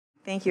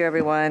Thank you,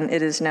 everyone.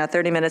 It is now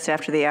 30 minutes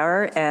after the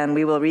hour, and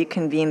we will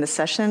reconvene the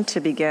session to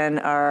begin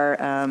our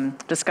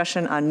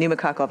discussion on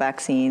pneumococcal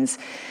vaccines.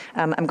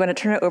 I'm going to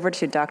turn it over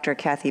to Dr.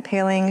 Kathy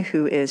Paling,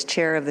 who is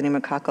chair of the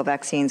Pneumococcal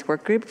Vaccines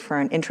Workgroup, for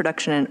an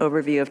introduction and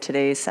overview of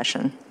today's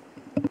session.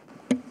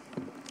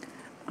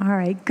 All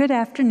right, good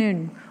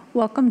afternoon.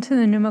 Welcome to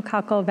the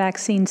pneumococcal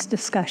vaccines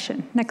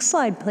discussion. Next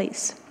slide,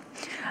 please.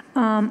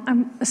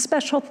 A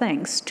special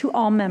thanks to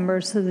all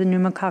members of the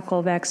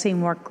pneumococcal vaccine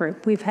work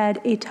group. We've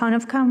had a ton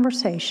of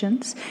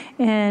conversations,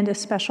 and a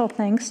special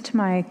thanks to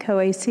my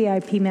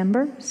co-ACIP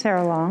member,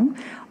 Sarah Long,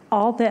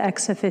 all the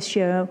ex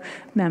officio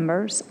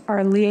members,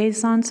 our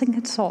liaisons and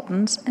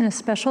consultants, and a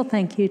special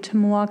thank you to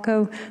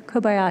Miyako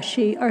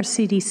Kobayashi, our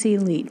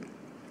CDC lead.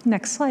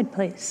 Next slide,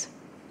 please.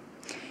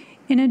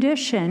 In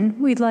addition,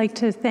 we'd like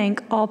to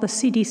thank all the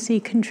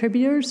CDC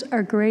contributors,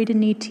 our GRADE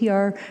and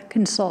ETR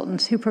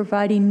consultants who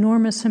provide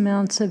enormous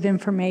amounts of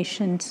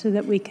information so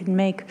that we can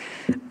make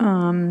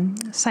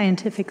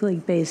scientifically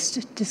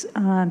based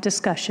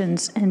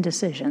discussions and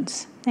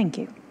decisions. Thank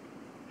you.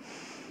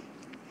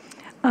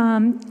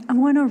 I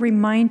want to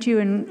remind you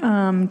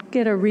and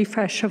get a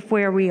refresh of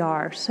where we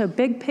are. So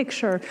big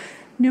picture,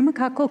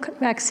 pneumococcal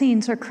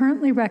vaccines are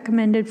currently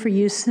recommended for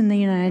use in the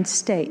United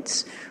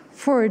States.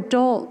 For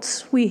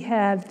adults, we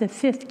have the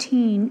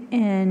 15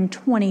 and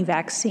 20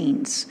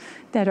 vaccines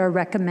that are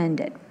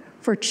recommended.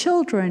 For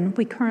children,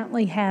 we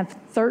currently have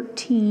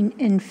 13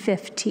 and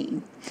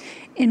 15.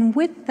 And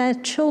with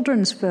that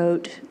children's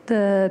vote,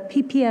 the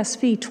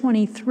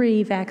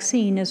PCV20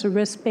 vaccine is a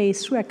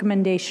risk-based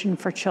recommendation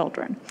for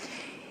children.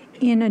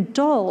 In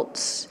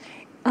adults,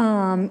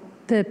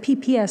 the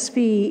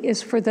PPSV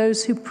is for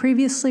those who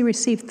previously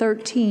received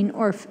 13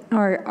 or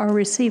are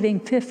receiving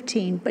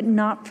 15, but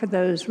not for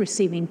those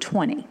receiving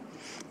 20.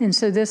 And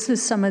so this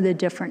is some of the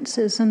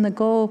differences, and the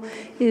goal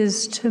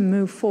is to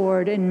move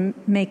forward and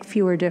make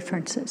fewer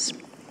differences.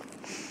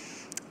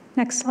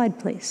 Next slide,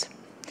 please.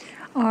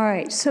 All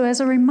right, so as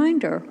a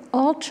reminder,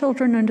 all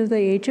children under the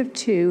age of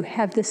 2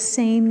 have the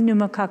same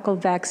pneumococcal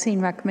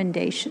vaccine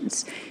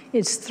recommendations.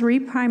 It's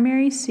 3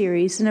 primary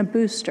series and a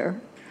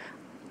booster,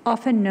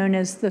 often known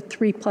as the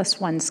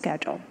 3+1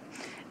 schedule.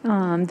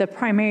 The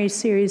primary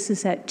series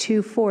is at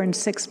 2, 4, and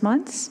 6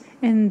 months,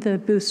 and the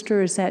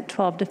booster is at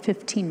 12 to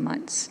 15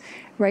 months.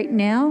 Right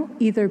now,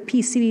 either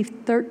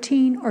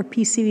PCV13 or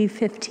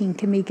PCV15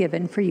 can be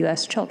given for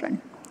U.S.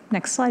 children.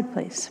 Next slide,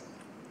 please.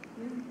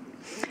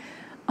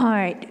 All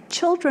right,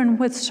 children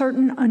with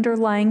certain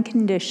underlying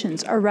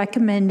conditions are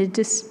recommended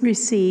to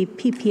receive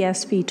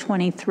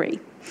PCV23.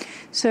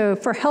 So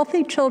for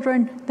healthy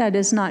children, that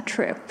is not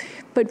true.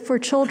 But for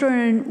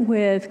children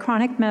with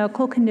chronic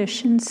medical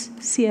conditions,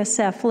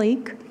 CSF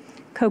leak,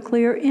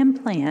 cochlear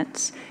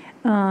implants,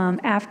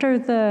 after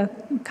the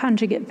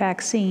conjugate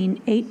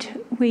vaccine, 8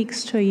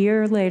 weeks to a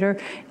year later,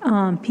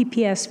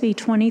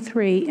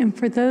 PCV23, and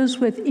for those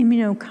with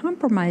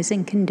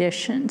immunocompromising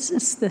conditions,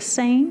 it's the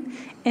same,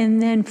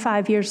 and then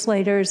 5 years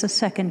later is a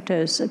second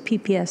dose of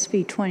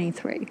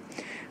PCV23.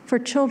 For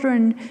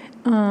children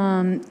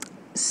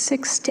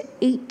 6 to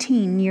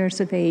 18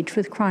 years of age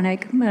with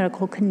chronic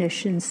medical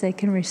conditions, they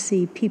can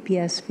receive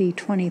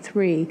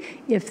PCV23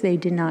 if they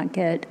did not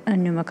get a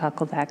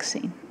pneumococcal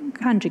vaccine,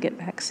 conjugate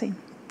vaccine.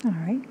 All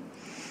right.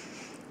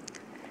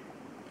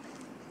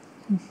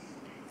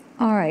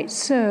 All right,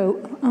 so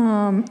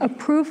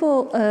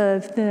approval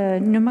of the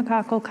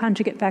pneumococcal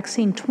conjugate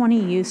vaccine 20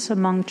 use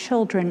among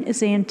children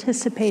is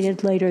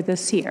anticipated later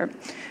this year.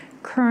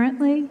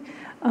 Currently,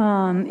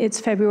 it's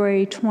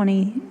February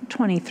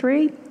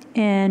 2023.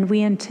 And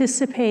we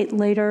anticipate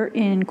later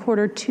in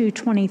Q2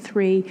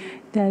 23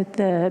 that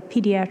the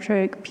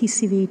pediatric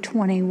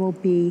PCV20 will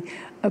be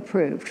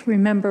approved.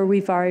 Remember,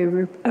 we've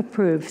already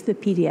approved the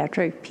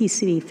pediatric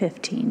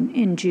PCV15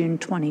 in June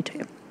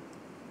 22.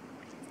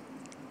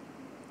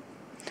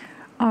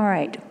 All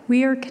right,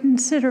 we are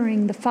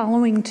considering the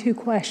following 2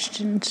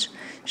 questions.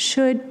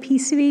 Should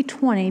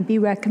PCV20 be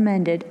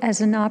recommended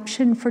as an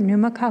option for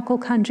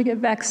pneumococcal conjugate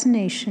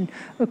vaccination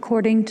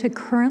according to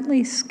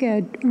currently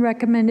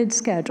recommended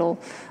schedule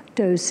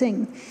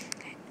dosing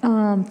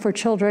for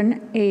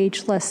children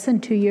aged less than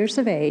 2 years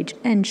of age?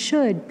 And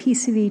should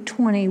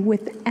PCV20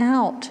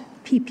 without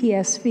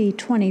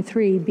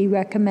PCV23 be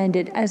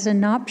recommended as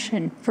an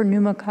option for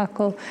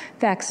pneumococcal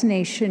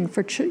vaccination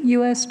for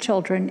U.S.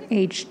 children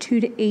aged 2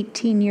 to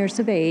 18 years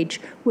of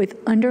age with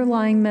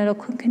underlying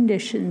medical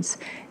conditions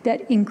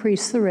that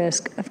increase the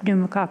risk of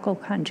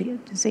pneumococcal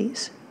conjugate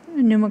disease?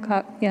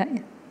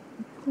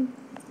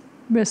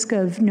 Risk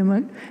of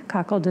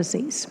pneumococcal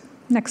disease.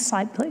 Next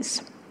slide,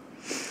 please.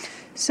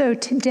 So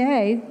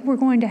today, we're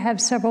going to have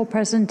several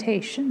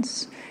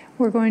presentations.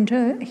 We're going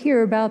to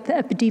hear about the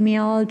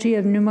epidemiology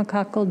of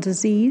pneumococcal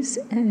disease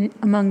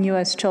among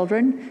U.S.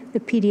 children, the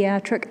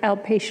pediatric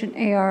outpatient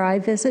ARI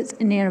visits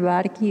and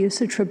antibiotic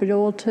use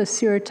attributable to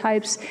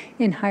serotypes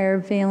in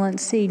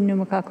higher-valency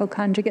pneumococcal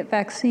conjugate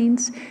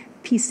vaccines,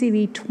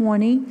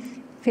 PCV20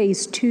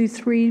 Phase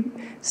 2-3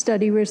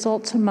 study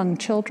results among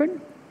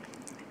children,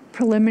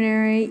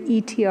 preliminary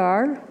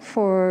ETR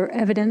for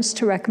evidence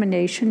to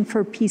recommendation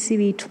for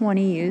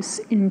PCV20 use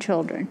in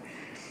children,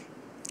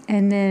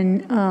 and then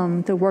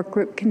the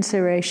workgroup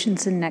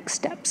considerations and next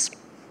steps.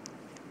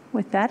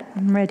 With that,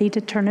 I'm ready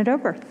to turn it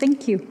over.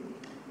 Thank you.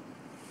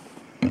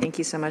 Thank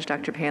you so much,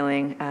 Dr.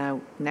 Paling.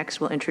 Next,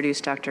 we'll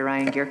introduce Dr.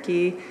 Ryan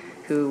Gierke,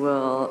 who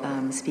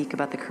will speak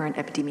about the current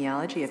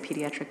epidemiology of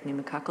pediatric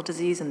pneumococcal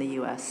disease in the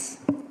U.S.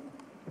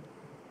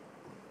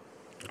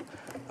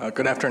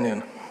 Good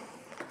afternoon.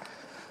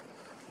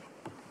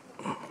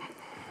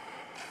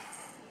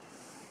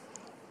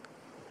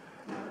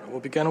 We'll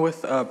begin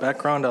with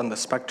background on the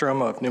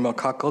spectrum of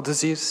pneumococcal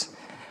disease.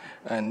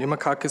 And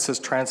pneumococcus is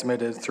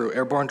transmitted through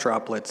airborne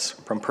droplets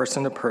from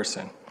person to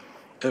person.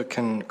 It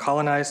can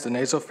colonize the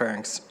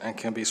nasopharynx and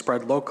can be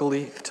spread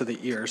locally to the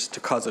ears to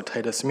cause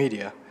otitis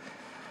media.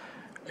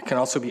 It can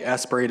also be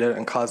aspirated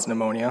and cause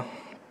pneumonia.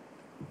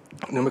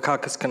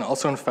 Pneumococcus can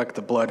also infect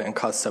the blood and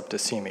cause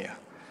septicemia.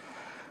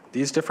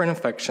 These different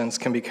infections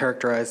can be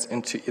characterized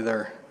into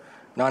either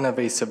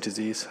non-invasive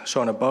disease,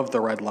 shown above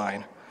the red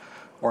line,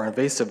 or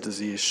invasive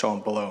disease,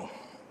 shown below.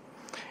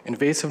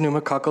 Invasive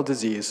pneumococcal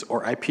disease,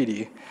 or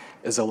IPD,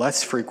 is a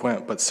less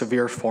frequent but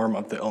severe form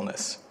of the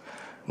illness.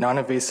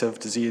 Non-invasive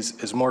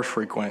disease is more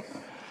frequent,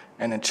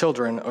 and in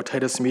children,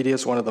 otitis media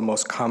is one of the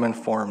most common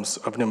forms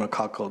of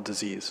pneumococcal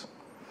disease.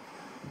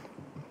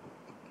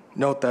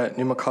 Note that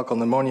pneumococcal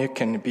pneumonia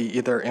can be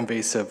either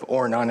invasive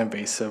or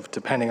non-invasive,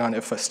 depending on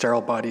if a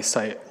sterile body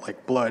site,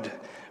 like blood,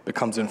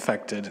 becomes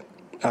infected,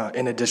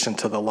 in addition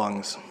to the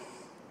lungs.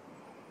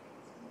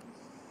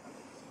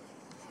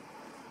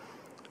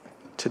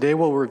 Today,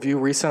 we'll review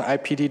recent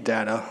IPD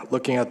data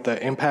looking at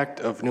the impact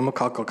of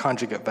pneumococcal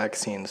conjugate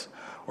vaccines,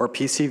 or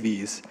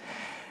PCVs,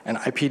 and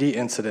IPD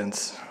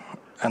incidence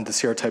and the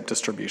serotype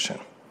distribution.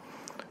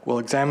 We'll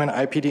examine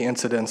IPD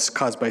incidence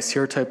caused by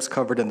serotypes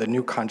covered in the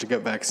new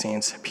conjugate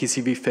vaccines,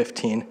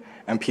 PCV15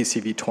 and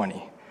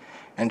PCV20,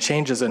 and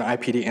changes in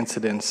IPD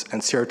incidence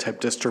and serotype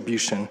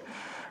distribution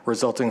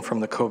resulting from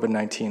the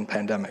COVID-19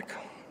 pandemic.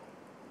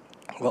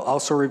 We'll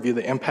also review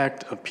the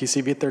impact of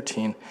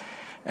PCV13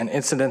 and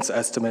incidence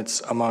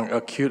estimates among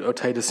acute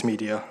otitis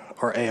media,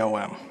 or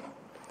AOM.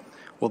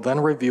 We'll then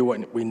review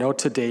what we know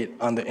to date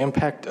on the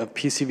impact of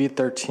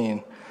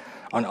PCV13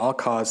 on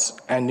all-cause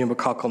and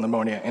pneumococcal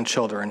pneumonia in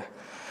children,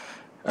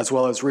 as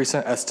well as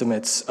recent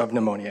estimates of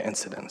pneumonia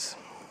incidence.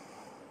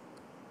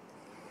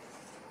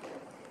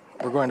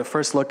 We're going to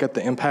first look at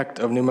the impact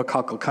of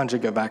pneumococcal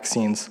conjugate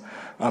vaccines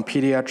on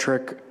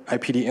pediatric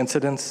IPD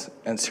incidence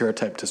and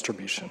serotype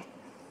distribution.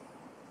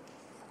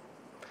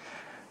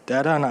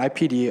 Data on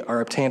IPD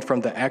are obtained from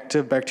the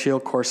Active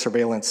Bacterial Core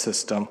Surveillance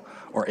System,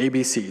 or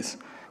ABCs,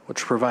 which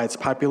provides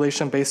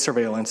population-based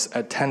surveillance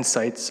at 10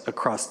 sites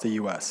across the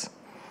U.S.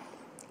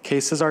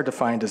 Cases are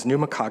defined as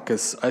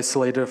pneumococcus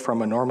isolated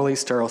from a normally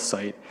sterile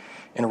site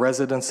in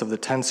residents of the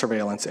 10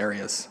 surveillance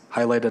areas,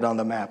 highlighted on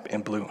the map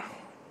in blue.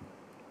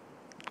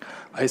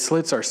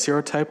 Isolates are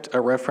serotyped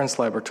at reference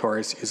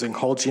laboratories using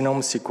whole genome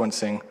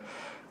sequencing,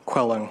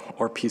 quelling,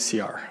 or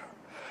PCR.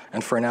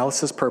 And for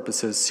analysis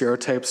purposes,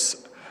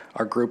 serotypes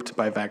are grouped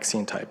by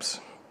vaccine types.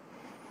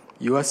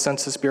 U.S.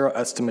 Census Bureau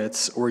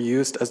estimates were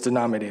used as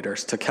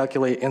denominators to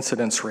calculate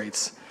incidence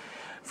rates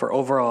for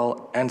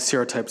overall and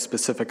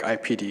serotype-specific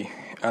IPD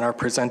and are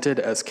presented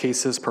as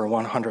cases per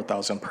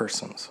 100,000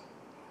 persons.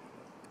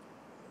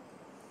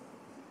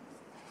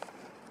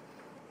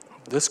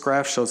 This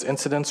graph shows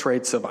incidence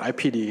rates of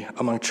IPD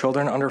among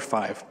children under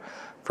 5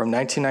 from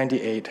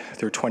 1998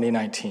 through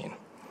 2019.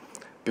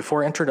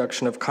 Before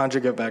introduction of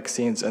conjugate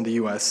vaccines in the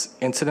U.S.,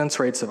 incidence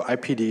rates of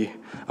IPD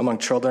among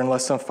children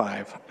less than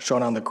 5,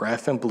 shown on the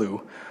graph in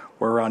blue,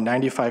 were around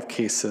 95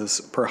 cases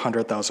per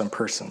 100,000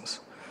 persons.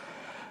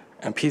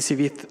 And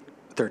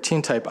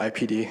PCV13 type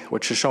IPD,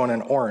 which is shown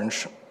in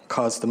orange,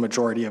 caused the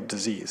majority of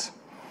disease.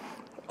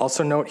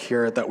 Also note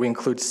here that we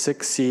include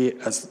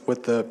 6C as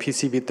with the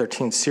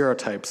PCV13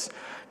 serotypes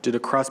due to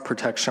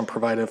cross-protection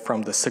provided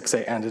from the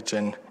 6A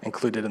antigen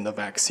included in the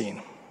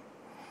vaccine.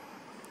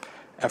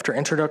 After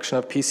introduction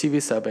of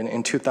PCV7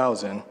 in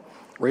 2000,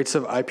 rates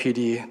of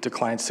IPD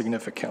declined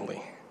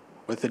significantly,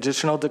 with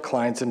additional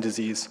declines in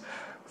disease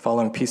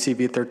following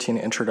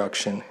PCV13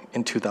 introduction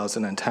in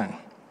 2010.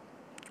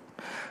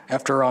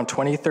 After around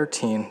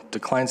 2013,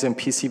 declines in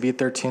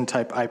PCV13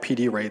 type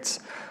IPD rates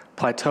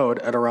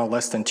plateaued at around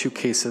less than 2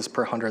 cases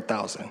per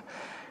 100,000,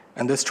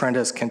 and this trend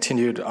has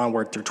continued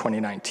onward through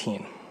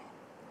 2019.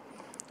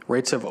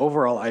 Rates of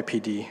overall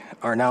IPD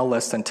are now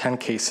less than 10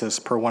 cases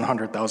per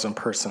 100,000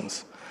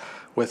 persons,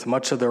 with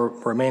much of the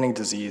remaining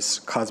disease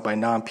caused by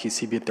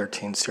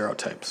non-PCV13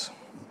 serotypes.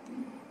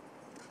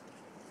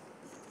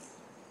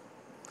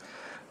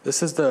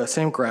 This is the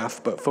same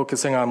graph, but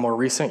focusing on more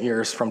recent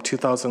years from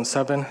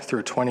 2007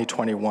 through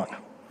 2021.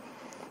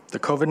 The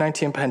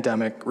COVID-19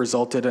 pandemic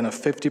resulted in a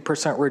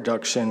 50%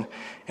 reduction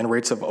in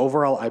rates of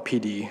overall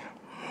IPD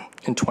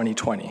in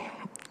 2020,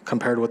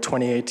 compared with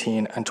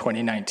 2018 and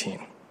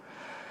 2019.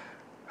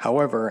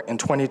 However, in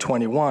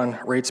 2021,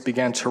 rates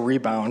began to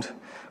rebound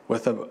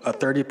with a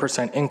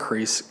 30%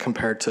 increase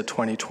compared to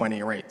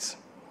 2020 rates.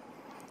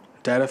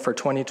 Data for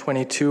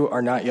 2022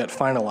 are not yet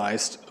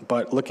finalized,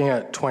 but looking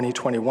at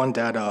 2021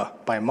 data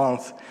by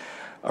month,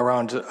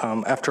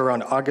 after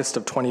around August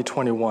of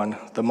 2021,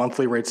 the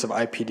monthly rates of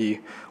IPD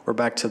were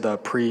back to the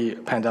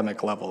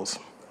pre-pandemic levels.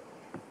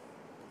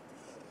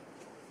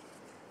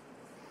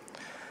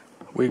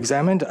 We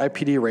examined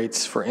IPD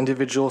rates for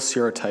individual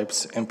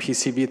serotypes and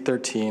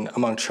PCV13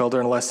 among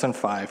children less than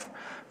 5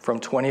 from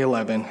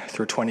 2011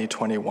 through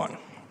 2021.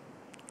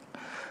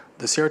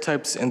 The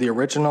serotypes in the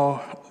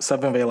original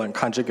 7-valent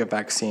conjugate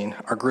vaccine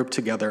are grouped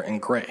together in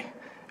gray,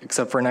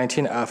 except for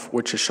 19F,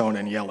 which is shown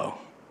in yellow.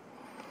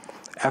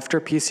 After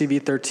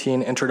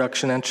PCV13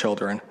 introduction in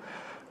children,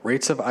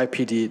 rates of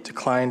IPD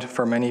declined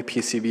for many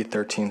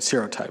PCV13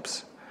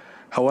 serotypes.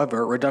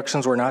 However,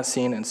 reductions were not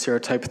seen in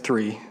serotype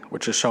 3,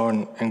 which is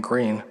shown in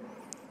green,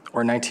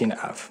 or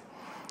 19F.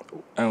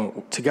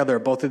 Together,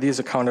 both of these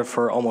accounted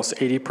for almost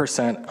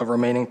 80% of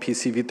remaining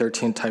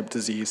PCV13 type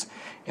disease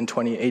in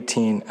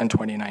 2018 and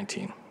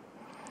 2019.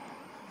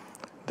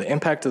 The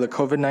impact of the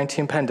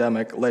COVID-19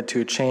 pandemic led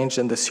to a change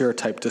in the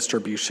serotype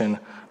distribution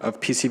of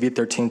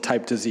PCV13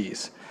 type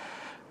disease.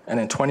 And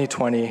in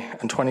 2020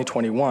 and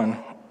 2021,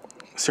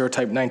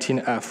 serotype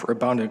 19F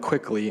rebounded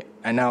quickly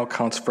and now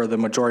accounts for the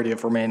majority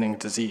of remaining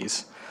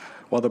disease,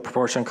 while the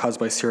proportion caused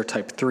by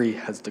serotype 3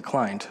 has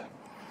declined.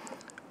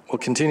 We'll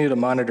continue to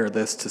monitor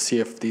this to see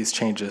if these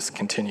changes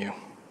continue.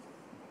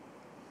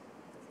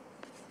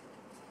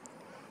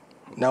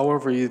 Now we'll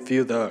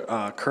review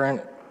the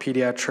current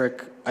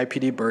pediatric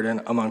IPD burden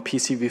among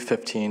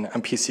PCV15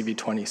 and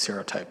PCV20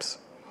 serotypes.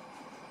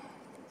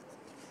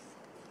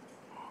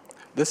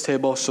 This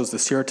table shows the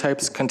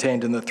serotypes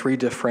contained in the 3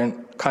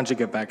 different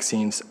conjugate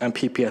vaccines and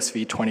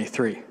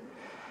PPSV23.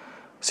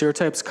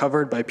 Serotypes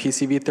covered by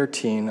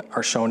PCV13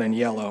 are shown in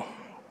yellow.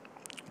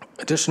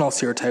 Additional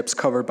serotypes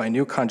covered by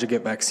new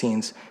conjugate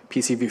vaccines,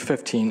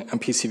 PCV15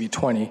 and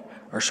PCV20,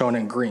 are shown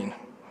in green.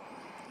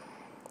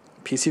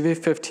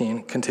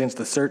 PCV15 contains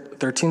the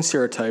 13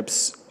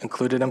 serotypes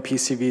included in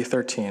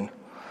PCV13,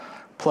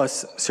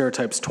 plus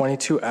serotypes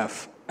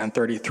 22F and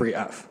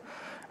 33F.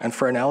 And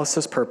for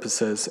analysis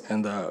purposes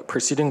in the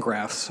preceding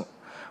graphs,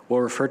 we'll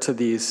refer to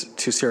these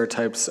 2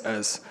 serotypes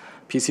as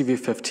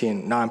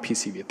PCV15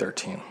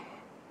 non-PCV13.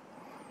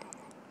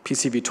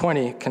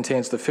 PCV20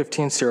 contains the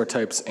 15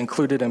 serotypes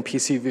included in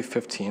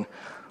PCV15,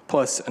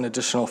 plus an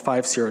additional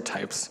 5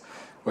 serotypes,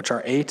 which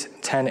are 8,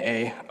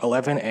 10A,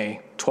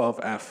 11A,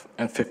 12F,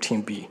 and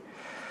 15B.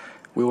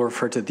 We will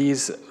refer to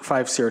these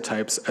 5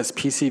 serotypes as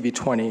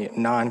PCV20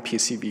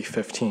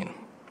 non-PCV15.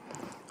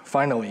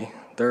 Finally,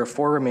 there are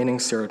 4 remaining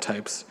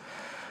serotypes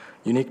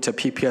unique to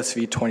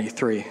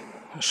PPSV23,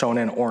 shown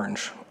in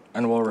orange,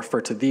 and we'll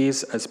refer to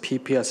these as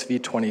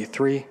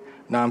PPSV23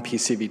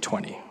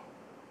 non-PCV20.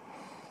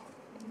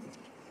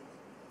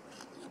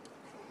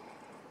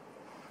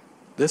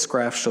 This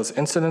graph shows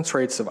incidence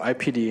rates of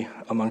IPD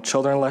among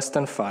children less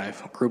than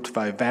 5, grouped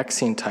by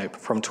vaccine type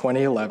from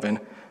 2011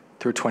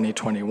 through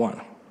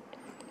 2021.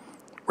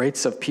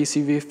 Rates of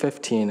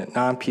PCV15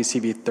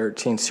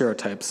 non-PCV13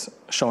 serotypes,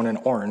 shown in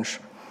orange,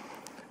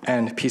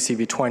 and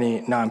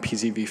PCV20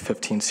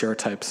 non-PCV15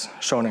 serotypes,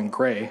 shown in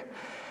gray,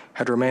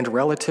 had remained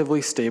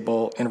relatively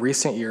stable in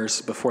recent years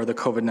before the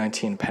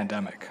COVID-19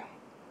 pandemic.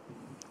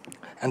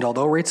 And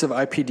although rates of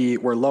IPD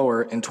were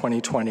lower in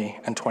 2020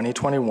 and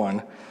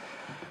 2021,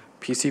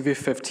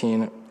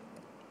 PCV15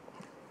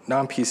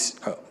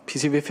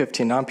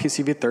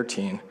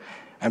 non-PCV13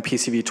 and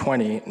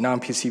PCV20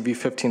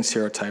 non-PCV15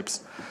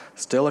 serotypes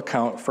still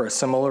account for a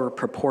similar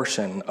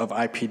proportion of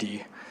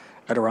IPD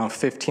at around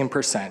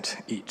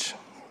 15% each.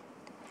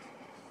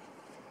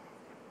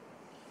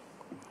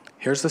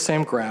 Here's the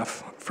same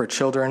graph for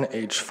children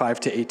aged 5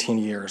 to 18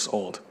 years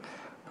old.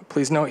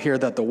 Please note here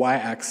that the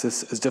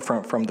y-axis is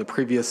different from the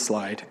previous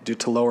slide due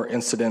to lower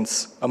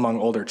incidence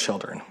among older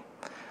children.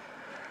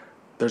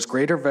 There's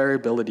greater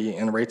variability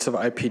in rates of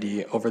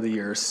IPD over the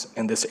years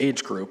in this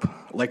age group,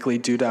 likely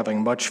due to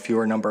having much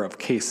fewer number of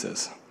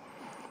cases.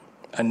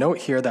 And note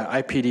here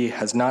that IPD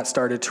has not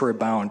started to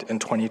rebound in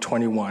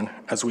 2021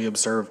 as we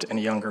observed in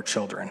younger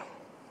children.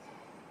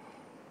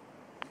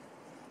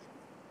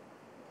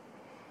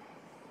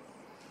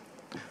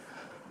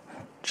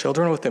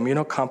 Children with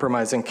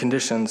immunocompromising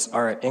conditions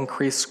are at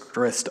increased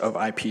risk of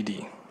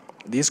IPD.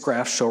 These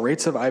graphs show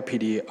rates of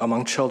IPD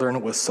among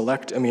children with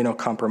select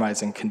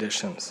immunocompromising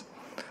conditions.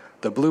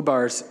 The blue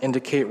bars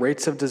indicate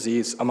rates of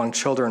disease among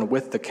children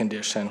with the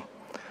condition,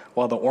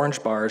 while the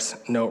orange bars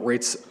note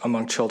rates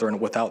among children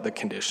without the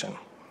condition.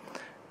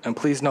 And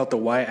please note the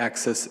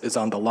y-axis is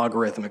on the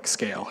logarithmic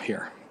scale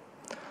here.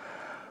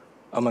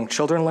 Among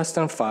children less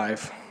than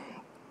 5,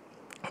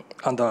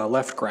 on the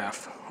left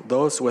graph,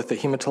 those with a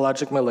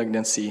hematologic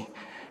malignancy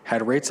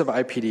had rates of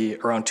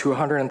IPD around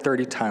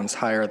 230 times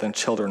higher than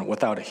children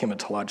without a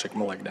hematologic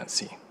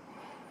malignancy.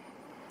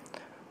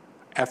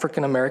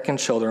 African American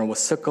children with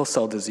sickle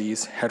cell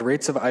disease had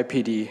rates of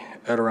IPD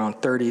at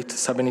around 30 to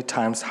 70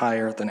 times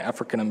higher than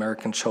African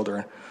American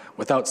children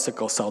without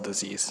sickle cell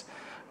disease,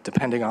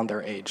 depending on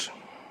their age.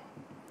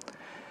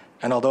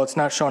 And although it's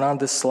not shown on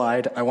this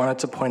slide, I wanted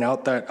to point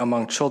out that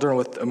among children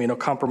with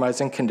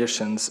immunocompromising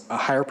conditions, a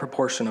higher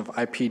proportion of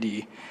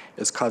IPD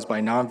is caused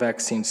by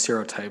non-vaccine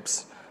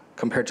serotypes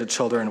compared to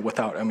children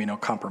without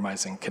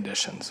immunocompromising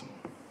conditions.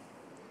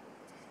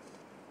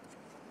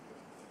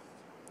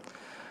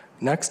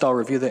 Next, I'll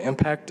review the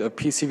impact of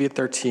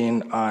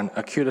PCV13 on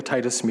acute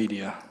otitis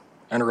media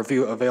and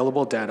review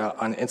available data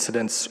on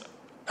incidence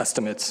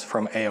estimates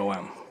from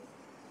AOM.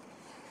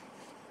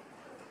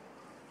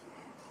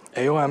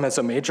 AOM is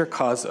a major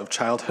cause of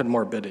childhood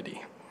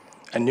morbidity,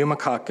 and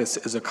pneumococcus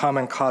is a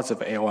common cause of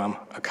AOM,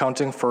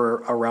 accounting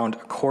for around a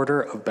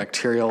quarter of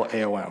bacterial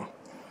AOM.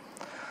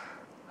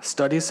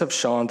 Studies have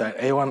shown that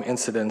AOM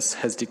incidence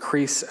has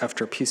decreased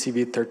after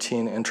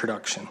PCV13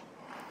 introduction,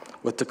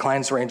 with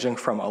declines ranging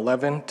from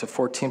 11 to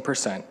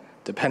 14%,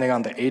 depending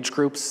on the age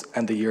groups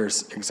and the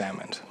years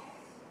examined.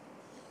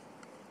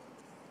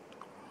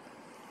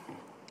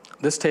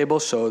 This table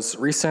shows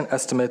recent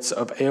estimates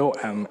of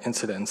AOM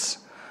incidence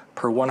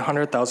per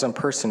 100,000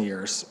 person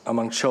years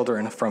among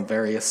children from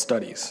various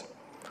studies.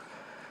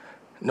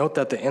 Note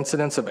that the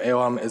incidence of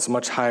AOM is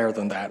much higher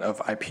than that of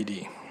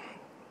IPD.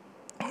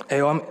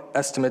 AOM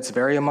estimates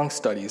vary among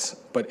studies,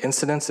 but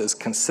incidence is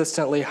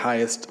consistently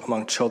highest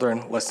among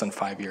children less than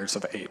 5 years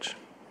of age.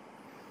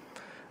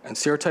 And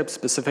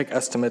serotype-specific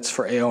estimates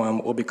for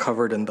AOM will be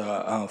covered in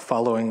the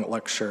following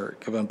lecture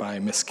given by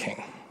Ms.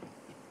 King.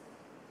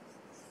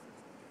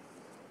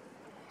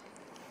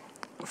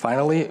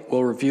 Finally,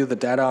 we'll review the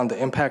data on the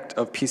impact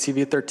of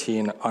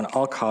PCV13 on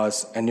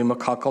all-cause and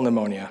pneumococcal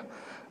pneumonia,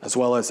 as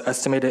well as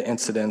estimated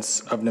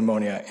incidence of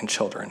pneumonia in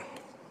children.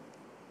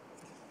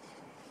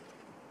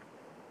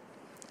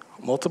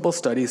 Multiple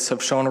studies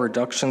have shown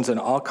reductions in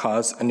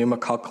all-cause and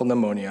pneumococcal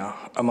pneumonia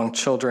among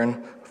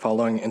children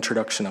following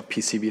introduction of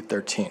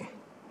PCV13.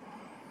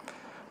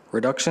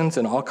 Reductions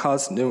in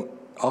all-cause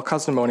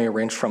pneumonia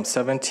range from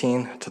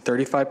 17 to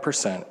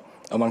 35%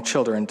 among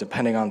children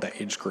depending on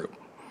the age group,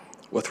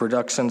 with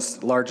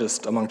reductions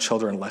largest among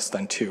children less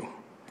than 2.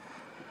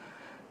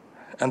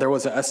 And there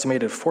was an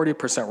estimated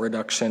 40%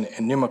 reduction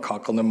in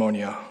pneumococcal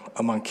pneumonia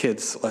among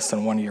kids less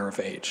than 1 year of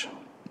age,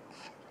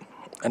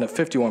 and a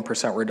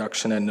 51%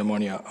 reduction in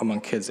pneumonia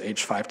among kids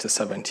aged 5 to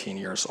 17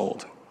 years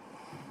old.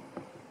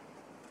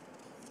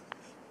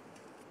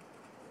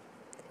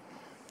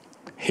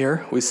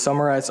 Here, we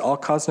summarize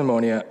all-cause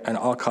pneumonia and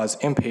all-cause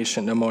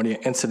inpatient pneumonia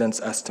incidence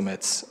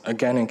estimates,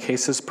 again in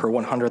cases per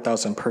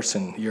 100,000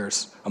 person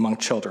years among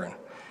children.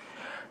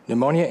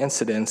 Pneumonia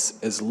incidence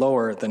is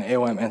lower than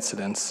AOM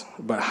incidence,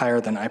 but higher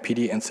than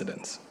IPD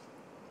incidence.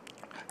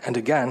 And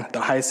again,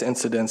 the highest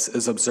incidence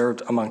is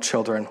observed among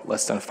children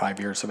less than 5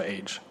 years of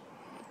age.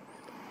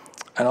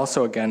 And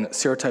also again,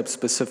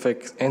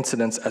 serotype-specific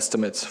incidence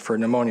estimates for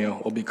pneumonia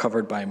will be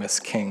covered by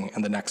Ms. King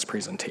in the next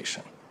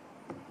presentation.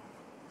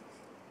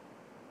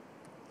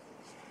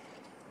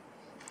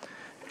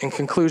 In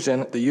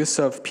conclusion, the use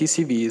of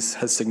PCVs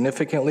has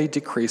significantly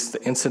decreased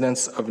the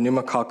incidence of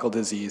pneumococcal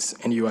disease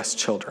in U.S.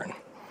 children.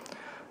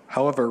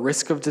 However,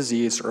 risk of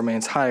disease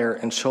remains higher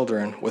in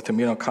children with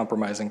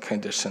immunocompromising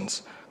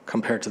conditions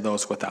compared to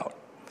those without.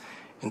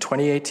 In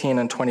 2018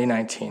 and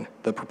 2019,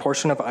 the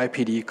proportion of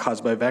IPD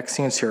caused by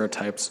vaccine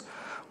serotypes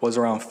was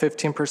around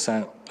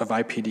 15% of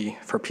IPD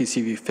for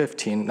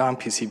PCV15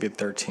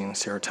 non-PCV13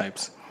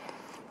 serotypes,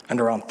 and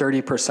around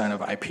 30%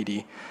 of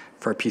IPD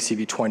for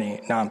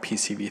PCV20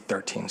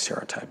 non-PCV13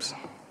 serotypes.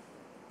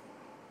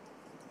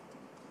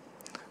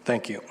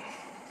 Thank you.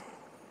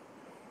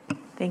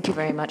 Thank you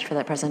very much for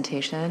that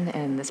presentation,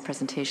 and this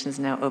presentation is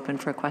now open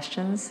for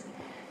questions.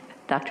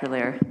 Dr.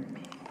 Lear.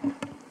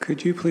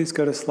 Could you please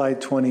go to slide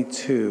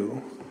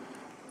 22?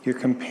 You're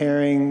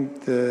comparing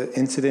the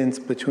incidence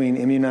between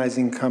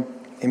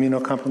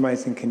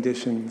immunocompromising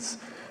conditions.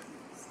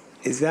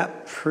 Is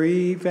that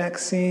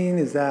pre-vaccine?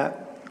 Is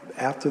that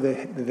after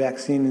the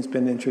vaccine has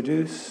been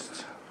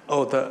introduced?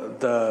 Oh,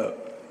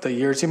 the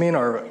years you mean,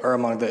 or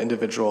among the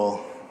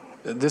individual?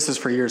 This is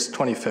for years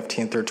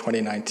 2015 through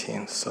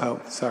 2019. So, oh,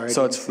 sorry.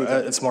 So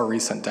it's more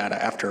recent data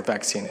after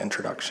vaccine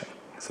introduction.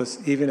 So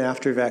even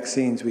after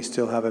vaccines, we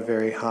still have a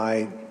very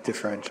high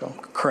differential.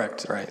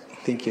 Correct, right.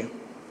 Thank you.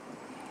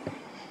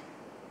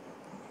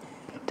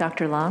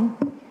 Dr. Long?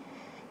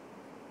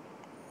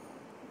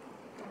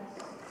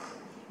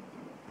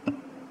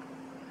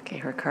 Okay,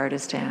 her card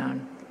is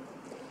down.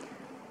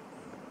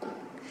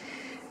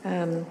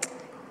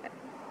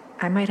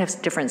 I might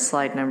have different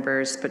slide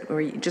numbers, but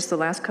just the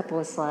last couple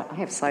of slides. I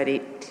have slide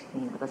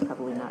 18, but that's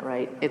probably not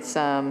right. It's,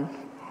 oh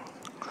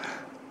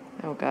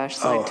gosh,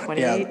 slide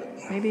 28, yeah.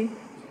 Maybe?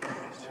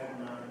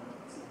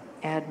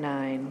 Add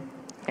 9.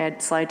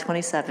 Add slide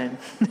 27.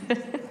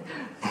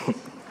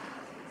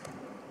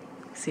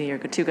 See, you're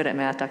too good at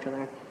math, Dr.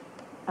 Laird.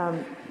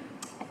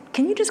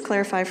 Can you just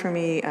clarify for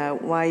me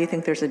why you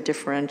think there's a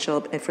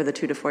differential for the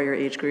 2 to 4 year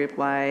age group,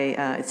 why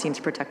it seems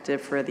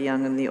protective for the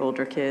young and the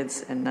older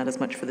kids and not as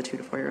much for the 2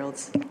 to 4 year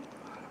olds?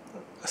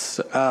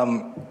 So,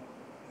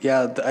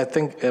 yeah, I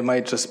think it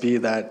might just be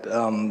that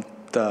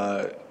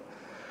the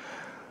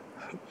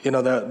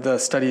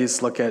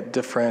studies look at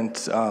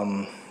different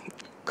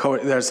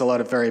there's a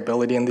lot of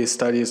variability in these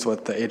studies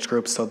with the age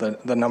groups, so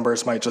the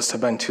numbers might just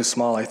have been too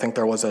small. I think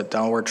there was a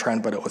downward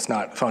trend, but it was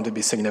not found to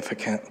be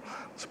significant.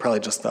 It's probably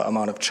just the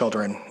amount of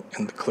children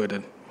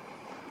included.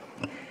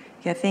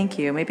 Yeah, thank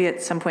you. Maybe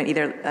at some point,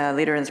 either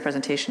later in this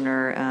presentation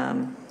or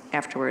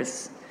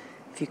afterwards,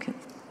 if you can,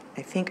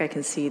 I think I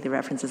can see the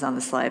references on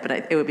the slide, but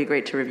it would be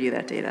great to review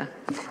that data.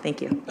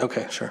 Thank you.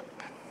 Okay, sure.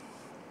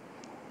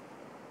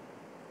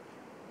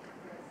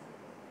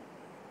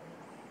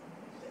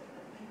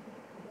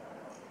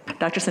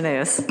 Dr.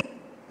 Saneas.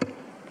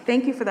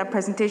 Thank you for that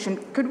presentation.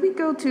 Could we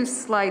go to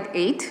slide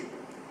 8?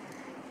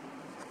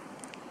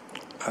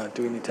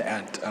 Do we need to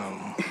add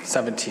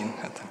 17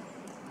 at the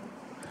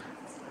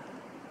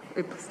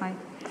Slide.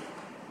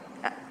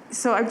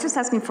 So I'm just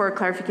asking for a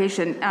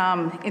clarification.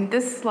 In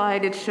this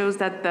slide, it shows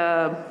that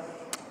the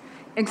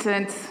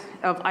incidence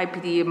of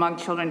IPD among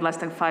children less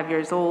than 5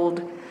 years old,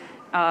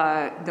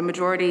 the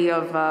majority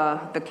of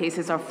the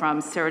cases are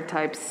from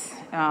serotypes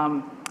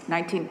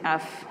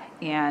 19F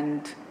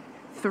and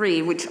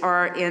 3, which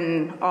are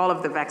in all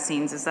of the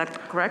vaccines. Is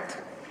that correct?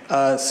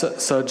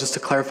 So just to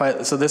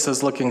clarify, so this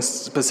is looking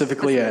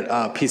specifically at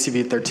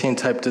PCV13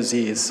 type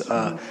disease,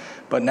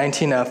 but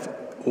 19F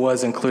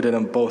was included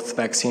in both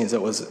vaccines.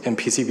 It was in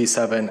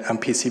PCV7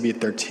 and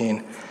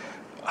PCV13.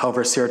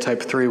 However,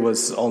 serotype 3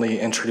 was only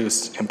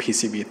introduced in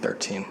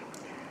PCV13.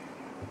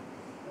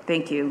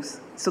 Thank you.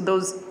 So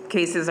those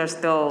cases are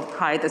still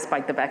high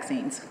despite the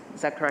vaccines.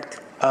 Is that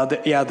correct?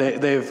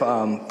 They've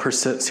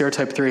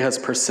serotype 3 has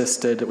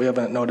persisted. We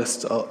haven't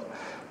noticed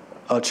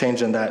a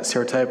change in that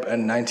serotype.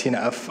 And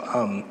 19F,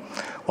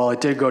 while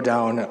it did go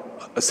down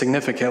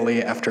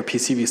significantly after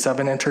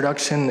PCV7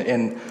 introduction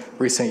in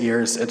recent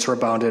years, it's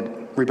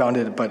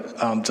rebounded,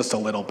 but just a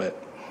little bit.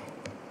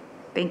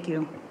 Thank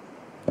you.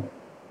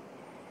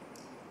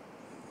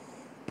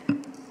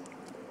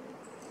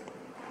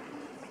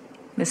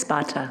 Ms.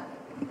 Bata.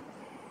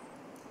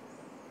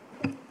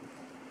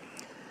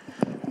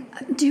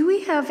 Do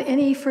we have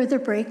any further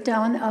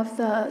breakdown of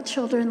the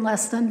children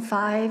less than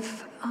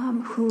 5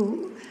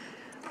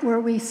 where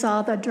we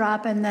saw the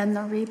drop and then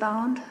the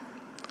rebound?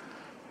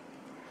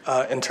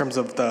 In terms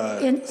of the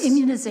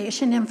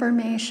Immunization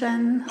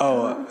information.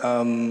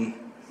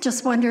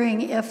 Just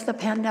wondering if the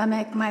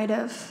pandemic might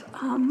have.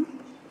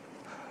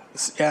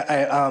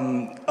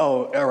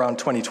 Around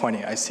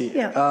 2020, I see.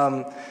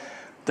 Yeah.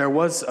 There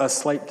was a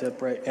slight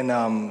dip right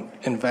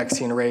in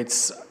vaccine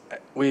rates.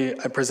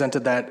 I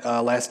presented that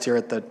last year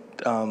at the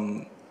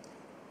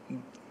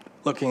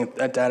looking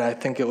at data. I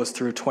think it was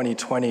through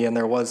 2020, and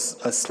there was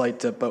a slight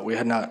dip, but we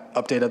had not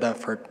updated that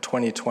for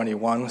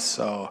 2021.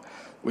 So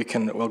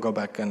we'll go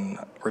back and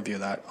review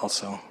that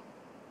also.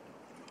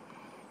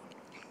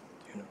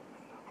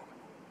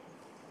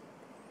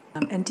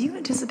 And do you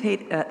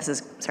anticipate, this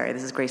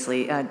is Grace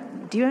Lee,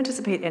 do you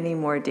anticipate any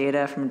more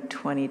data from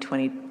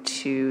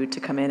 2022 to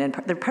come in? And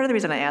part of the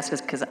reason I ask is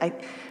because I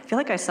feel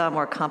like I saw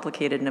more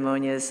complicated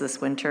pneumonias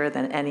this winter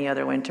than any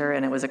other winter,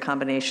 and it was a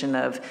combination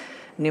of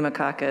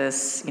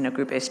pneumococcus,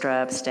 group A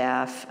strep,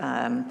 staph,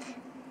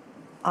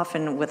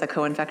 often with a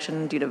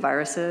co-infection due to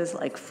viruses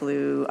like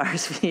flu,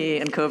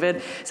 RSV, and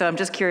COVID. So I'm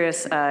just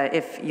curious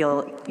if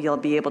you'll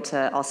be able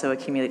to also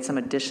accumulate some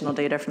additional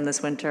data from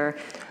this winter.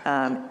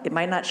 It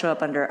might not show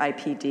up under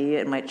IPD.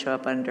 It might show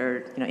up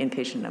under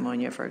inpatient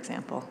pneumonia, for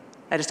example.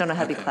 I just don't know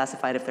how to be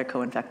classified if they're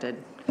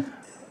co-infected.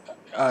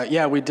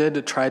 Yeah, we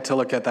did try to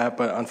look at that,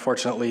 but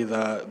unfortunately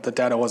the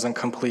data wasn't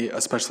complete,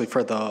 especially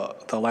for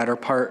the latter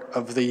part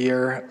of the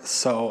year.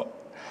 So.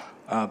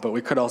 But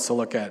we could also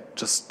look at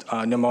just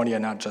pneumonia,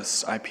 not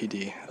just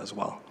IPD as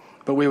well.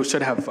 But we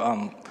should have,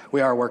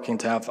 we are working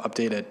to have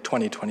updated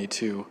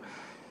 2022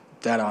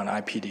 data on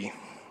IPD.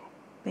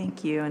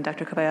 Thank you. And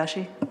Dr.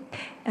 Kobayashi?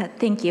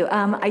 Thank you.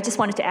 I just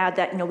wanted to add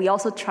that, we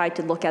also tried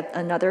to look at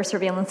another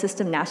surveillance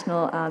system,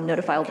 National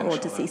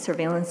Notifiable Disease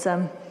Surveillance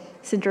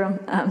Syndrome,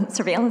 and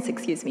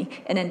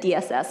then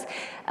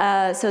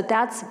DSS. So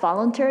that's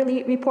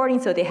voluntarily reporting,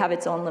 so they have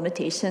its own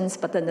limitations.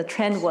 But then the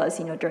trend was,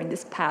 during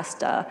this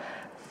past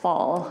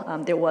fall,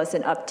 there was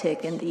an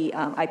uptick in the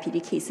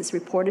IPD cases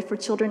reported for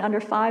children under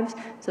 5.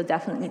 So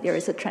definitely there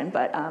is a trend,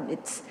 but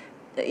it's,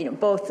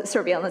 both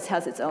surveillance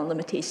has its own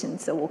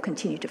limitations, so we'll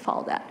continue to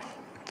follow that.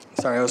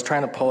 Sorry, I was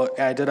trying to pull it.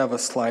 I did have a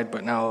slide,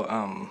 but now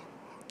I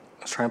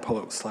was trying to pull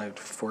up slide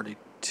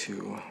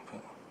 42.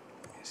 But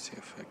let me see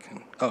if I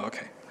can. Oh,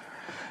 okay.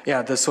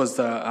 Yeah, this was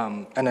the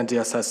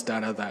NNDSS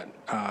data that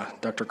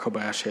Dr.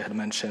 Kobayashi had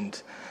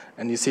mentioned.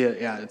 And you see it,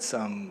 yeah, it's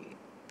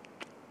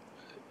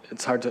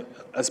hard to,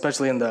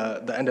 especially in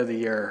the end of the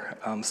year.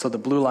 So the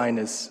blue line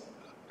is,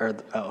 I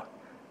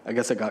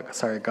guess it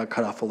got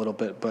cut off a little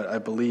bit, but I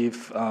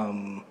believe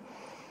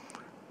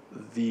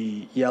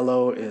the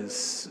yellow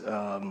is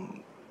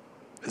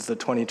the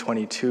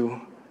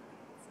 2022.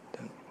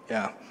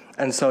 Yeah,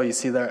 and so you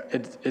see that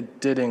it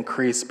did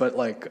increase, but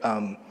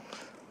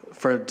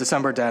for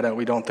December data,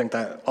 we don't think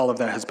that all of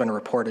that has been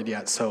reported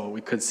yet, so we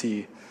could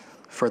see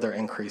further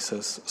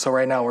increases. So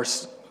right now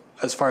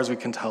as far as we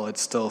can tell,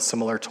 it's still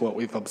similar to what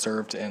we've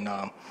observed in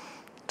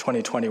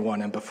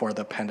 2021 and before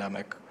the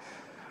pandemic.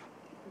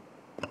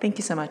 Thank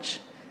you so much.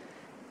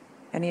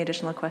 Any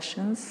additional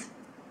questions?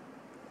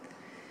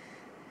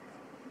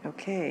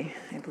 Okay,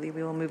 I believe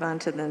we will move on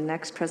to the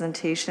next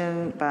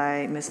presentation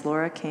by Ms.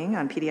 Laura King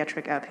on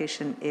pediatric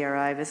outpatient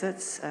ARI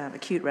visits,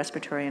 acute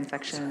respiratory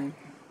infection.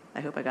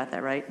 I hope I got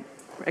that right.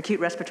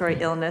 Acute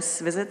respiratory illness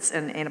visits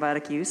and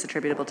antibiotic use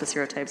attributable to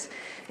serotypes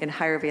in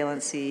higher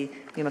valency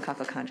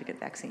pneumococcal conjugate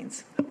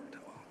vaccines.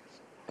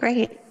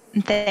 Great,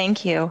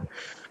 thank you.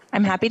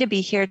 I'm happy to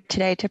be here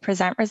today to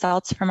present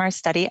results from our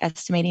study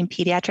estimating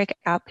pediatric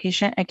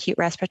outpatient acute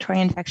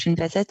respiratory infection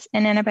visits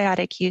and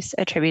antibiotic use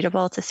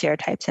attributable to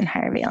serotypes in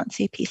higher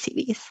valency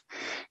PCVs.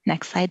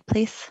 Next slide,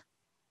 please.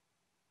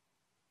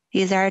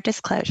 These are our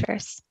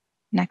disclosures.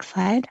 Next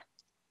slide.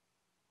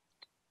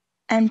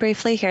 And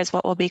briefly, here's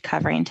what we'll be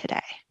covering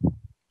today.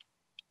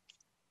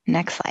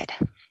 Next slide.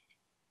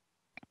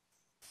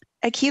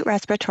 Acute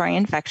respiratory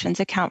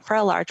infections account for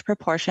a large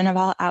proportion of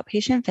all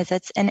outpatient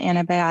visits and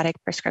antibiotic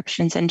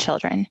prescriptions in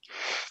children.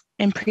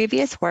 In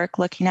previous work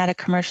looking at a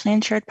commercially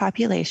insured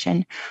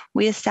population,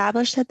 we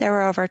established that there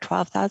were over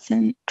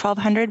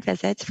 1,200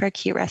 visits for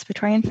acute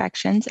respiratory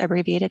infections,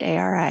 abbreviated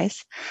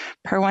ARIs,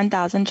 per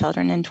 1,000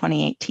 children in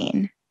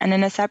 2018. And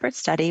in a separate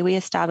study, we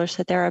established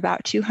that there are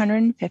about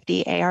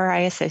 250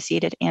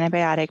 ARI-associated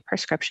antibiotic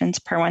prescriptions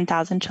per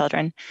 1,000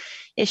 children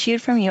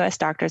issued from U.S.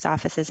 doctors'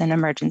 offices and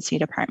emergency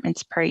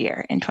departments per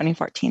year in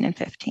 2014 and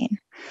 15.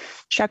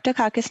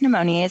 Streptococcus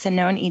pneumoniae is a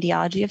known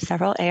etiology of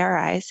several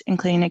ARIs,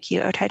 including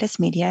acute otitis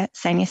media,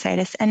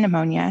 sinusitis, and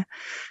pneumonia.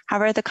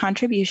 However, the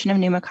contribution of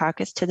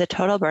pneumococcus to the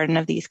total burden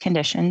of these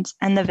conditions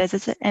and the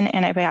visits and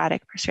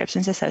antibiotic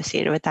prescriptions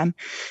associated with them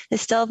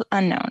is still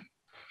unknown.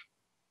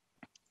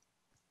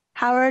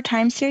 However,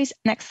 time series,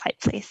 next slide,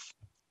 please.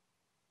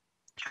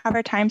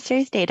 However, time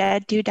series data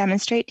do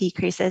demonstrate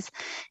decreases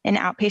in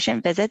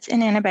outpatient visits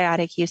and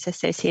antibiotic use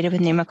associated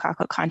with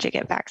pneumococcal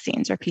conjugate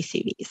vaccines, or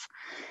PCVs.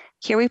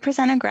 Here we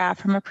present a graph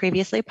from a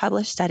previously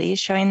published study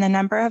showing the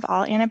number of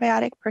all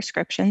antibiotic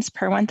prescriptions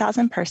per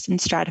 1,000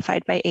 persons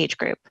stratified by age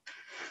group.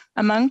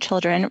 Among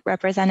children,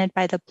 represented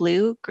by the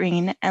blue,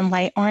 green, and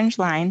light orange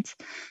lines,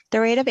 the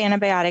rate of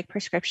antibiotic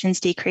prescriptions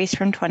decreased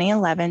from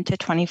 2011 to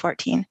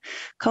 2014,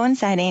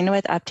 coinciding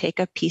with uptake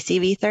of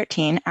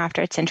PCV13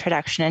 after its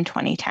introduction in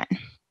 2010.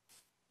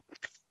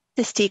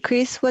 This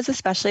decrease was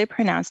especially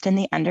pronounced in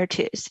the under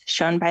 2s,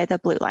 shown by the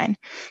blue line,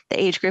 the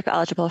age group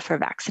eligible for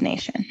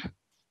vaccination.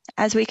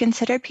 As we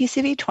consider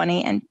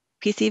PCV20 and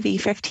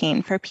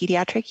PCV15 for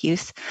pediatric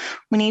use,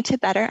 we need to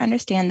better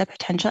understand the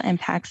potential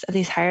impacts of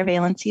these higher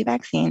valency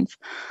vaccines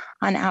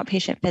on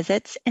outpatient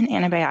visits and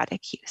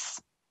antibiotic use.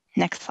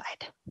 Next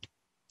slide.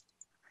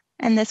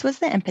 And this was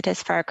the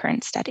impetus for our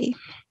current study.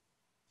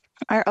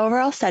 Our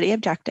overall study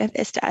objective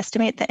is to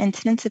estimate the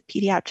incidence of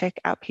pediatric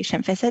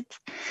outpatient visits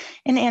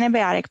and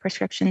antibiotic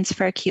prescriptions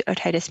for acute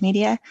otitis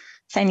media,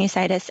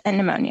 sinusitis, and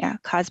pneumonia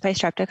caused by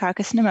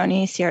Streptococcus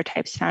pneumoniae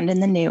serotypes found in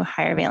the new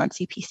higher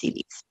valency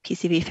PCVs,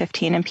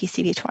 PCV15 and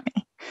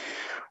PCV20.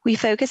 We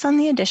focus on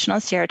the additional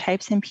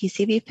serotypes in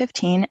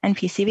PCV15 and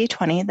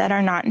PCV20 that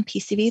are not in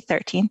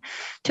PCV13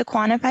 to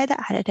quantify the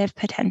additive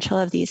potential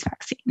of these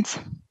vaccines.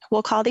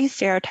 We'll call these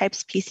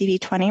serotypes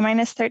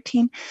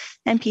PCV20-13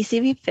 and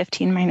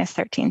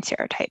PCV15-13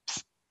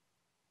 serotypes.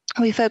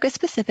 We focus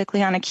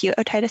specifically on acute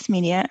otitis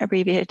media,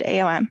 abbreviated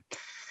AOM,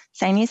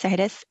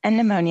 sinusitis, and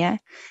pneumonia,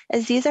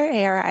 as these are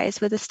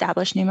ARIs with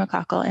established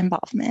pneumococcal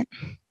involvement.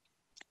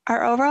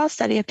 Our overall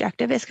study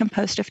objective is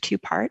composed of two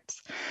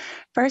parts.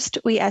 First,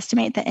 we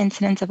estimate the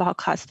incidence of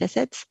all-cause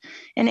visits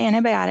and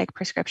antibiotic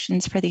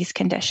prescriptions for these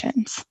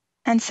conditions.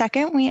 And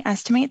second, we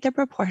estimate the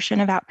proportion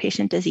of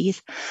outpatient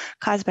disease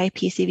caused by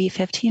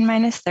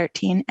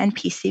PCV15-13 and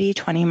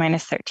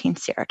PCV20-13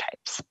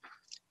 serotypes.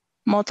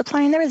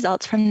 Multiplying the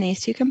results from these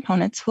two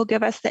components will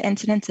give us the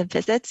incidence of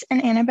visits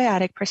and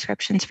antibiotic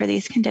prescriptions for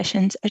these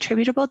conditions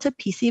attributable to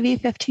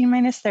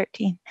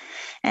PCV15-13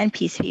 and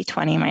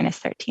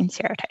PCV20-13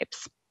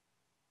 serotypes.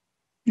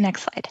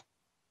 Next slide.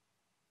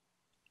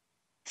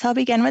 So I'll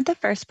begin with the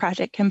first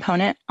project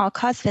component,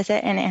 all-cause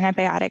visit and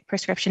antibiotic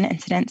prescription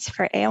incidence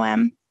for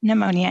AOM,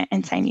 pneumonia,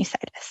 and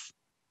sinusitis.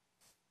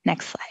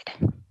 Next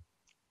slide.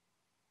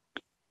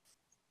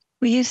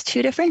 We use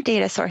two different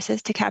data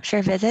sources to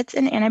capture visits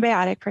and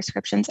antibiotic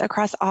prescriptions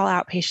across all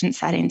outpatient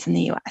settings in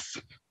the US.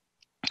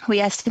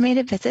 We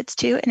estimated visits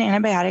to and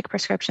antibiotic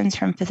prescriptions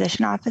from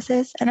physician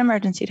offices and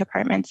emergency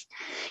departments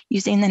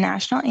using the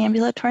National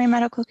Ambulatory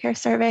Medical Care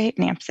Survey,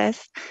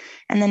 NAMCS,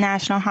 and the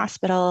National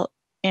Hospital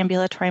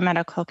Ambulatory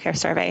Medical Care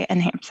Survey,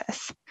 and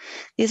NAMCS.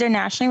 These are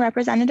nationally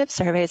representative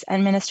surveys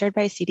administered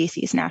by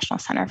CDC's National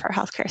Center for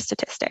Healthcare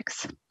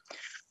Statistics.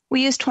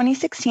 We used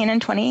 2016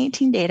 and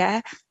 2018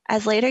 data,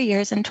 as later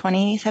years in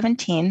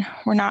 2017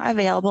 were not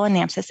available in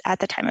NAMCS at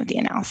the time of the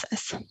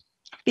analysis.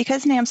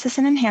 Because NAMCS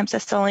and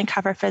NHAMCS only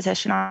cover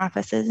physician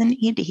offices and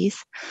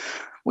EDs,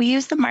 we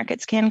use the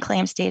MarketScan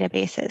claims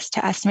databases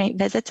to estimate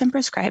visits and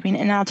prescribing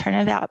in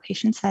alternative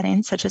outpatient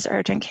settings such as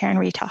urgent care and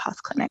retail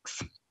health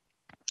clinics.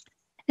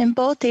 In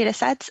both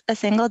datasets, a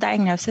single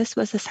diagnosis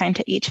was assigned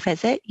to each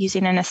visit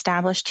using an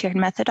established tiered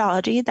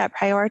methodology that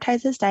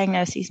prioritizes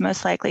diagnoses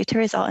most likely to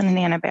result in an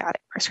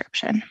antibiotic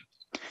prescription.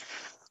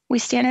 We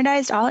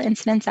standardized all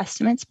incidence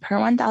estimates per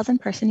 1,000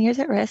 person years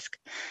at risk,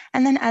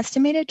 and then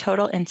estimated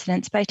total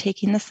incidence by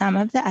taking the sum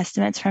of the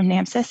estimates from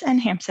NAMSIS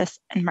and HAMSIS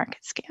and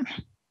MarketScan.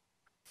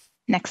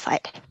 Next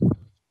slide.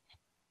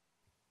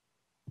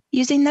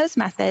 Using those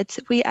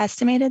methods, we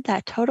estimated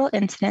that total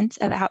incidence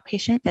of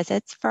outpatient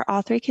visits for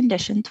all three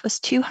conditions was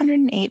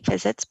 208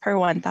 visits per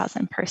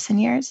 1,000 person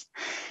years,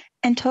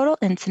 and total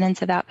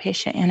incidence of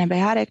outpatient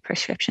antibiotic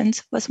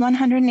prescriptions was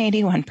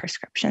 181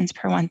 prescriptions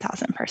per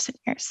 1,000 person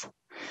years.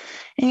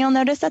 And you'll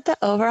notice that the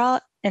overall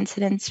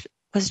incidence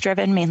was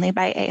driven mainly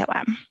by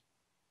AOM.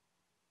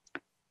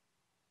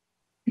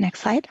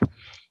 Next slide.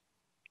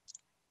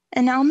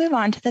 And now I'll move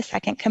on to the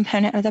second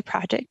component of the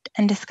project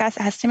and discuss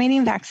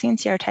estimating vaccine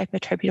serotype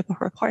attributable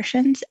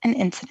proportions and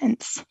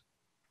incidence.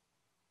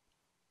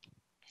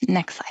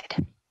 Next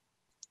slide.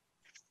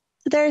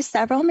 There are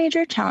several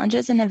major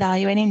challenges in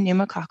evaluating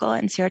pneumococcal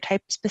and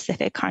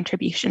serotype-specific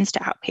contributions to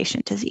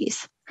outpatient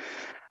disease.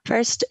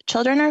 First,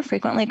 children are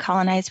frequently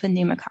colonized with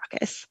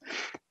pneumococcus.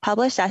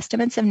 Published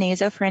estimates of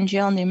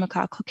nasopharyngeal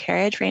pneumococcal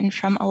carriage range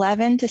from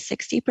 11 to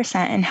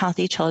 60% in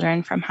healthy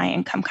children from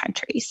high-income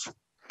countries.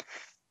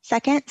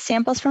 Second,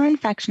 samples from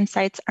infection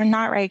sites are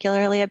not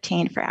regularly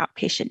obtained for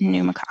outpatient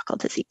pneumococcal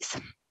disease.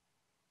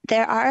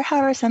 There are,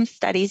 however, some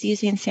studies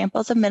using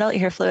samples of middle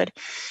ear fluid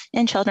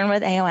in children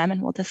with AOM,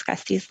 and we'll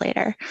discuss these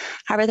later.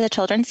 However, the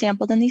children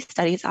sampled in these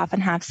studies often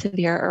have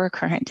severe or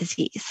recurrent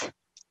disease.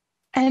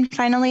 And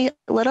finally,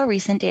 little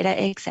recent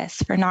data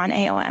exists for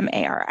non-AOM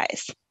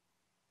ARIs.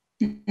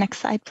 Next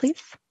slide,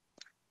 please.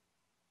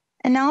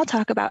 And now I'll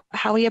talk about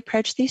how we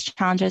approach these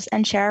challenges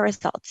and share our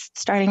results,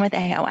 starting with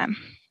AOM.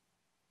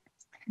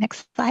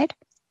 Next slide.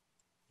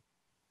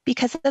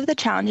 Because of the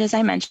challenges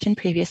I mentioned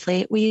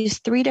previously, we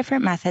used three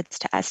different methods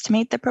to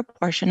estimate the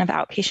proportion of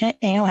outpatient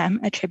AOM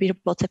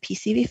attributable to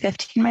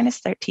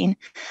PCV15-13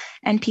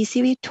 and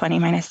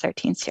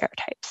PCV20-13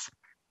 serotypes.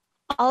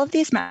 All of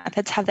these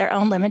methods have their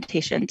own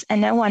limitations,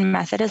 and no one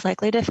method is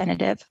likely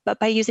definitive, but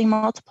by using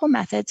multiple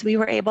methods, we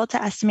were able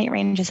to estimate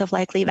ranges of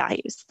likely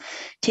values,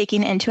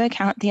 taking into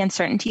account the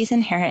uncertainties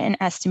inherent in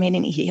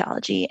estimating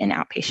etiology in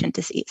outpatient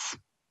disease.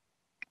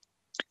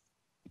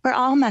 For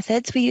all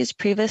methods, we used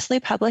previously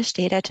published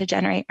data to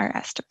generate our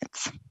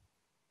estimates.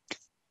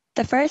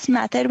 The first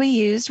method we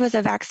used was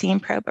a vaccine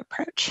probe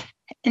approach.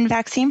 In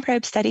vaccine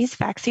probe studies,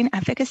 vaccine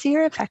efficacy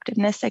or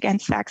effectiveness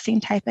against vaccine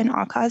type and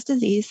all-cause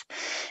disease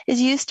is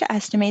used to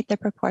estimate the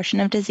proportion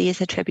of disease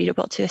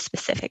attributable to a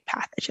specific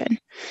pathogen,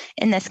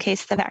 in this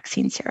case, the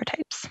vaccine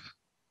serotypes.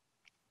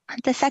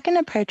 The second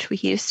approach we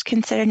used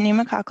considered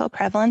pneumococcal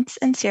prevalence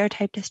and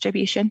serotype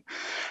distribution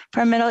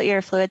from middle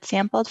ear fluid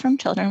sampled from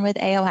children with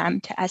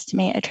AOM to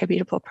estimate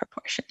attributable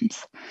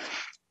proportions.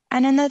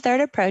 And in the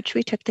third approach,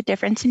 we took the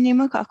difference in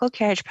pneumococcal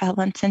carriage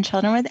prevalence in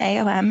children with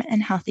AOM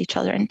and healthy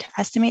children to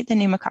estimate the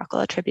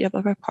pneumococcal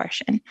attributable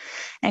proportion,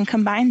 and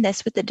combined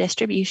this with the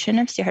distribution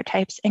of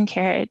serotypes and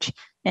carriage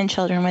in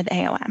children with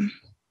AOM.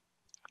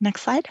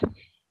 Next slide.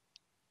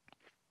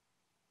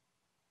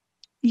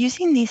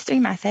 Using these three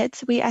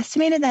methods, we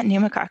estimated that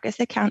pneumococcus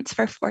accounts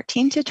for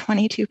 14 to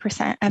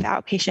 22% of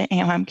outpatient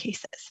AOM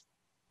cases.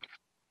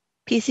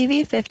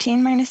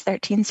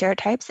 PCV15-13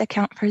 serotypes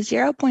account for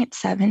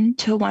 0.7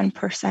 to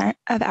 1%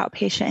 of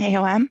outpatient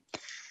AOM,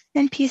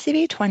 and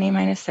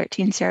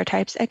PCV20-13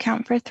 serotypes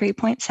account for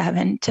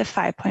 3.7 to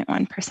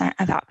 5.1%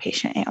 of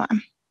outpatient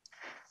AOM.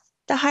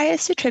 The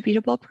highest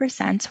attributable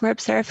percents were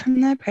observed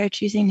from the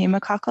approach using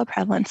pneumococcal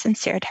prevalence and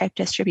serotype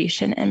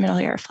distribution in middle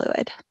ear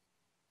fluid.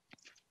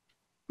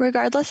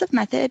 Regardless of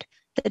method,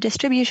 the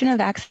distribution of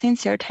vaccine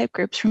serotype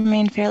groups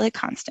remained fairly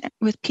constant,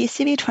 with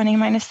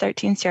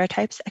PCV20-13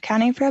 serotypes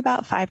accounting for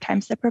about 5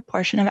 times the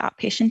proportion of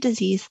outpatient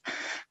disease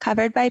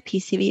covered by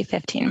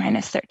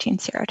PCV15-13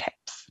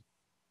 serotypes.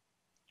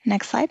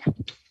 Next slide.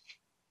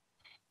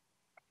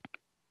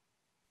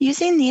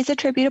 Using these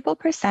attributable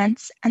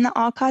percents and the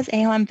all-cause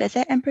AOM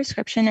visit and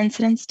prescription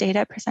incidence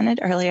data presented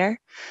earlier,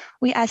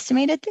 we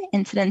estimated the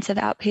incidence of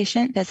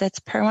outpatient visits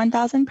per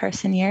 1,000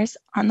 person years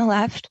on the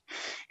left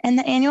and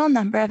the annual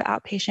number of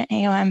outpatient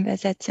AOM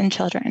visits in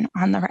children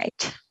on the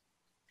right.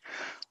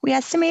 We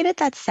estimated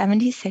that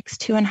 76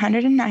 to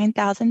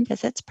 109,000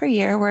 visits per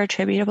year were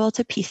attributable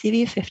to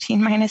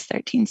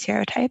PCV15-13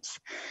 serotypes,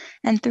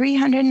 and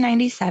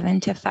 397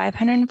 to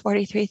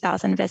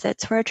 543,000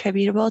 visits were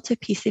attributable to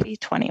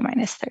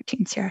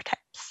PCV20-13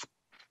 serotypes.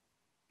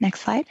 Next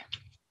slide.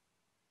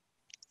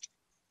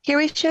 Here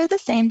we show the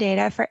same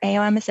data for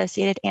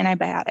AOM-associated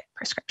antibiotic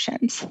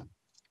prescriptions.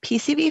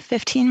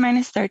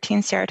 PCV15-13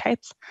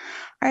 serotypes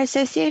are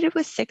associated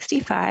with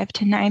 65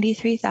 to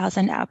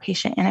 93,000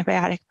 outpatient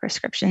antibiotic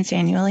prescriptions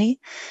annually,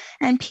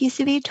 and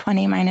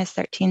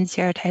PCV20-13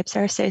 serotypes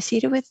are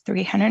associated with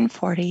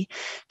 340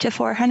 to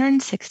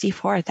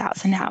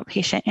 464,000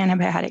 outpatient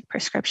antibiotic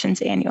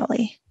prescriptions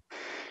annually.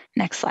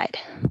 Next slide.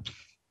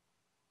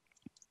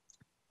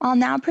 I'll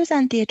now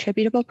present the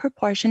attributable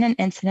proportion and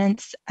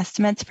incidence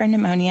estimates for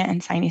pneumonia and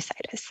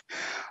sinusitis.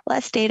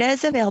 Less data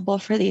is available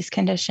for these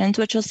conditions,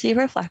 which you'll see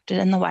reflected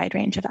in the wide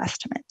range of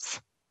estimates.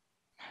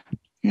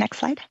 Next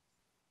slide.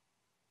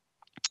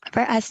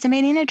 For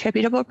estimating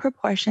attributable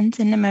proportions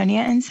in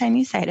pneumonia and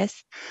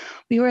sinusitis,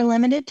 we were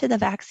limited to the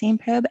vaccine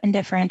probe and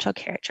differential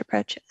carriage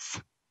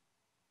approaches.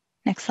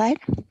 Next slide.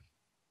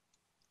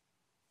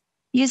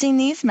 Using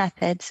these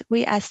methods,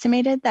 we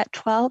estimated that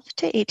 12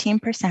 to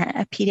 18%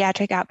 of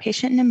pediatric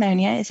outpatient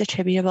pneumonia is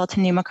attributable to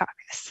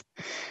pneumococcus.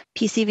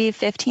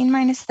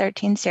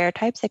 PCV15-13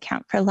 serotypes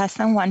account for less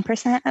than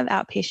 1% of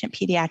outpatient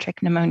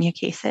pediatric pneumonia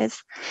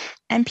cases,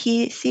 and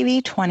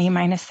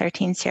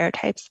PCV20-13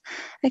 serotypes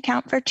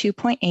account for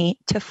 2.8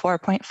 to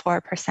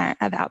 4.4%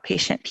 of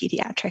outpatient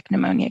pediatric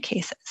pneumonia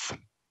cases.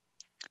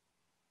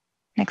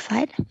 Next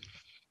slide.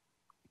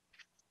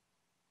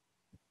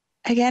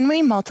 Again,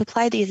 we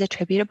multiply these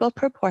attributable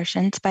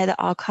proportions by the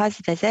all-cause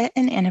visit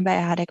and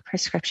antibiotic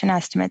prescription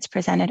estimates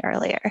presented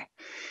earlier.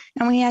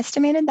 And we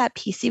estimated that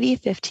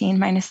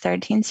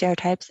PCV15-13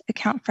 serotypes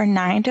account for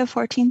 9 to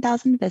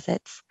 14,000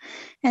 visits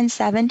and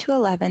 7 to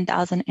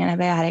 11,000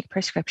 antibiotic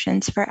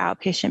prescriptions for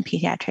outpatient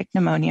pediatric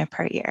pneumonia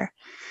per year.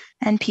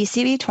 And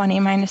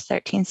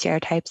PCV20-13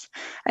 serotypes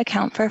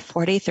account for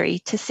 43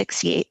 to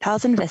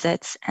 68,000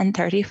 visits and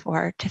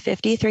 34 to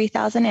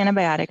 53,000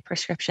 antibiotic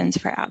prescriptions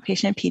for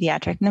outpatient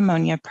pediatric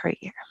pneumonia per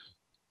year.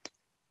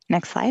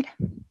 Next slide.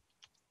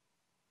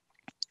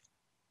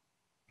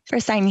 For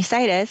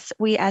sinusitis,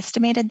 we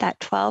estimated that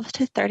 12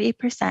 to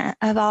 30%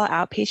 of all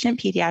outpatient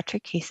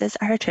pediatric cases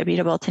are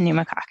attributable to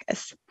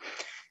pneumococcus.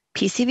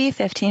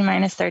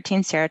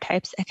 PCV15-13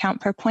 serotypes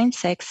account for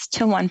 0.6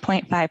 to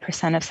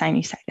 1.5% of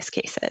sinusitis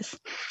cases,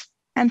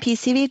 and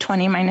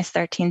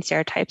PCV20-13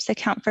 serotypes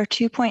account for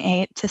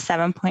 2.8 to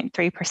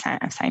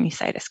 7.3% of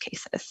sinusitis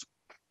cases.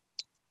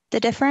 The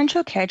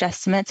differential carriage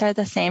estimates are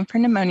the same for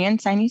pneumonia and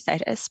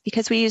sinusitis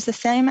because we use the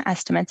same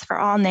estimates for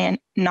all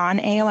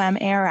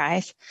non-AOM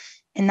ARIs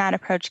in that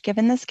approach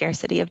given the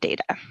scarcity of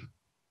data.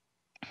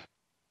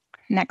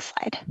 Next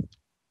slide.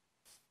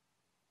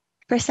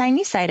 For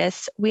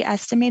sinusitis, we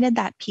estimated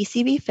that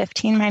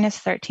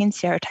PCV15-13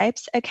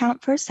 serotypes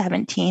account for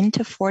 17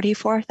 to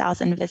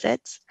 44,000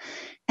 visits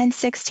and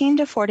 16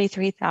 to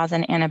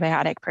 43,000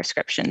 antibiotic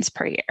prescriptions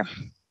per year,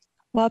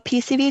 while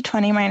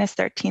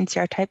PCV20-13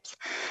 serotypes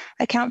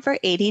account for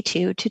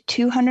 82 to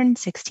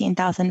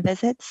 216,000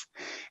 visits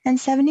and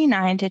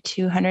 79 to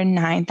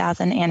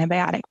 209,000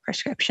 antibiotic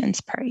prescriptions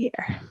per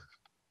year.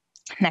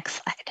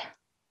 Next slide.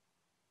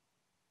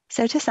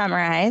 So to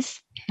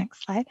summarize,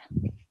 next slide.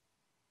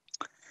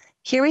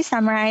 Here we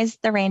summarize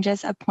the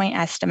ranges of point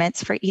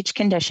estimates for each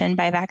condition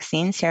by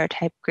vaccine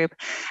serotype group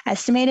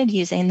estimated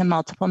using the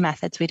multiple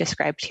methods we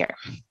described here.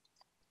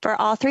 For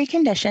all three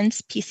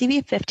conditions,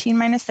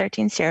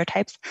 PCV15-13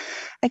 serotypes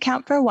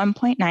account for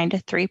 1.9 to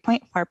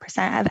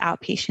 3.4% of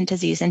outpatient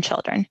disease in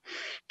children,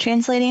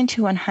 translating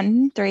to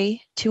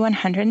 103 to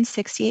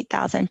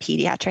 168,000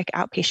 pediatric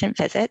outpatient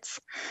visits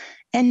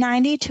and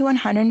 90 to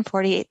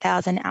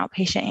 148,000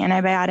 outpatient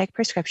antibiotic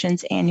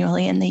prescriptions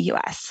annually in the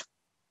US.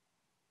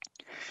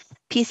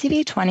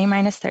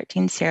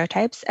 PCV20-13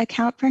 serotypes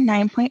account for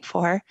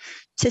 9.4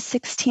 to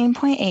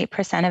 16.8% of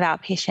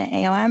outpatient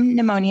AOM,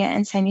 pneumonia,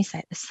 and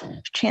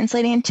sinusitis,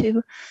 translating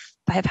to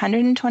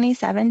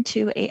 527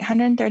 to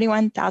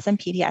 831,000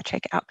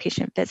 pediatric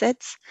outpatient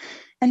visits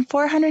and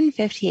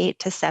 458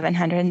 to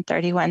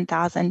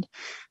 731,000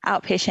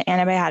 outpatient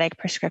antibiotic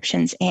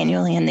prescriptions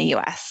annually in the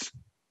US.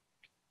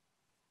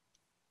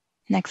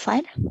 Next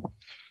slide.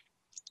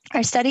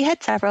 Our study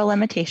had several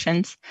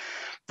limitations.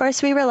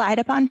 First, we relied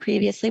upon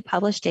previously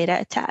published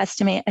data to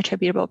estimate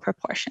attributable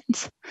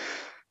proportions.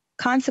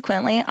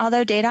 Consequently,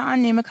 although data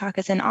on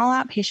pneumococcus in all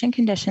outpatient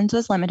conditions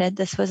was limited,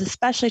 this was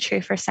especially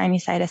true for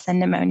sinusitis and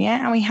pneumonia,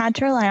 and we had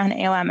to rely on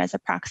AOM as a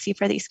proxy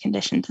for these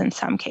conditions in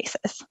some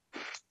cases.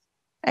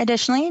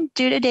 Additionally,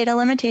 due to data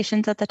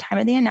limitations at the time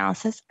of the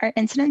analysis, our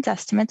incidence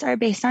estimates are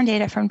based on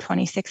data from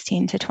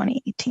 2016 to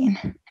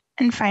 2018.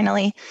 And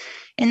finally,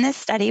 in this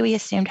study, we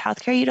assumed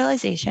healthcare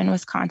utilization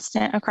was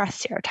constant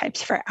across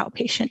serotypes for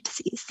outpatient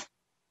disease.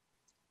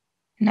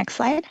 Next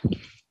slide.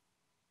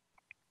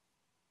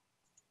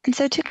 And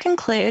so to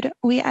conclude,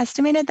 we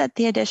estimated that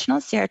the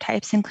additional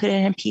serotypes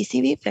included in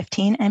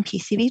PCV15 and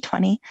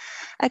PCV20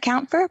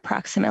 account for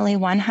approximately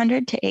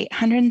 100 to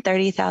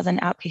 830,000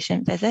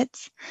 outpatient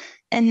visits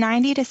and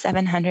 90 to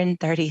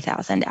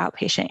 730,000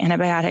 outpatient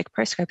antibiotic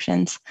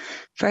prescriptions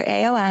for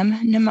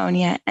AOM,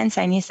 pneumonia, and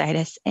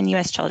sinusitis in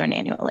US children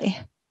annually.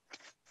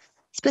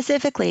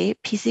 Specifically,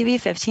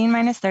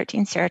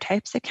 PCV15-13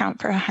 serotypes account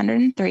for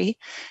 103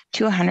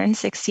 to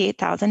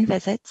 168,000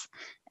 visits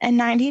and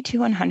 90 to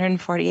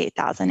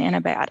 148,000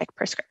 antibiotic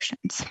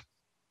prescriptions.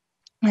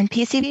 And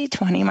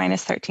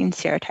PCV20-13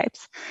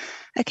 serotypes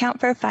account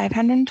for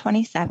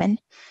 527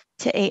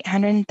 to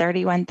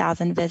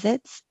 831,000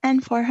 visits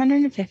and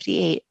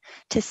 458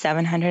 to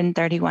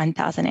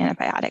 731,000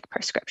 antibiotic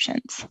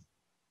prescriptions.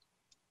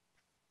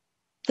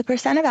 The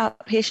percent of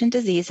outpatient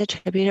disease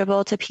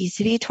attributable to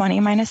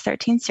PCV20 minus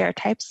 13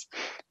 serotypes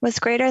was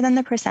greater than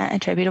the percent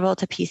attributable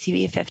to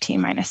PCV15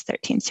 minus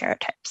 13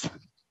 serotypes.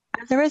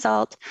 As a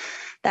result,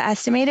 the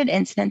estimated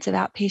incidence of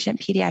outpatient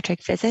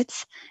pediatric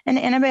visits and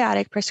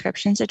antibiotic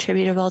prescriptions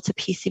attributable to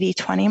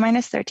PCV20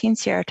 minus 13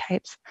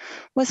 serotypes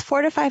was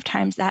 4 to 5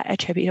 times that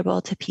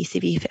attributable to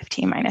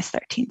PCV15 minus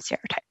 13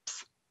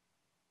 serotypes.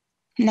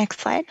 Next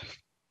slide.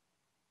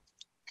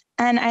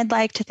 And I'd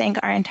like to thank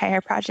our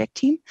entire project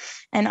team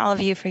and all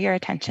of you for your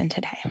attention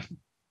today.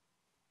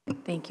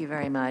 Thank you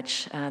very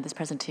much. This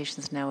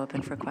presentation is now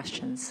open for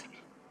questions.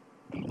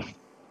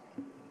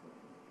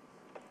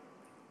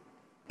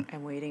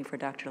 I'm waiting for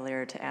Dr.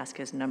 Laird to ask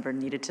his number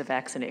needed to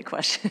vaccinate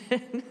question.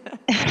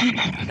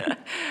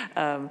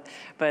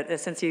 But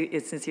since he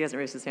hasn't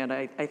raised his hand,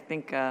 I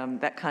think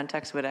that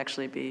context would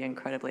actually be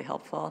incredibly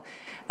helpful.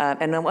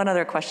 And then one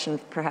other question,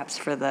 perhaps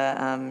for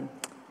the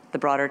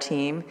broader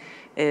team,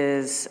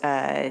 is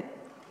when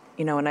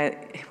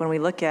we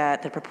look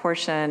at the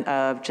proportion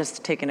of,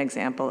 just take an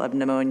example of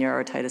pneumonia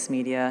or otitis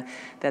media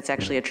that's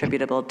actually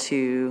attributable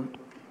to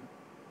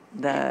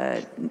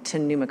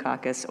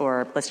pneumococcus,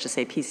 or let's just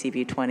say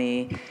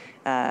PCV20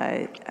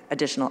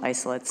 additional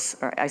isolates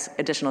or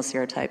additional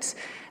serotypes.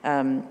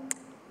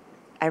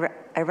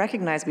 I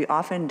recognize we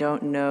often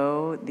don't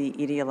know the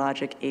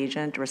etiologic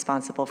agent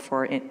responsible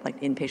for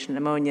inpatient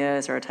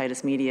pneumonias or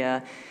otitis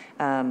media.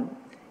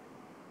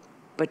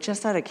 But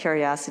just out of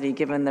curiosity,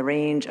 given the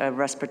range of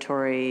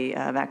respiratory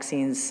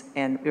vaccines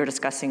and we were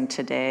discussing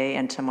today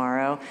and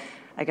tomorrow,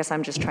 I guess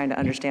I'm just trying to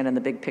understand in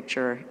the big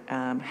picture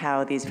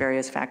how these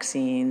various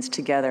vaccines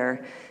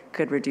together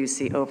could reduce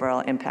the overall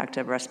impact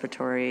of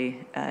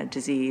respiratory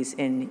disease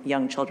in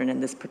young children in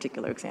this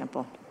particular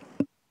example.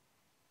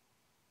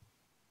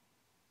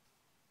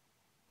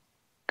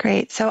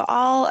 Great. So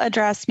I'll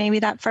address maybe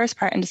that first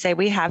part and to say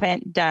we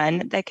haven't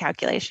done the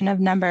calculation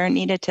of number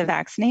needed to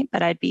vaccinate,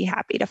 but I'd be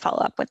happy to follow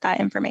up with that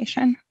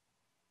information.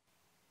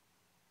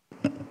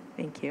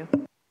 Thank you.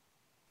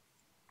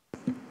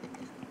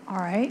 All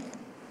right.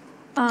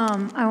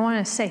 I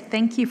want to say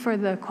thank you for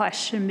the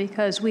question,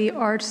 because we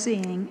are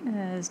seeing,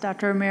 as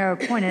Dr. Romero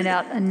pointed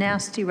out, a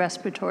nasty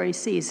respiratory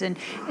season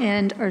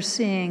and are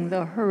seeing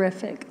the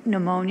horrific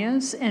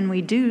pneumonias, and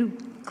we do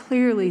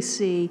clearly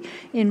see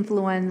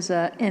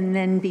influenza and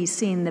then be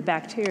seeing the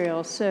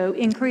bacterial. So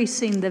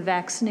increasing the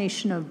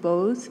vaccination of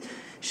both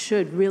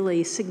should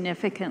really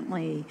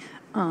significantly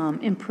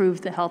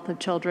improve the health of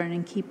children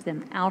and keep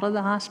them out of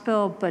the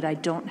hospital, but I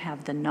don't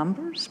have the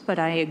numbers, but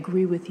I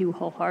agree with you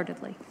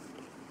wholeheartedly.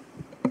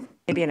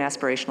 Maybe an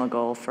aspirational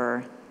goal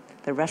for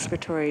the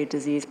respiratory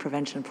disease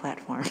prevention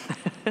platform.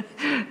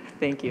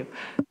 Thank you.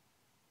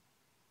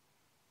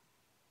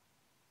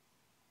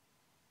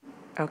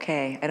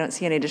 Okay, I don't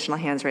see any additional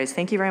hands raised.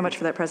 Thank you very much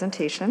for that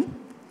presentation.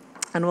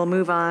 And we'll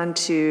move on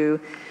to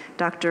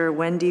Dr.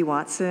 Wendy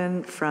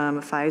Watson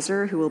from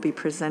Pfizer, who will be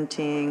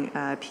presenting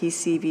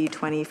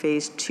PCV20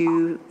 Phase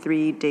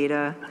 2-3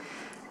 data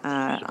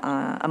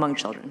among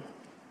children.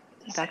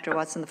 Dr.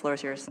 Watson, the floor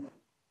is yours.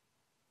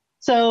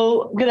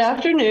 So good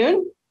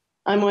afternoon.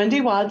 I'm Wendy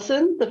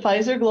Watson, the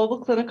Pfizer Global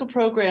Clinical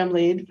Program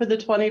Lead for the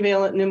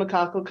 20-valent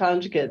pneumococcal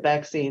conjugate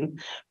vaccine,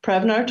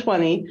 Prevnar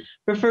 20,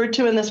 referred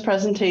to in this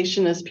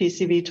presentation as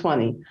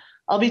PCV20.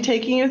 I'll be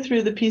taking you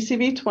through the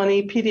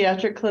PCV20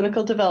 Pediatric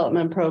Clinical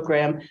Development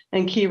Program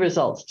and key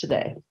results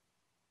today.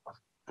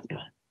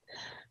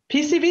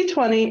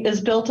 PCV20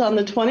 is built on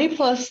the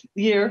 20-plus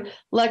year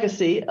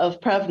legacy of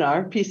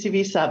Prevnar,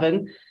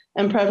 PCV7,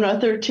 and Prevnar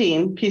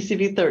 13,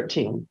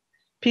 PCV13.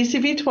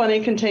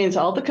 PCV20 contains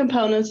all the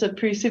components of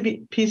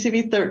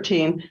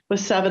PCV13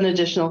 with 7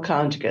 additional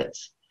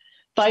conjugates.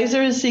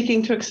 Pfizer is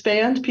seeking to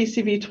expand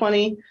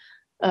PCV20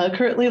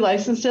 currently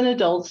licensed in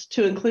adults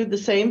to include the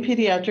same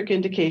pediatric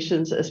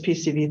indications as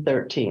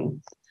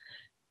PCV13.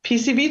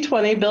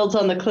 PCV20 builds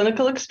on the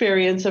clinical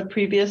experience of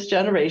previous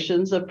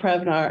generations of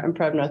Prevnar and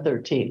Prevnar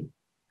 13.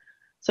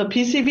 So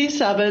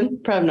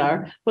PCV7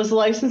 Prevnar was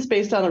licensed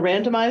based on a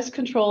randomized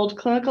controlled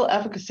clinical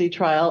efficacy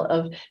trial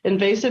of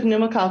invasive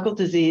pneumococcal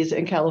disease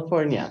in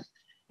California.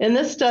 In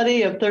this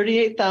study of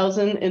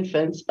 38,000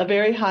 infants, a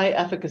very high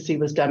efficacy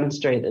was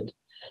demonstrated.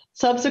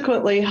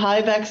 Subsequently,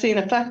 high vaccine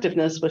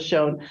effectiveness was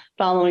shown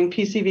following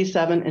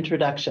PCV7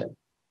 introduction.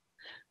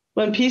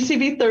 When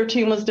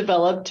PCV13 was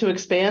developed to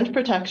expand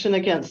protection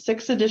against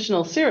 6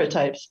 additional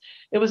serotypes,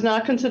 it was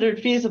not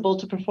considered feasible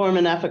to perform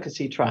an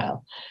efficacy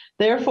trial.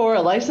 Therefore,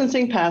 a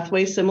licensing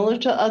pathway similar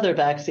to other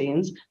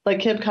vaccines,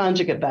 like Hib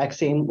conjugate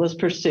vaccine, was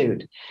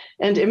pursued,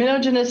 and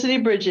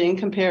immunogenicity bridging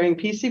comparing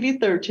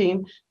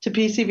PCV13 to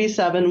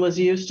PCV7 was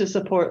used to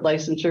support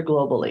licensure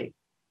globally.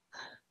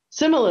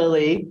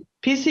 Similarly,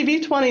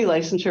 PCV20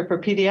 licensure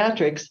for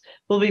pediatrics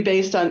will be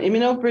based on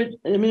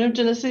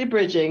immunogenicity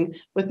bridging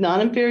with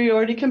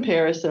non-inferiority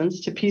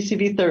comparisons to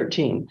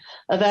PCV13,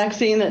 a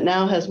vaccine that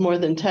now has more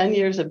than 10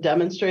 years of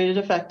demonstrated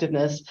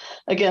effectiveness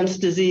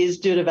against disease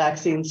due to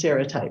vaccine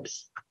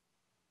serotypes.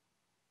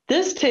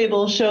 This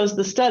table shows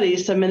the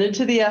studies submitted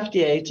to the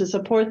FDA to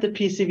support the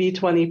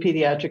PCV20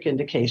 pediatric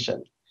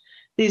indication.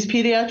 These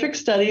pediatric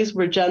studies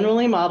were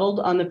generally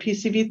modeled on the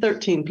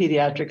PCV13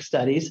 pediatric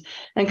studies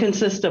and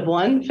consist of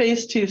 1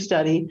 phase 2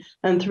 study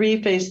and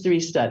 3 phase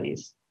 3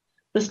 studies.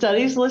 The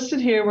studies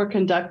listed here were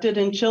conducted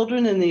in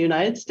children in the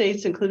United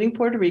States, including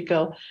Puerto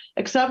Rico,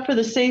 except for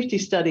the safety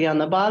study on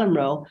the bottom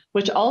row,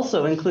 which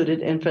also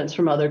included infants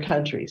from other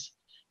countries.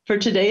 For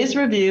today's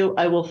review,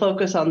 I will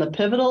focus on the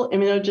pivotal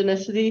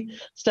immunogenicity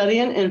study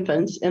in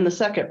infants in the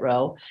second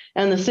row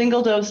and the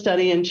single-dose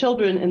study in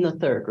children in the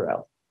third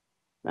row.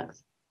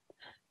 Next.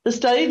 The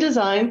study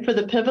design for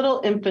the pivotal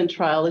infant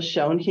trial is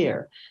shown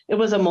here. It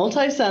was a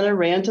multi-center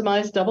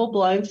randomized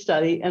double-blind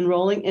study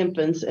enrolling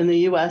infants in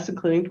the US,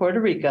 including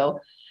Puerto Rico.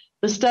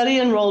 The study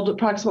enrolled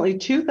approximately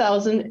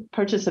 2,000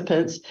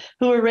 participants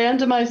who were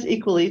randomized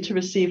equally to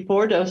receive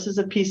 4 doses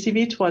of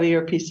PCV20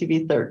 or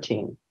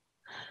PCV13.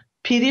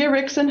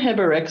 Pediatrix and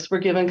Hiberix were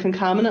given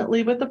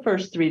concomitantly with the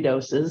first 3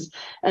 doses,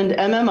 and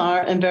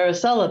MMR and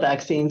varicella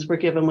vaccines were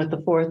given with the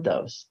 4th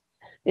dose.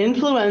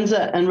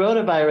 Influenza and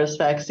rotavirus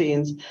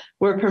vaccines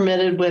were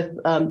permitted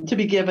to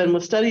be given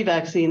with study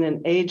vaccine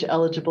in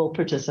age-eligible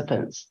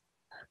participants.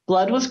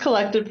 Blood was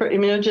collected for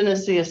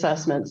immunogenicity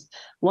assessments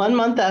 1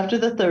 month after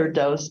the 3rd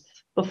dose,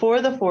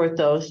 before the 4th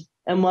dose,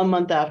 and 1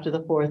 month after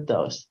the 4th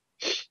dose.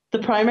 The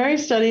primary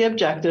study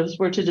objectives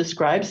were to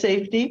describe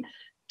safety,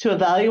 to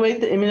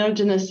evaluate the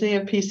immunogenicity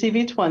of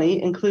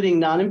PCV20, including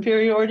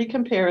non-inferiority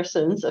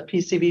comparisons of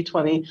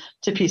PCV20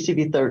 to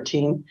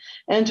PCV13,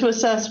 and to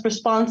assess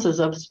responses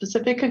of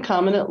specific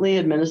concomitantly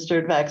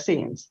administered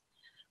vaccines.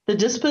 The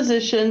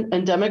disposition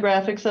and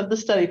demographics of the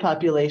study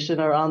population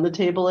are on the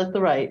table at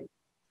the right.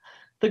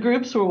 The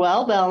groups were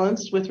well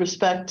balanced with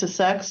respect to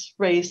sex,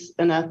 race,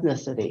 and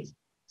ethnicity.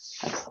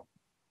 Excellent.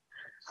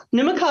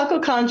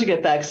 Pneumococcal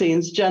conjugate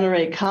vaccines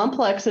generate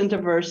complex and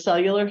diverse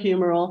cellular,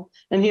 humoral,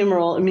 and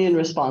humoral immune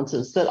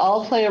responses that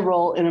all play a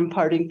role in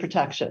imparting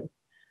protection.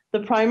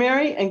 The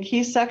primary and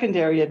key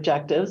secondary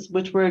objectives,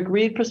 which were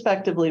agreed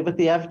prospectively with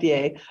the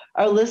FDA,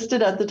 are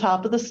listed at the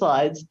top of the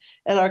slides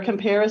and are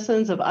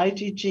comparisons of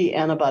IgG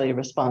antibody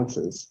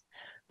responses.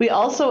 We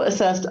also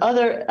assessed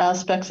other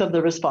aspects of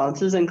the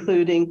responses,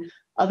 including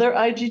other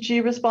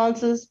IgG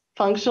responses,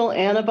 functional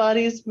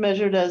antibodies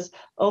measured as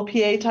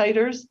OPA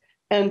titers,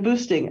 and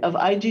boosting of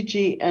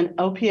IgG and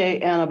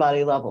OPA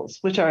antibody levels,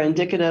 which are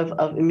indicative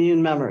of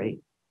immune memory.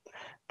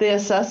 The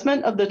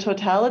assessment of the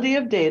totality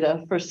of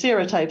data for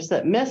serotypes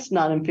that miss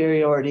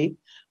non-inferiority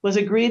was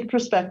agreed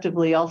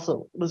prospectively by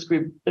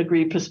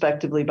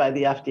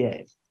the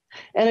FDA.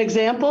 An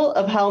example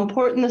of how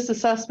important this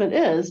assessment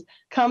is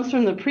comes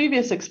from the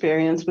previous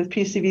experience with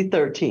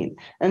PCV13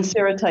 and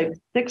serotype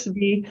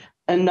 6V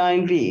and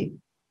 9V.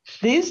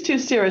 These 2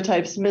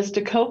 serotypes missed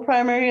a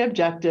co-primary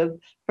objective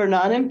for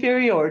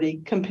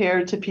non-inferiority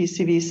compared to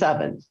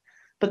PCV7,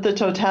 but the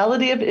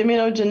totality of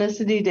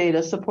immunogenicity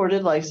data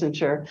supported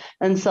licensure,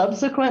 and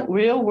subsequent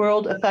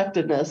real-world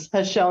effectiveness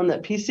has shown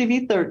that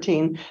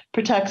PCV13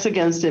 protects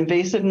against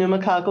invasive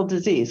pneumococcal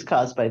disease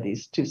caused by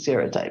these 2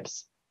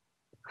 serotypes.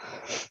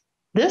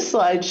 This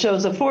slide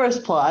shows a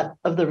forest plot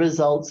of the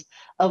results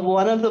of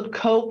one of the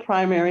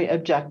co-primary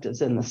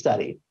objectives in the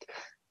study.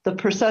 The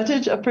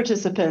percentage of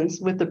participants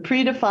with the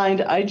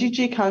predefined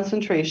IgG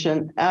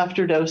concentration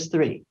after dose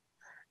 3.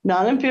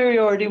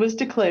 Non-inferiority was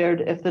declared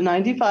if the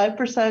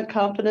 95%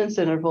 confidence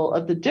interval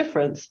of the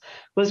difference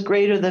was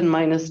greater than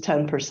minus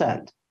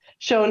 10%,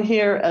 shown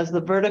here as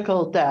the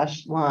vertical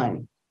dashed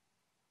line.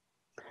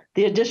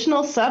 The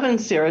additional 7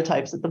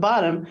 serotypes at the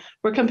bottom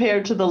were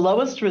compared to the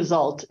lowest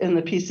result in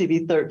the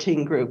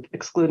PCV13 group,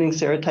 excluding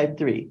serotype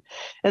 3.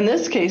 In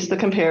this case, the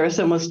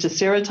comparison was to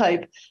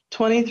serotype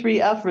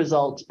 23F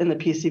result in the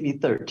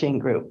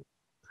PCV13 group.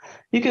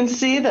 You can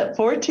see that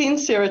 14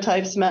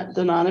 serotypes met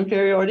the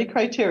non-inferiority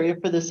criteria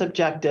for this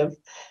objective,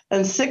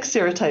 and 6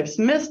 serotypes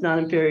missed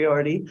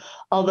non-inferiority,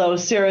 although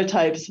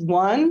serotypes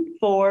 1,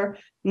 4,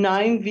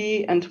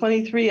 9V, and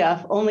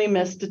 23F only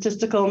missed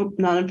statistical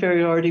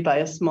non-inferiority by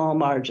a small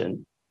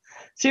margin.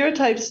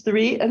 Serotypes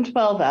 3 and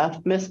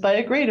 12F missed by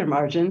a greater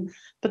margin,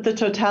 but the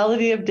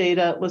totality of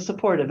data was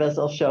supportive, as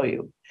I'll show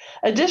you.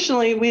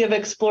 Additionally, we have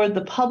explored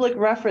the public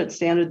reference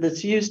standard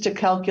that's used to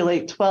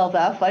calculate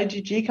 12F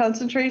IgG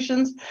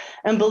concentrations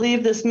and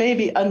believe this may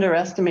be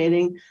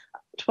underestimating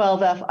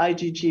 12F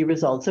IgG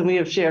results, and we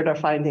have shared our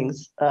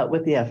findings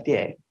with the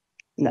FDA.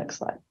 Next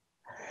slide.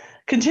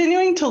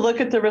 Continuing to look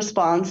at the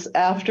response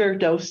after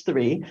dose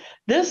 3,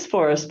 this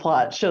forest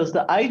plot shows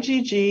the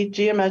IgG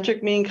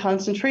geometric mean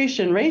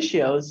concentration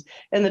ratios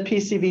in the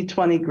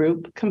PCV20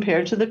 group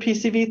compared to the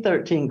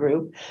PCV13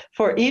 group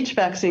for each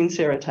vaccine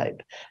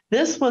serotype.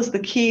 This was the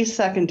key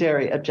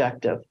secondary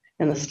objective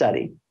in the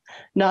study.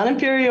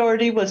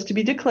 Non-inferiority was to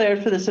be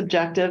declared for this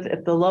objective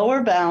if the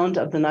lower bound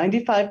of the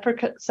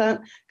 95%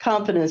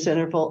 confidence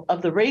interval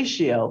of the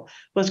ratio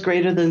was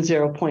greater than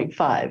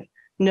 0.5.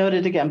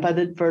 Noted again by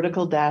the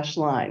vertical dashed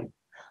line.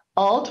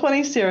 All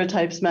 20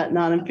 serotypes met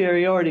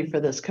non-inferiority for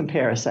this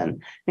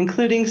comparison,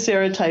 including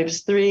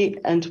serotypes 3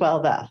 and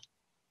 12F.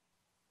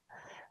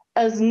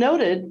 As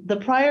noted, the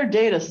prior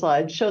data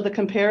slides show the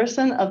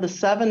comparison of the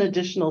 7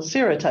 additional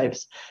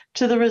serotypes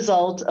to the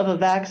result of a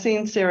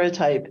vaccine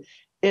serotype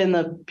in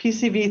the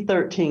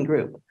PCV13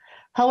 group.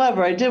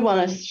 However, I did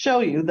want to show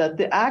you that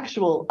the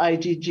actual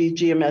IgG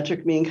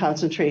geometric mean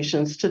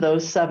concentrations to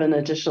those 7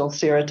 additional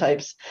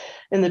serotypes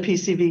in the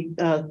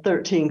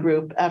PCV13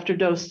 group after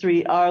dose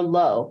 3 are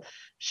low,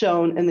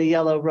 shown in the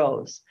yellow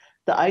rows.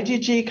 The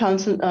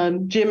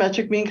IgG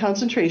geometric mean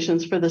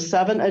concentrations for the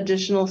 7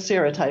 additional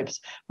serotypes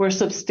were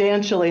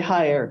substantially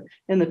higher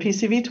in the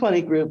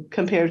PCV20 group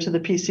compared to the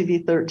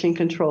PCV13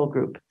 control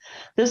group.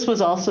 This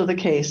was also the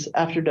case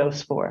after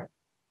dose 4.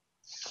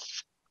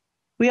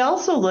 We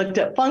also looked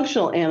at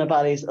functional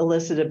antibodies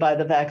elicited by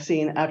the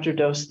vaccine after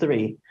dose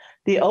 3.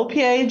 The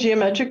OPA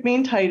geometric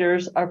mean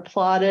titers are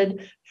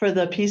plotted for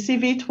the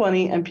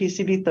PCV20 and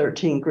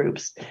PCV13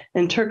 groups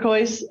in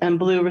turquoise and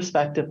blue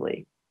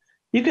respectively.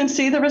 You can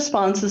see the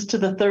responses to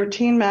the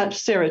 13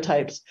 matched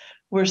serotypes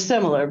were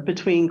similar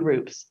between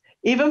groups,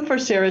 even for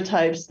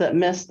serotypes that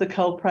missed the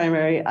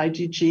co-primary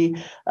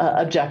IgG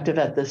objective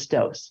at this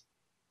dose.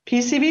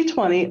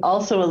 PCV20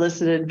 also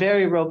elicited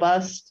very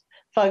robust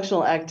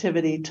functional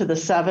activity to the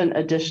 7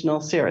 additional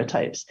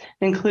serotypes,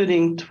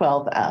 including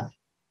 12F.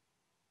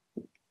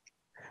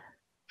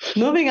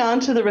 Moving on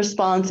to the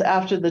response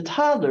after the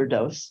toddler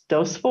dose,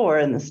 dose 4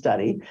 in the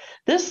study,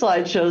 this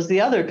slide shows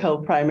the other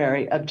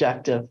co-primary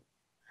objective.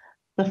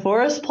 The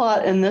forest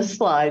plot in this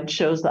slide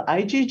shows the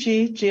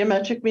IgG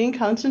geometric mean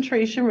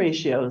concentration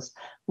ratios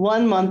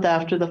 1 month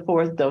after the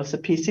 4th dose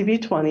of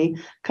PCV20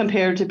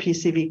 compared to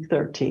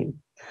PCV13.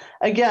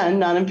 Again,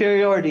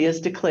 non-inferiority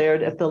is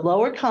declared if the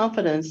lower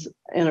confidence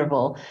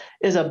interval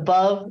is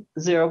above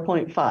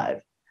 0.5,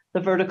 the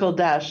vertical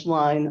dashed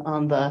line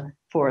on the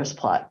forest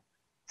plot.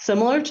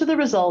 Similar to the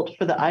result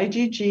for the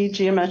IgG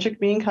geometric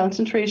mean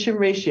concentration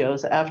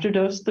ratios after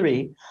dose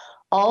 3,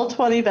 all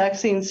 20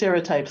 vaccine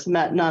serotypes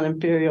met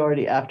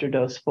non-inferiority after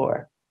dose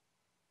 4.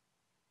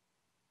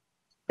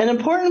 An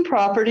important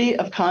property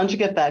of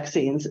conjugate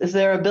vaccines is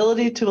their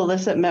ability to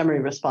elicit memory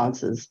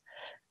responses.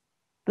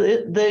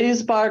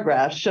 These bar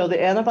graphs show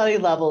the antibody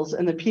levels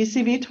in the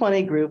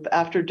PCV20 group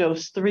after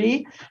dose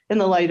 3 in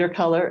the lighter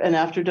color and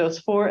after dose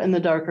 4 in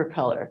the darker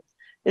color.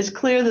 It's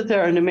clear that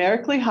there are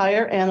numerically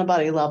higher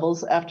antibody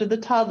levels after the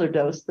toddler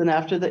dose than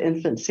after the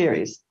infant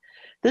series.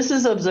 This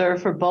is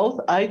observed for both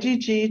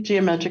IgG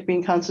geometric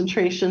mean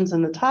concentrations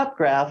in the top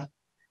graph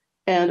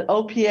and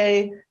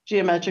OPA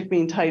geometric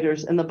mean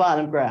titers in the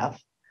bottom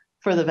graph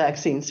for the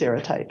vaccine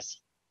serotypes.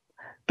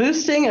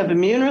 Boosting of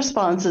immune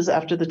responses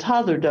after the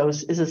toddler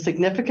dose is a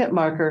significant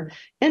marker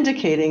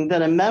indicating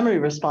that a memory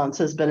response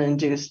has been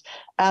induced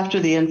after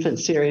the infant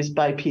series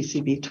by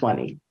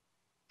PCV20.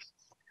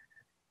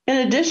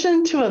 In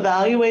addition to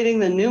evaluating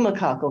the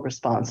pneumococcal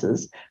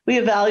responses, we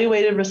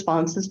evaluated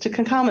responses to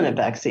concomitant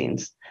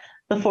vaccines.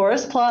 The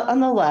forest plot on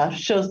the left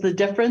shows the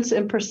difference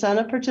in percent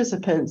of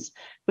participants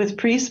with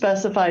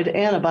pre-specified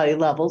antibody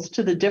levels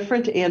to the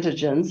different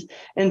antigens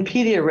in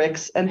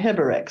Pediatrix and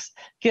Hiberix,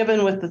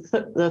 given with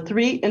the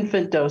 3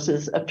 infant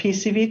doses of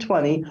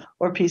PCV20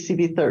 or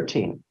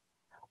PCV13.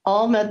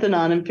 All met the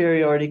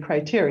non-inferiority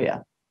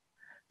criteria.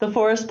 The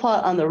forest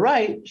plot on the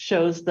right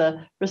shows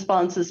the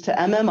responses to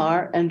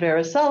MMR and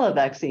varicella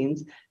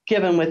vaccines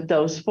given with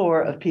dose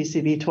 4 of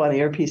PCV20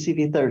 or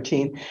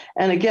PCV13,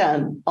 and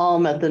again, all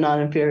met the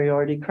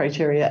non-inferiority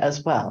criteria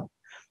as well.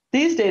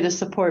 These data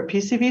support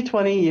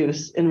PCV20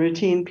 use in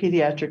routine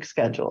pediatric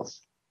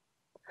schedules.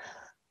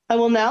 I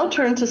will now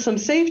turn to some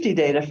safety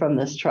data from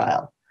this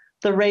trial.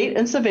 The rate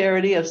and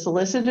severity of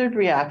solicited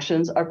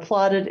reactions are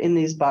plotted in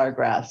these bar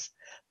graphs.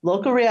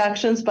 Local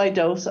reactions by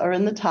dose are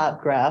in the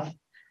top graph,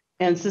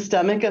 and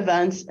systemic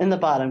events in the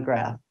bottom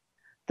graph.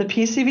 The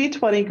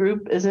PCV20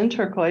 group is in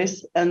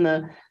turquoise and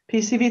the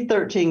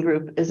PCV13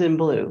 group is in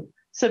blue.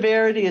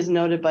 Severity is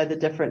noted by the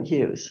different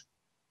hues.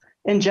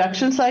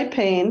 Injection site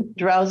pain,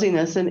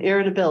 drowsiness, and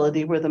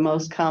irritability were the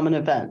most common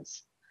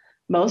events.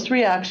 Most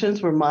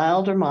reactions were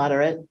mild or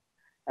moderate,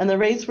 and the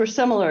rates were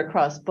similar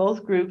across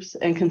both groups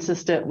and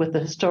consistent with the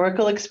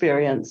historical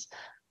experience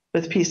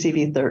with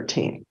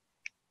PCV13.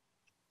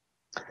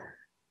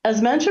 As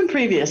mentioned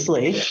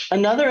previously,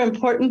 another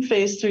important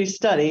phase 3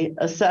 study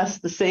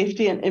assessed the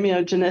safety and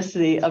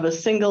immunogenicity of a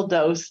single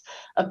dose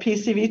of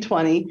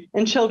PCV20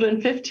 in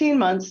children 15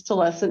 months to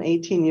less than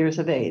 18 years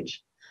of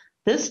age.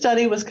 This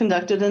study was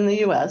conducted in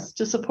the US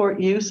to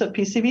support use of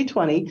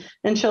PCV20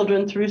 in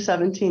children through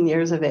 17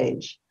 years of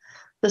age.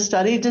 The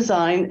study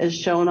design is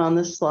shown on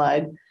this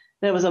slide, and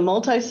it was a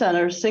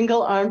multi-center,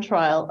 single-arm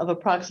trial of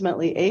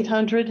approximately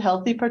 800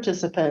 healthy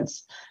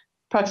participants,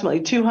 approximately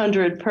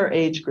 200 per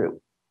age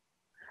group.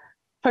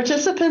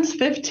 Participants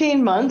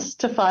 15 months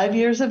to 5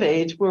 years of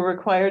age were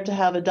required to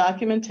have a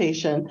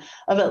documentation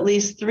of at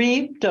least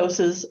 3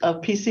 doses of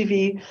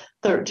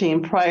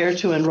PCV13 prior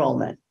to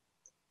enrollment.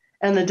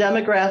 And the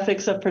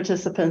demographics of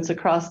participants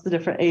across the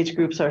different age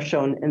groups are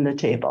shown in the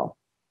table.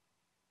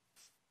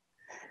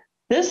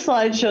 This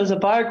slide shows a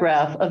bar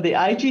graph of the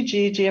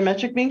IgG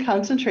geometric mean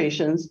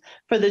concentrations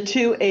for the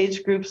two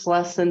age groups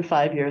less than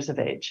 5 years of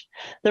age.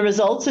 The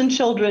results in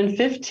children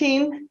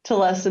 15 to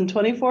less than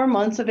 24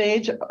 months of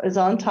age is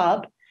on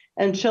top,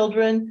 and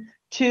children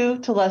 2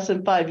 to less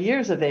than 5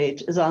 years of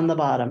age is on the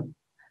bottom.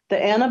 The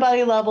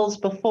antibody levels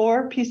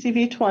before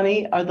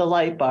PCV20 are the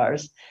light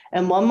bars,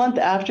 and 1 month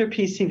after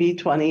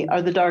PCV20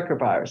 are the darker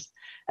bars.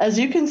 As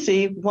you can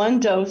see, one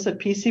dose of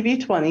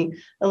PCV20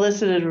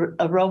 elicited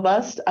a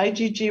robust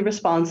IgG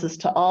responses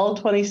to all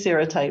 20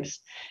 serotypes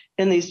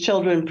in these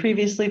children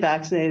previously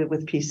vaccinated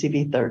with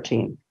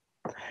PCV13.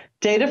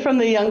 Data from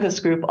the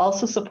youngest group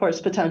also supports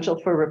potential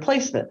for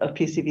replacement of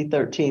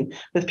PCV13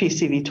 with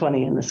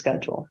PCV20 in the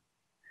schedule.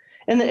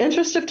 In the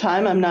interest of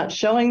time, I'm not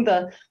showing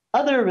the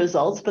other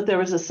results, but there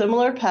was a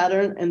similar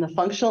pattern in the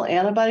functional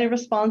antibody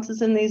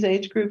responses in these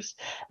age groups,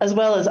 as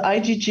well as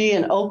IgG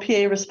and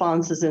OPA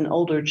responses in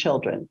older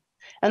children.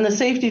 And the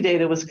safety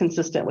data was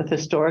consistent with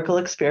historical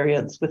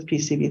experience with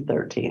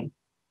PCV13.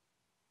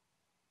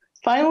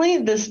 Finally,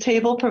 this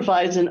table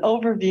provides an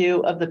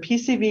overview of the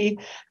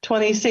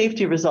PCV20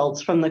 safety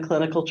results from the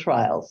clinical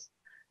trials.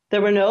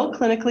 There were no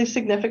clinically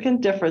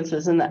significant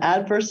differences in the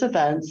adverse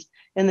events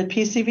in the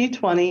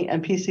PCV20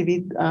 and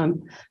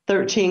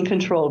PCV13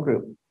 control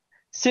group.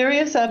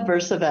 Serious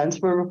adverse events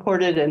were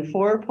reported in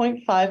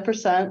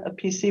 4.5% of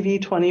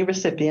PCV20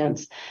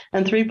 recipients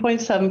and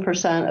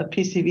 3.7% of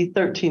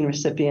PCV13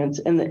 recipients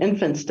in the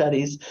infant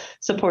studies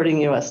supporting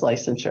U.S.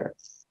 licensure.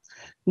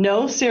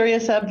 No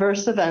serious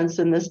adverse events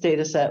in this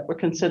data set were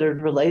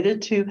considered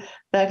related to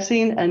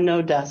vaccine, and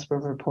no deaths were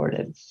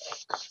reported.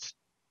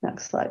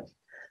 Next slide.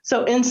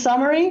 So in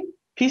summary,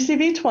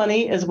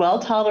 PCV20 is well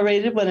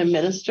tolerated when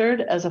administered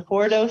as a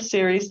 4-dose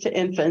series to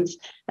infants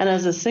and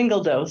as a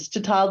single dose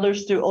to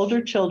toddlers through older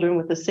children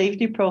with a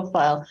safety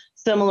profile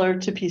similar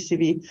to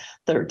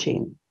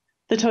PCV13.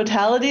 The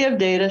totality of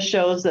data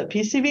shows that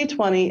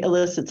PCV20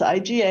 elicits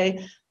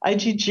IgA,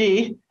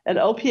 IgG, and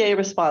OPA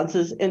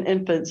responses in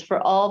infants for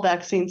all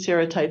vaccine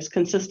serotypes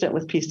consistent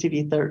with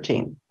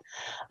PCV13.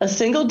 A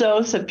single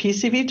dose of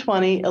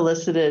PCV20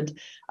 elicited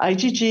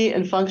IgG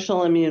and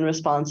functional immune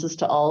responses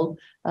to all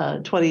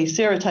 20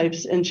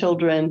 serotypes in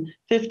children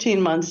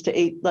 15 months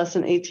to less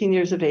than 18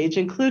 years of age,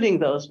 including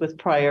those with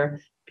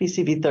prior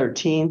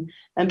PCV13.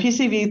 And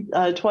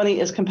PCV20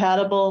 is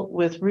compatible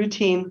with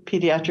routine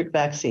pediatric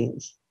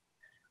vaccines.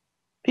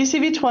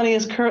 PCV20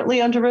 is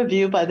currently under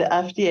review by the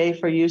FDA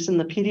for use in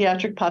the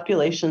pediatric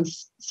population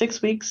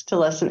 6 weeks to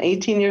less than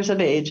 18 years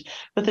of age,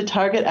 with a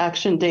target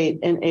action date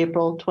in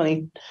April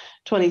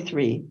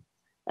 2023.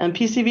 And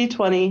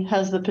PCV20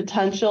 has the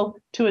potential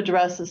to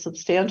address a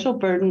substantial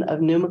burden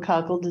of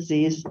pneumococcal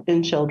disease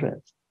in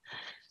children.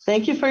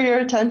 Thank you for your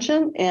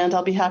attention, and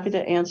I'll be happy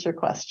to answer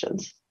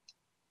questions.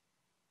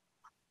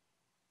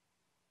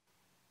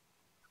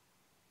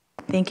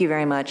 Thank you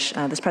very much.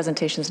 This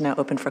presentation is now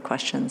open for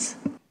questions.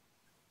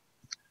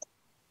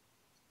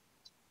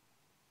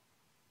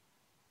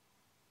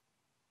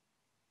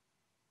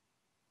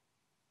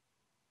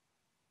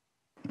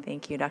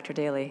 Thank you, Dr.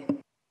 Daly.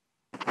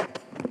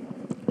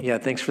 Yeah,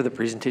 thanks for the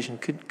presentation.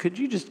 Could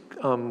you just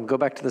go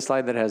back to the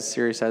slide that has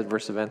serious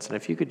adverse events, and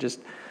if you could just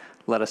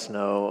let us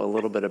know a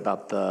little bit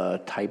about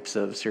the types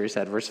of serious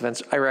adverse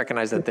events. I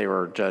recognize that they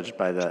were judged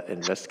by the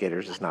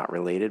investigators as not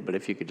related, but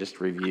if you could just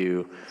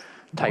review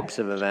types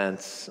of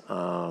events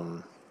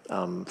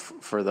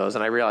for those.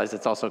 And I realize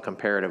it's also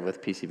comparative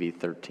with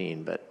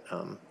PCV13, but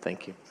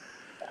thank you.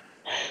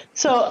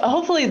 So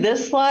hopefully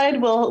this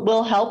slide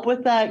will help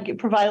with that,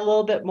 provide a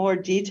little bit more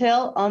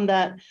detail on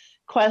that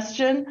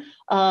question.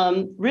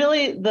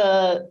 Really,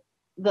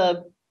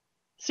 the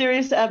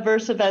serious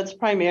adverse events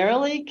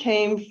primarily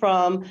came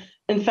from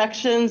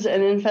infections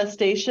and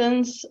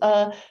infestations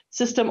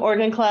system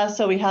organ class.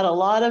 So we had a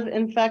lot of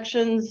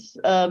infections,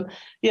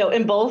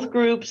 in both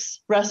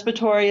groups,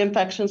 respiratory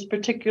infections,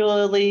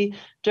 particularly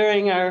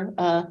during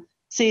our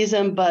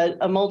season, but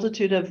a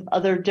multitude of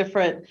other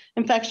different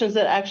infections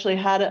that actually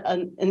had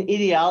an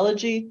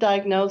etiology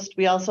diagnosed.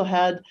 We also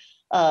had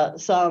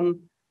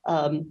some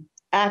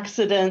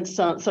accidents,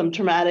 some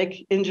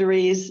traumatic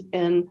injuries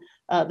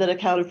that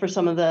accounted for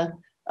some of the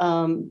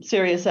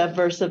serious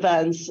adverse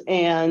events,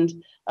 and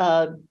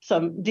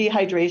some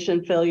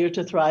dehydration, failure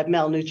to thrive,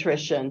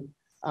 malnutrition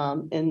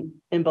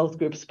in both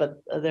groups,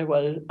 but there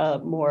was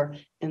more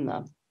in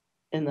the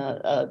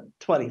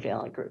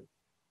 20-valent group.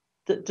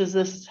 Does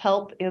this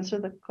help answer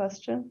the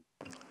question?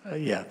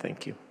 Yeah,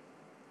 thank you.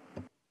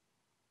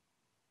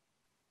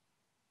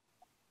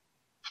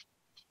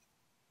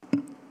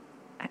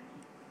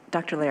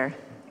 Dr. Lehr.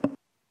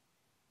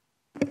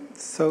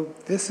 So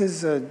this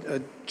is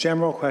a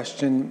general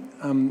question.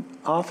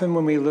 Often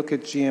when we look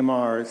at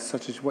GMRs,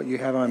 such as what you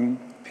have on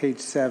page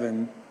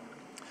 7,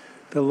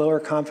 the lower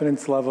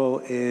confidence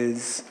level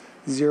is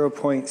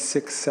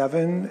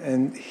 0.67,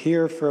 and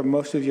here for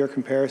most of your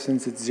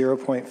comparisons, it's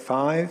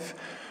 0.5.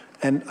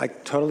 And I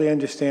totally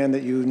understand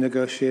that you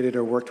negotiated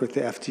or worked with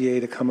the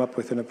FDA to come up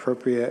with an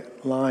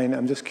appropriate line.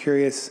 I'm just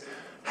curious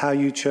how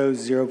you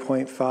chose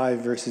 0.5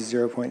 versus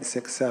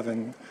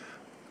 0.67.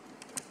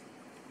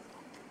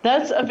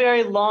 That's a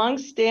very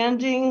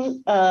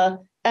long-standing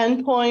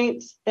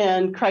endpoint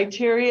and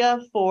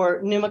criteria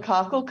for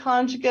pneumococcal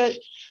conjugate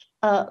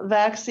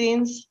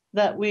vaccines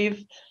that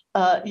we've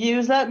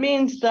used. That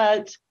means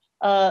that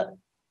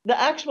the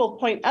actual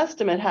point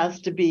estimate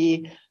has to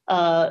be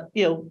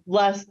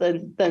less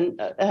than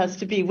has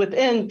to be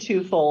within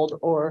twofold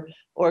or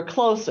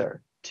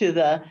closer to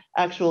the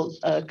actual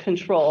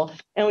control.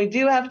 And we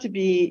do have to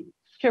be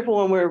careful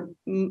when we're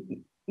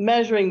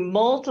measuring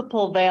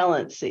multiple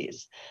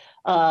valencies.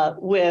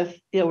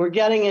 We're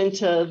getting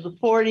into the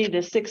 40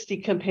 to 60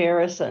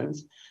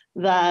 comparisons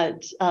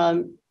that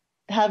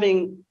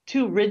having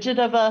too rigid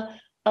of a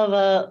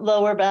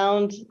lower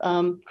bound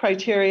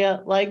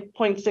criteria like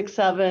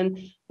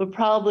 0.67 would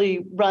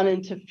probably run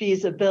into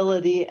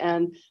feasibility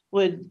and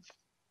would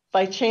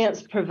by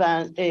chance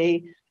prevent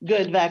a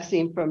good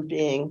vaccine from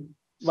being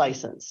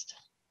licensed.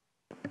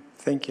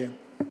 Thank you.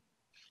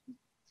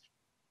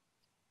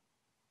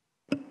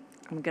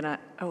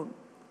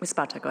 Ms.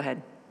 Bata, go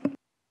ahead.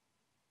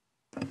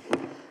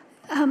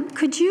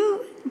 Could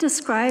you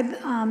describe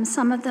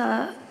some of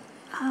the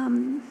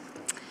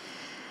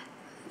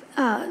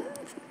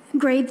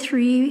grade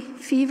 3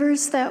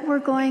 fevers that were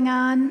going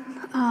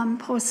on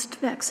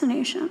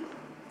post-vaccination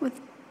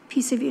with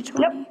PCV20?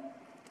 Yep.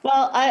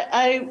 Well,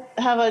 I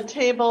have a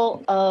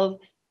table of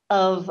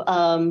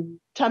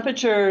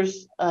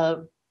temperatures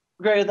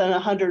greater than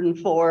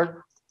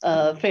 104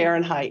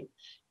 Fahrenheit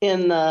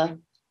in the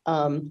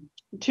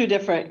two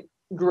different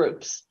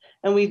groups.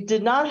 And we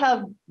did not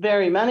have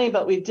very many,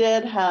 but we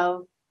did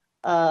have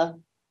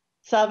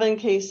 7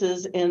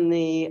 cases in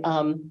the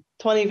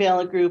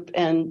 20-valent group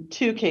and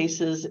 2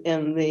 cases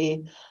in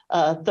the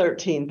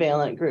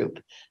 13-valent group.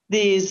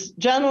 These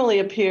generally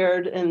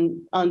appeared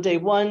on day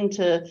 1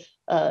 to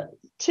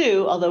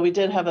 2, although we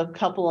did have a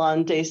couple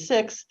on day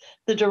 6.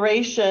 The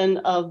duration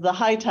of the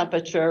high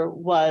temperature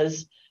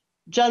was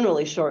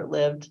generally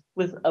short-lived,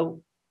 with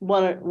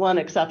one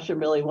exception,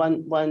 really.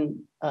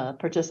 One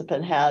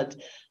participant had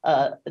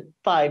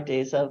 5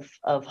 days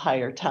of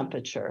higher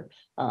temperature,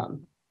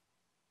 and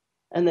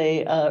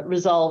they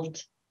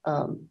resolved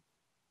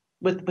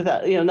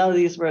without, none of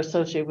these were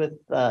associated with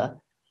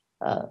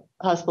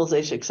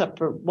hospitalization, except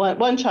for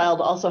one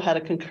child also had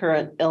a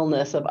concurrent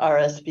illness of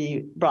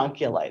RSV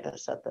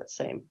bronchiolitis at that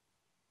same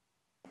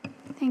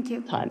Thank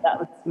you. time. That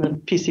was in the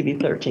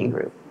PCV13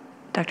 group.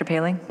 Dr.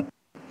 Paling?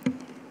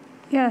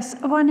 Yes,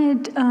 I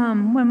wanted,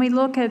 when we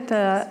look at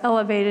the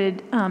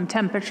elevated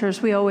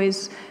temperatures, we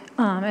always,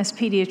 as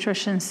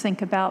pediatricians,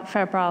 think about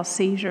febrile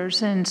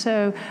seizures. And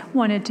so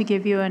wanted to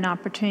give you an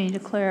opportunity to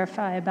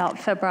clarify about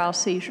febrile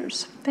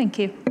seizures. Thank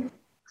you.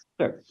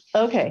 Sure.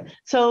 Okay,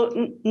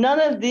 so none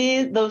of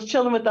those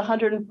children with the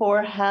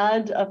 104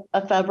 had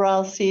a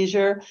febrile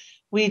seizure.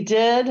 We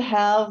did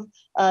have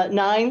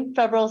 9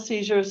 febrile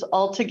seizures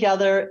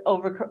altogether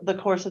over the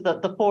course of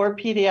the 4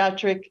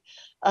 pediatric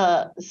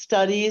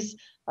studies.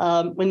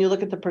 When you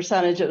look at the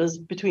percentage, it was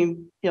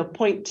between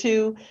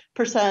 0.2%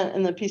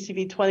 in the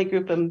PCV20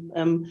 group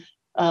and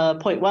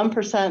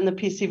 0.1% in the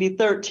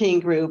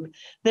PCV13 group.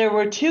 There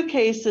were 2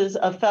 cases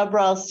of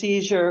febrile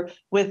seizure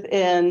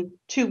within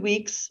 2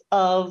 weeks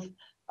of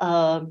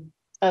a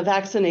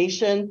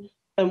vaccination.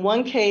 In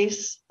one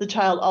case, the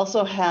child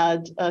also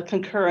had a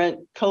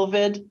concurrent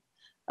COVID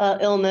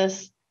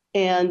illness,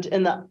 and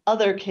in the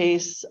other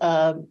case,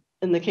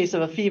 in the case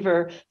of a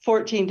fever,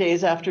 14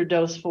 days after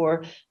dose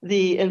 4,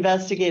 the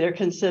investigator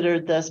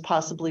considered this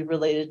possibly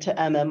related to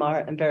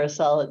MMR and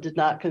varicella, did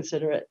not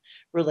consider it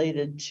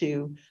related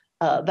to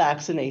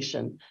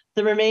vaccination.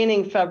 The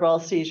remaining febrile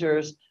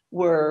seizures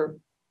were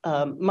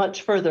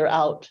much further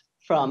out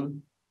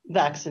from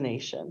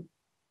vaccination.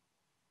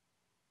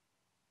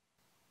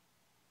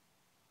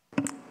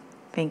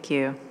 Thank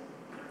you.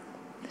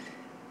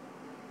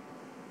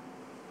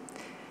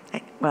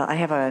 Well, I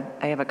have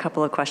a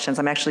couple of questions.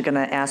 I'm actually going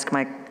to ask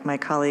my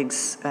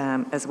colleagues,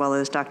 as well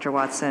as Dr.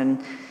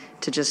 Watson,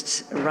 to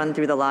just run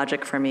through the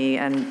logic for me.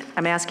 And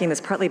I'm asking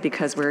this partly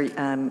because we're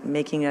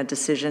making a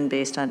decision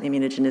based on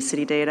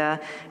immunogenicity data,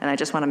 and I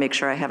just want to make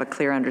sure I have a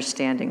clear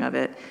understanding of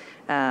it.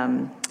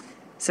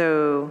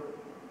 So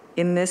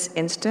in this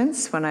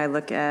instance, when I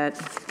look at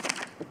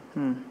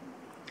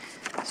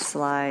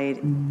slide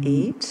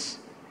 8,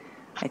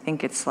 I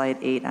think it's slide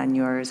 8 on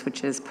yours,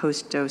 which is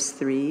post-dose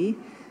 3,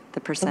 the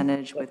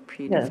percentage with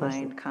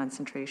predefined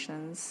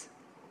concentrations,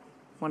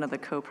 one of the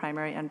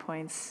co-primary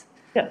endpoints.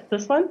 Yeah,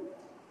 this one?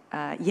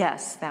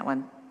 Yes, that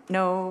one.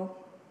 No,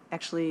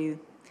 actually,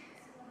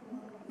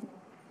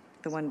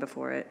 the one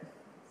before it.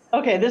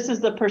 Okay, this is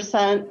the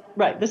percent,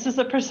 right. This is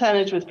the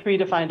percentage with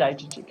predefined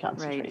IgG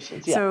concentrations.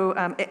 Right. Yeah. So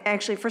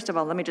actually, first of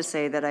all, let me just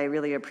say that I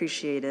really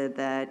appreciated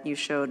that you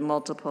showed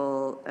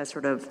multiple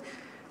sort of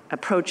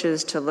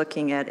approaches to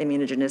looking at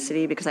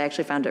immunogenicity, because I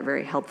actually found it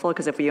very helpful,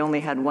 because if we only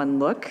had one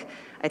look,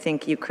 I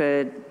think you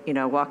could,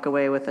 walk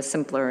away with a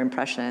simpler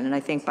impression. And I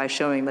think by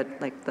showing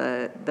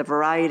the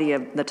variety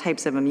of the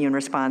types of immune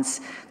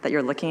response that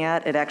you're looking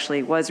at, it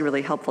actually was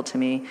really helpful to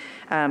me.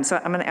 So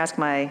I'm going to ask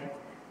my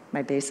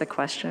my basic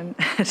question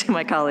to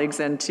my colleagues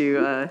and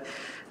to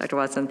Dr.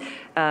 Watson.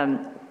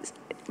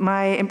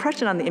 My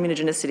impression on the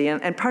immunogenicity,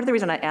 and part of the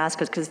reason I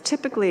ask is because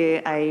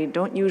typically I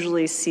don't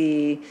usually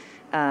see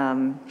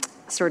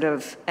sort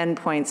of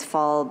endpoints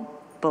fall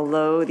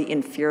below the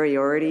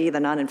inferiority, the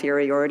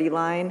non-inferiority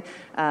line.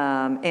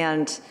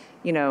 And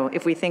you know,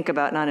 if we think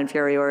about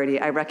non-inferiority,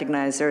 I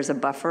recognize there's a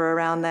buffer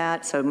around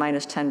that, so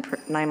minus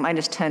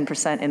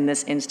 10% in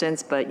this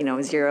instance, but you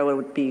know, 0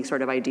 would be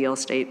sort of ideal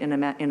state in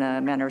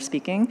a manner of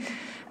speaking.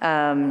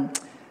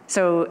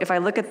 So if I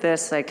look at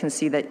this, I can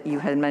see that you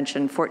had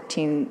mentioned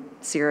 14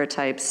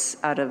 serotypes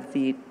out of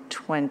the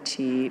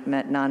 20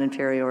 met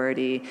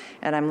non-inferiority,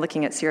 and I'm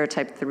looking at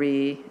serotype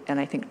 3 and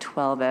I think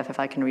 12F,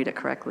 if I can read it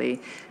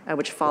correctly,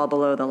 which fall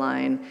below the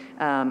line.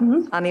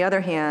 On the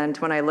other hand,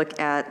 when I look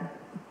at,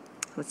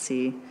 let's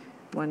see,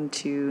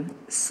 the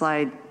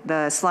slide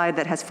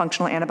that has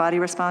functional antibody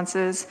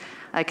responses,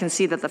 I can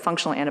see that the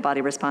functional antibody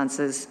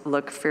responses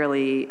look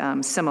fairly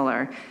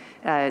similar.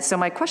 So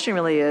my question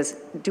really is,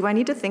 do I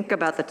need to think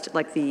about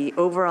the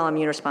overall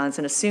immune response,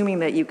 and assuming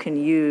that you can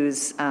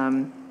use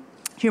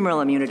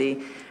humoral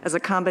immunity as a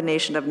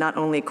combination of not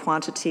only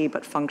quantity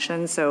but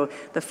function? So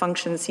the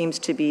function seems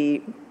to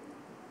be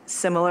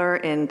similar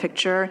in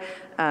picture,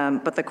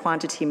 but the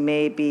quantity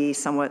may be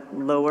somewhat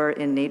lower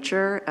in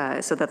nature,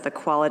 so that the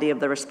quality of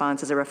the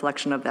response is a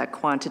reflection of that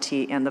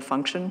quantity and the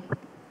function?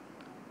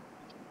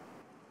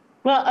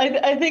 Well,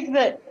 I think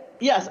that,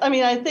 yes, I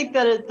mean, I think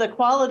that the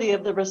quality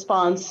of the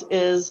response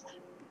is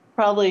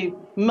probably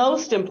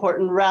most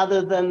important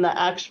rather than the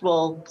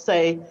actual,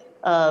 say,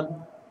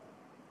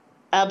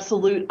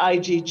 absolute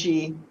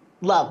IgG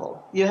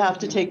level. You have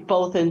to take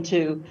both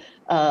into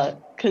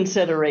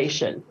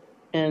consideration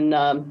in,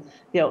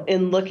 you know,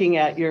 in looking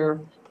at your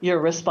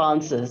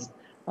responses.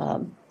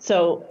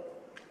 So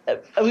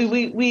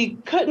we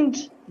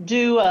couldn't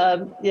do,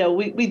 you know,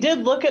 we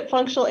did look at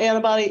functional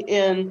antibody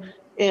in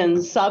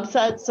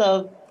subsets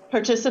of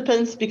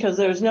participants because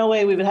there's no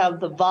way we would have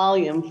the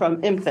volume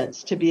from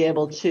infants to be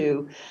able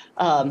to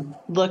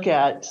look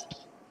at,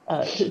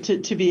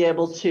 to be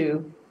able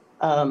to,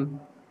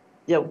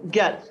 you know,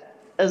 get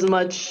as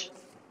much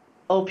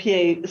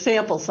OPA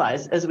sample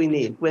size as we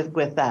need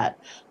with that.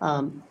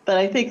 But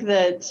I think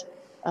that,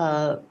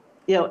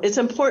 you know, it's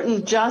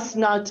important just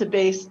not to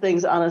base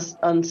things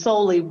on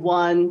solely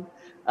one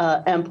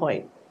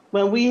endpoint.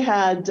 When we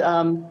had,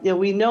 you know,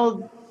 we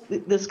know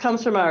this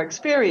comes from our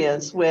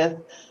experience with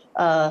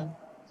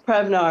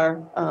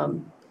Prevnar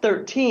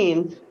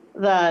 13,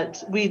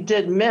 that we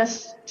did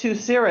miss 2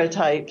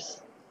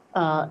 serotypes,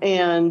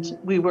 and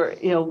we were,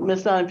 you know,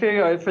 missed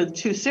non-inferiority for the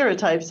 2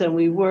 serotypes, and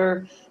we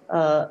were,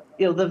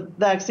 you know, the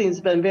vaccine's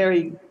been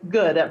very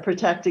good at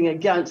protecting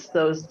against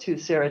those 2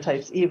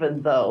 serotypes,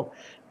 even though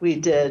we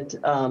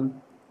did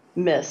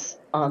miss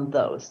on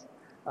those.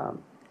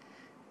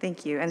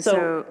 Thank you. And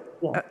so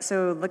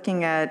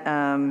looking at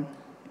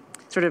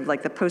sort of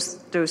like the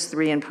post-dose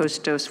 3 and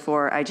post-dose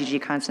 4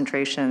 IgG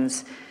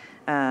concentrations,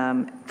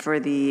 for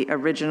the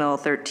original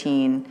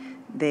 13,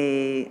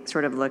 they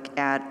sort of look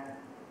at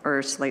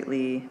or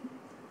slightly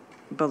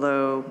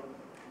below,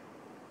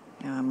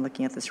 I'm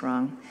looking at this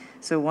wrong.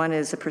 So one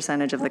is a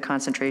percentage of the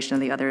concentration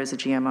and the other is a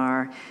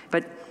GMR.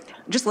 But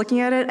just looking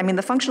at it, I mean,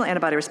 the functional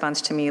antibody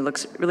response to me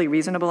looks really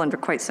reasonable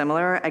and quite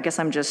similar. I guess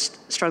I'm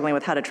just struggling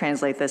with how to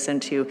translate this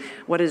into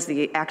what is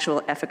the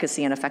actual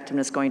efficacy and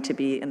effectiveness going to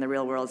be in the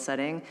real world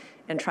setting,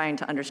 and trying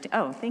to understand,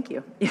 oh, thank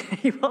you.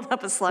 You pulled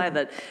up a slide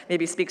that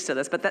maybe speaks to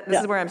this, but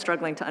this is where I'm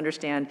struggling to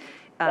understand.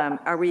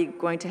 Are we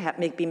going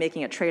to be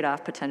making a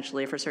trade-off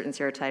potentially for certain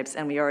serotypes?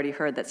 And we already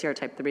heard that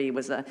serotype 3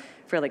 was a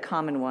fairly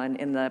common one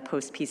in the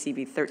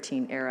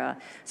post-PCV13 era.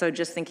 So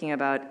just thinking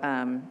about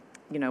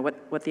you know,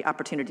 what the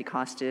opportunity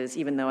cost is,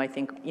 even though I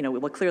think, you know, we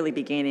will clearly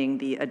be gaining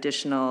the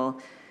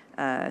additional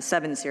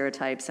 7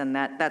 serotypes, and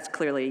that's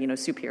clearly, you know,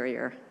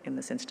 superior in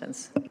this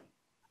instance.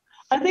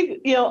 I think,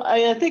 you know,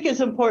 I think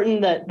it's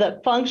important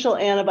that functional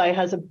antibody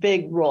has a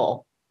big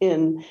role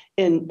in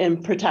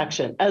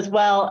protection, as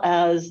well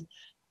as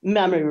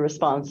memory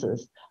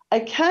responses. I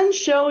can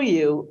show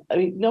you, I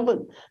mean, no, but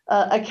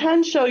I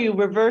can show you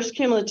reverse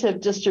cumulative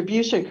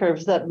distribution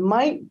curves that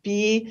might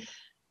be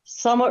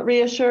somewhat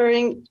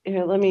reassuring.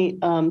 Here, let me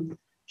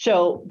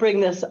bring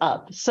this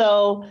up.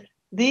 So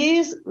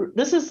this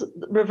is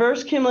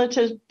reverse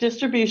cumulative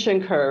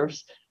distribution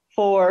curves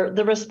for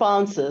the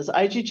responses,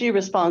 IgG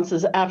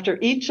responses after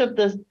for each of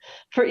the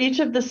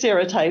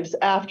serotypes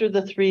after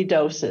the 3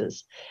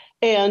 doses.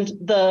 And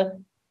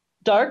the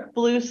dark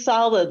blue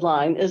solid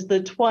line is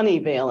the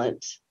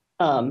 20-valent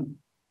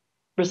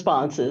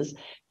responses.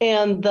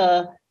 And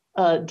the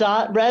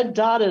red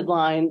dotted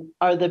line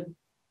are the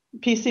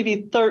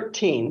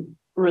PCV13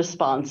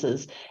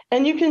 responses.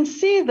 And you can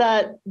see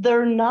that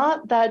they're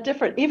not that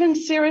different. Even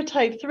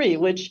serotype 3,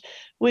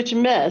 which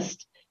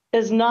missed,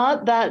 is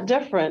not that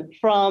different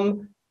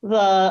from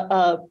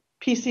the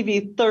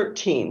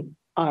PCV13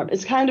 arm.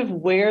 It's kind of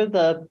where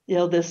the, you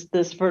know,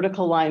 this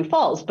vertical line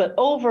falls. But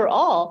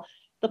overall,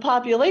 the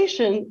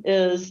population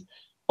is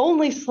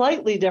only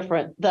slightly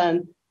different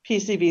than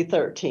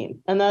PCV13,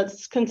 and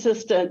that's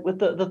consistent with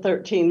the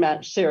 13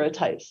 matched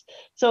serotypes.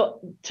 So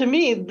to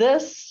me,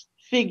 this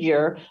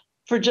figure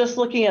for just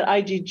looking at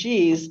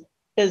IgGs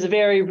is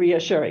very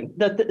reassuring,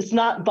 that it's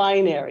not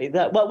binary,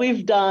 that what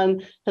we've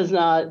done has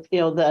not,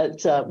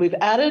 that we've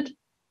added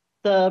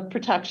the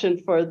protection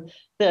for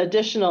the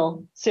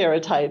additional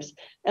serotypes,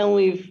 and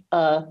we've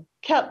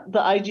kept the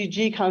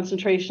IgG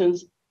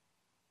concentrations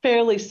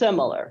fairly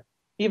similar,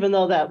 even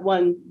though that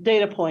one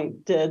data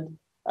point did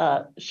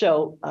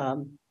show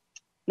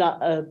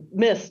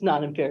miss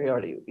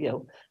non-inferiority,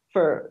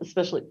 for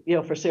especially,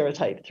 for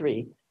serotype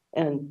 3.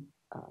 And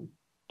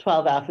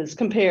 12F is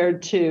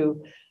compared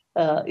to,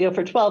 for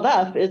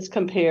 12F, it's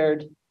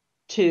compared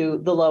to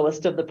the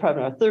lowest of the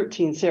Prevnar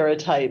 13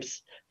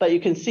 serotypes, but you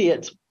can see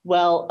it's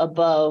well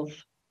above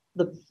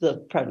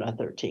the Prevnar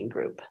 13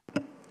 group.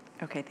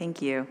 Okay,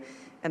 thank you.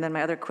 And then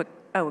my other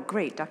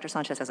great, Dr.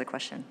 Sanchez has a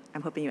question.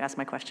 I'm hoping you asked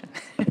my question.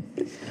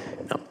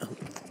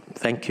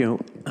 Thank you.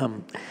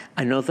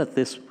 I know that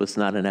this was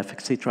not an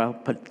efficacy trial,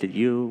 but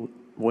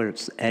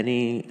was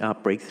any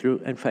breakthrough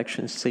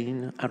infections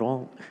seen at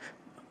all?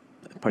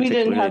 We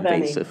didn't have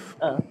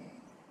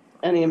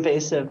any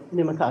invasive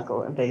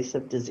pneumococcal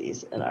invasive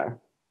disease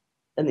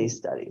in these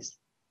studies.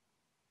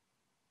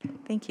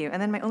 Thank you.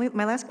 And then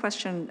my last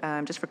question,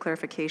 just for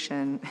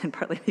clarification, and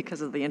partly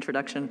because of the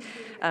introduction.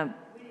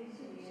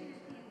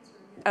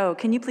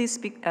 Can you please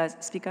speak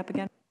up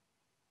again?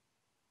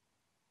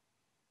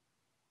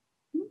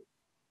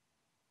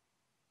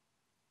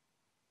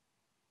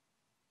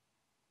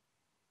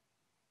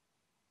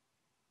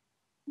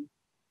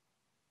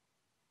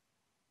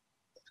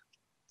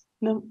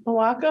 No,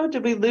 Mawako,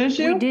 did we lose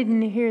you? We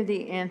didn't hear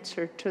the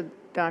answer to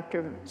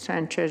Dr.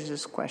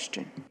 Sanchez's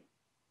question.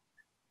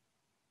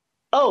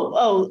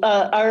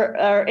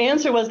 Our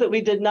answer was that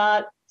we did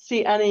not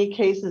see any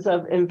cases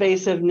of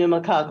invasive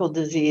pneumococcal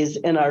disease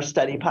in our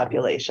study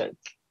population.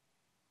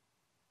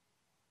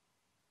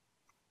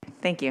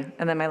 Thank you.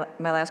 And then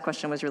my last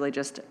question was really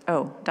just,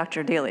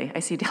 Dr. Daly. I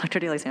see Dr.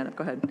 Daly's hand up.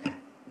 Go ahead.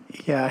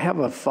 Yeah, I have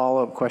a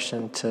follow-up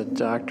question to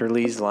Dr.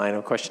 Lee's line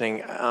of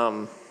questioning.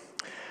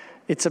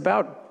 It's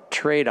about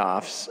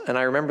trade-offs, and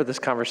I remember this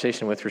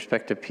conversation with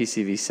respect to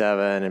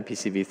PCV7 and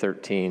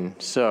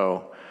PCV13.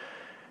 So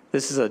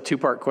this is a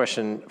two-part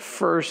question.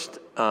 First,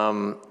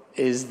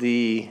 is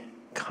the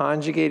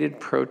conjugated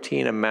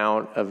protein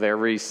amount of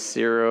every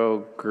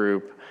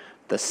serogroup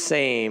the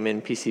same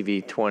in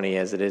PCV20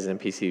 as it is in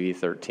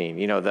PCV13?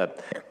 You know,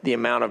 the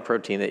amount of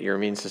protein that your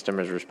immune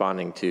system is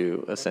responding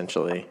to,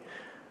 essentially.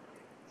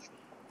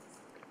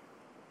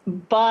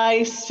 By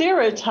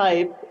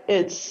serotype,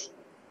 it's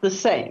the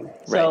same.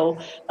 Right. So,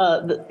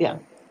 yeah.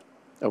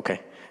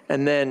 Okay.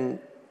 And then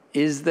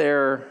is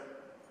there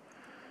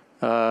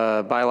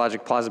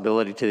biologic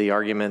plausibility to the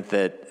argument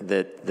that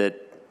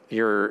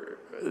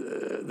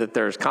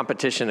there's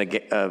competition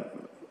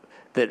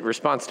that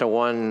response to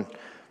one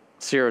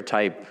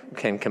serotype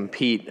can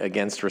compete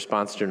against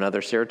response to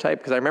another serotype?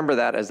 Because I remember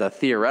that as a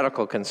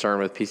theoretical concern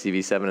with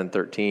PCV7 and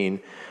 13,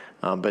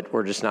 but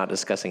we're just not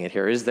discussing it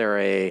here. Is there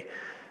a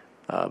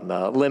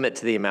limit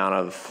to the amount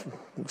of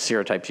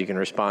serotypes you can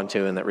respond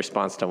to, and that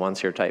response to one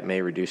serotype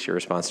may reduce your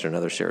response to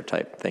another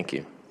serotype? Thank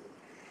you.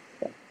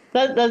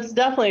 That's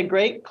definitely a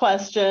great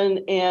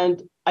question,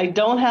 and I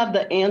don't have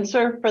the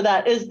answer for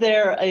that. Is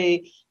there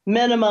a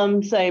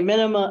minimum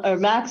or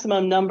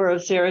maximum number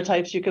of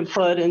serotypes you can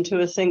put into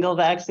a single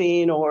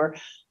vaccine, or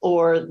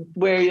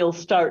where you'll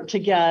start to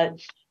get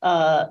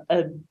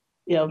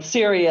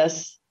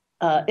serious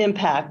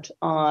impact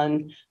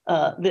on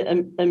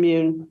the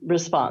immune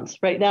response?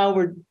 Right now,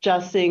 we're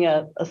just seeing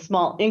a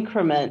small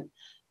increment.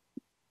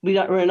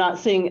 We're not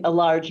seeing a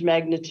large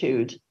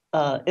magnitude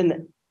in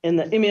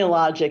the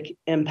immunologic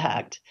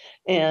impact.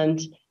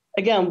 And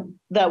again,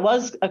 that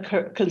was a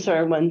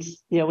concern when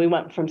we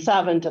went from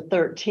 7 to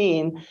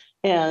 13,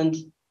 and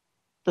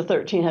the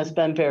 13 has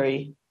been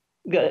very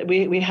good.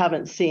 We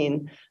haven't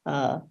seen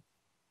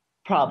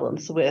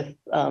problems with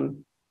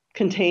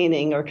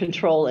containing or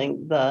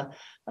controlling the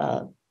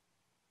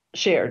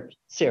shared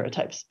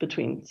serotypes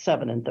between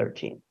 7 and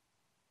 13.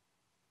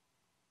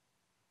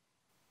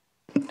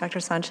 Dr.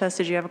 Sanchez,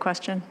 did you have a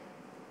question?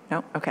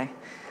 No? Okay.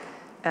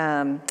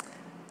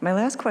 My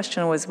last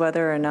question was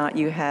whether or not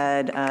you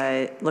had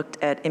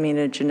looked at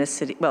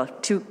immunogenicity. Well,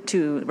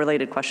 two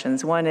related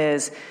questions. One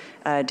is,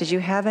 did you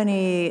have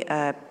any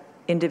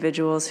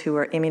individuals who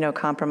were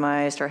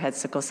immunocompromised or had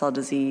sickle cell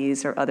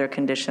disease or other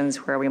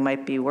conditions where we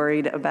might be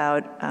worried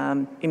about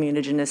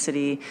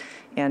immunogenicity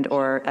and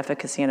or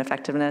efficacy and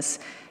effectiveness?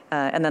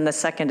 And then the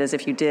second is,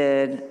 if you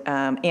did,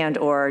 and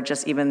or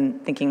just even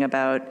thinking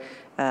about,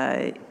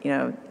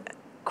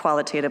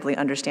 qualitatively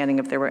understanding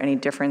if there were any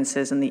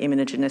differences in the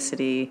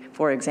immunogenicity,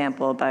 for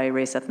example, by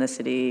race,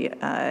 ethnicity,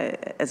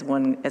 as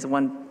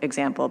one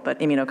example, but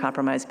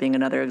immunocompromised being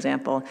another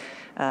example.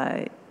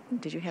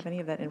 Did you have any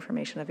of that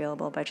information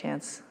available by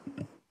chance?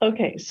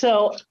 Okay,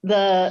 so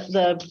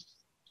the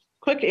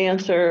quick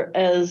answer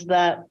is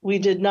that we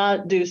did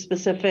not do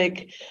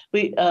specific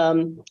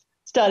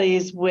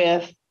studies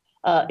with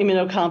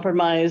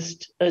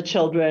immunocompromised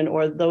children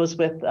or those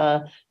with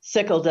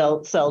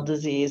sickle cell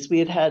disease. We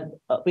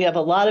have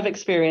a lot of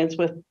experience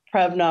with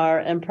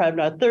Prevnar and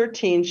Prevnar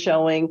 13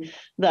 showing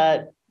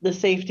that the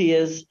safety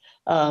is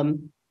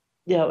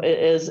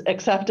is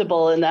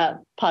acceptable in that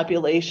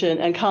population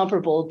and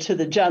comparable to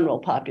the general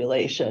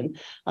population.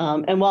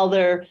 And while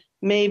there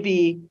may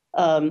be,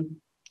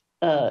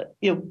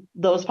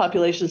 those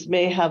populations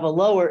may have a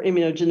lower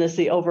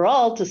immunogenicity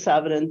overall to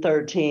 7 and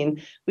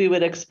 13, we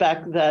would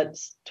expect that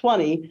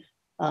 20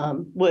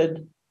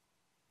 would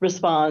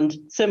respond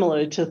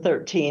similarly to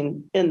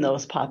 13 in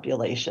those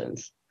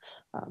populations.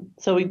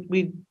 So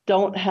we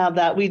don't have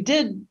that. We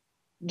did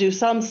do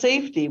some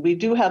safety. We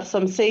do have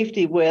some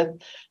safety with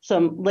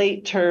some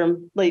late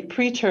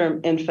preterm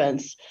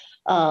infants,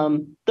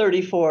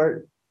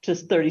 34 to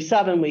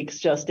 37 weeks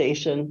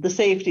gestation. The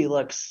safety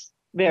looks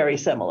very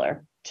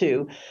similar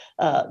to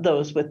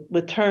those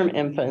with term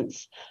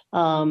infants.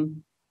 We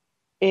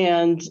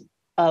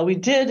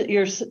did,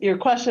 your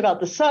question about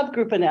the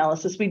subgroup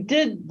analysis, we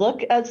did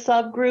look at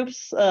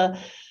subgroups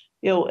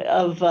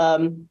of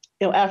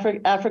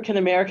African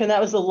American.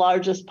 That was the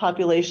largest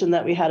population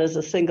that we had as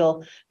a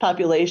single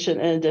population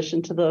in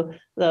addition to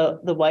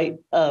the white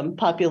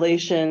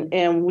population.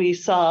 And we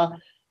saw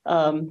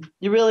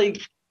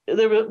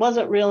there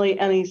wasn't really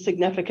any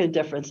significant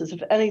differences.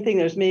 If anything,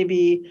 there's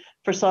maybe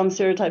for some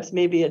serotypes,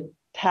 maybe a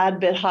tad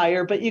bit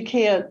higher, but you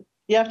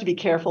have to be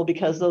careful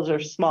because those are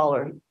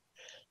smaller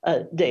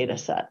data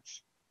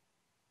sets.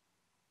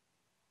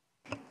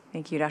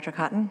 Thank you, Dr.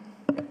 Cotton.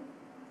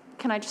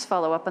 Can I just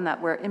follow up on that?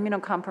 Were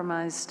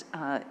immunocompromised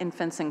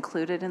infants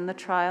included in the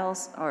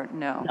trials or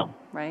no? No.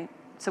 Right?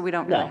 So we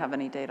don't really have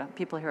any data.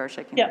 People here are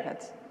shaking their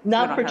heads. So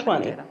not for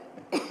 20.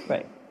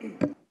 Right.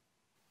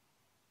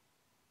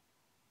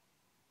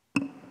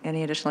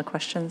 Any additional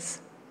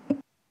questions?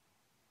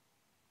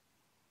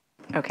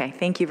 Okay,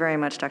 thank you very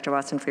much, Dr.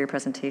 Watson, for your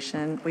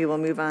presentation. We will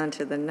move on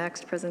to the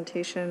next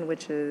presentation,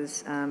 which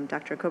is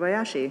Dr.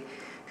 Kobayashi,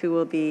 who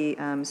will be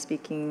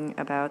speaking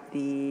about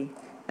the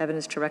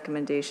evidence to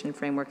recommendation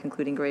framework,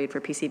 including grade for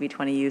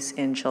PCV20 use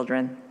in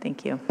children.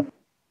 Thank you.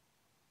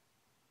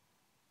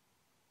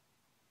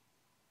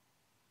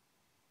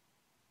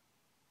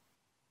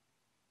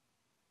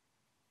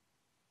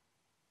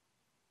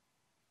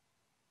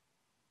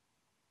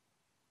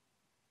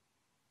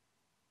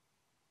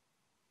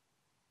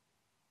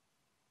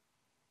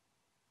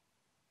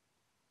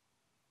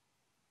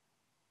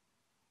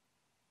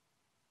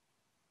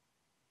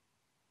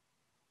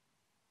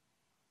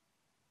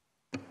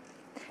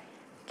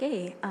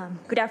 Okay,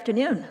 good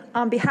afternoon.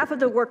 On behalf of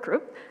the work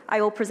group,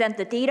 I will present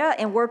the data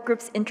and work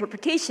group's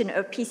interpretation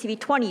of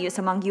PCV20 use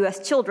among US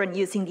children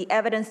using the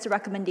evidence to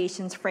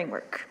recommendations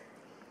framework.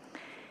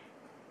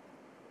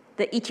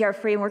 The ETR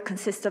framework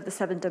consists of the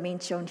 7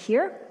 domains shown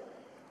here.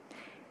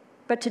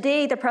 But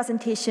today, the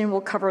presentation will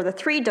cover the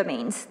 3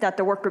 domains that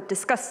the work group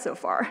discussed so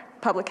far: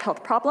 public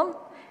health problem,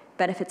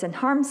 benefits and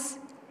harms,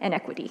 and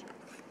equity.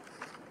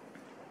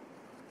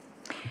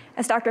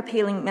 As Dr.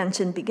 Paling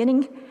mentioned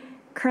beginning,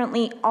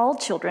 currently, all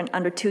children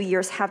under 2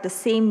 years have the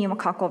same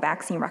pneumococcal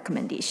vaccine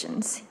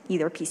recommendations.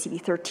 Either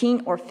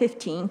PCV13 or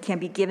 15 can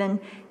be given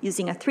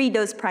using a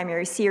 3-dose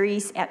primary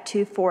series at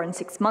 2, 4, and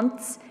 6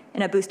 months,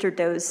 and a booster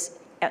dose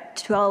at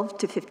 12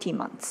 to 15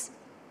 months.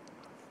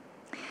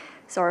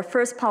 So our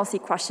first policy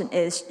question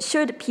is,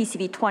 should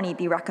PCV20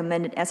 be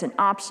recommended as an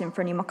option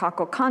for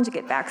pneumococcal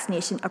conjugate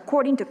vaccination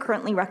according to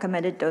currently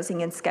recommended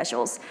dosing and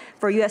schedules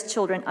for US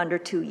children under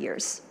 2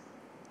 years?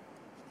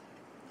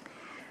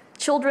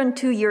 Children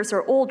 2 years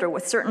or older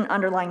with certain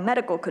underlying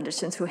medical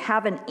conditions who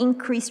have an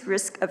increased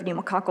risk of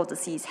pneumococcal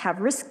disease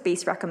have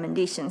risk-based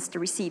recommendations to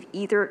receive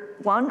either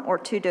 1 or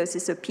 2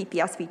 doses of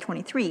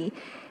PPSV23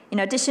 in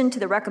addition to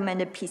the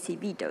recommended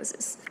PCV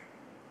doses.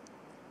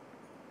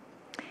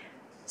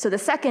 So the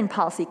second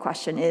policy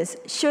question is,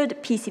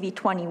 should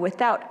PCV20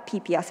 without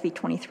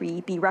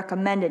PPSV23 be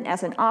recommended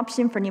as an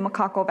option for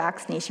pneumococcal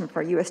vaccination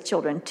for US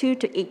children 2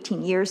 to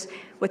 18 years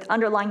with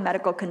underlying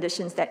medical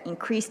conditions that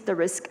increase the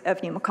risk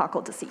of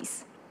pneumococcal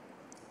disease?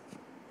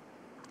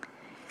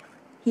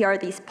 Here are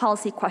these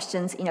policy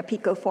questions in a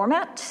PICO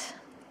format.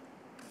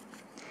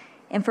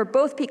 And for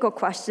both PICO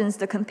questions,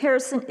 the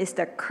comparison is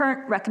the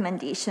current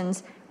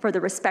recommendations for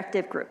the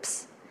respective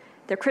groups.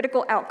 The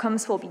critical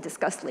outcomes will be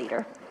discussed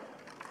later.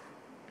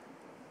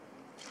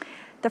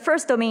 The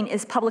first domain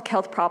is public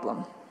health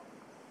problem.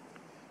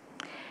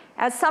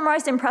 As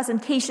summarized in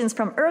presentations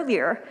from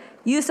earlier,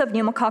 use of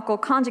pneumococcal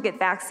conjugate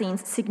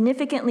vaccines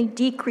significantly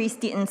decreased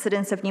the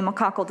incidence of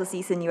pneumococcal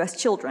disease in US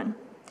children.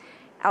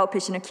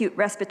 Outpatient acute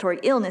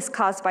respiratory illness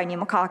caused by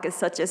pneumococcus,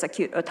 such as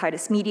acute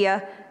otitis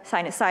media,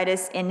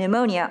 sinusitis, and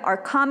pneumonia, are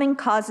common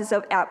causes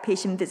of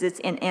outpatient visits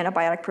and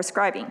antibiotic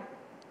prescribing.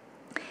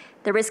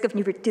 The risk of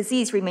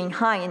disease remained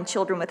high in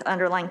children with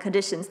underlying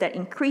conditions that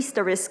increase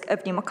the risk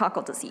of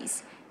pneumococcal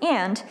disease.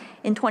 And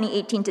in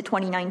 2018 to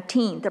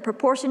 2019, the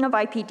proportion of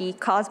IPD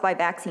caused by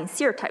vaccine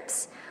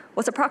serotypes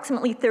was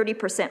approximately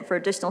 30% for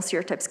additional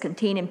serotypes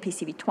contained in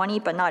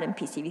PCV20, but not in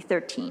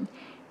PCV13.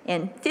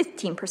 and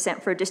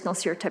 15% for additional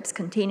serotypes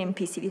contained in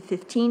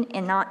PCV15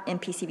 and not in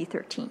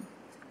PCV13.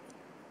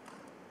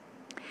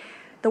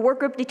 The work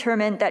group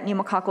determined that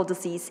pneumococcal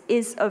disease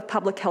is of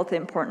public health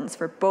importance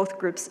for both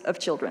groups of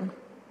children.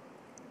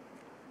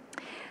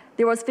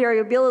 There was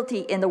variability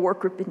in the work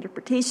group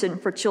interpretation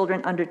for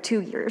children under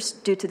 2 years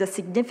due to the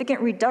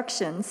significant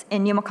reductions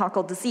in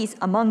pneumococcal disease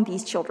among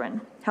these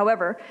children.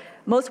 However,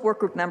 most work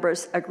group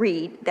members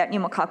agreed that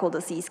pneumococcal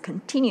disease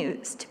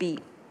continues to be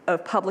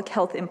of public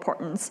health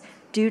importance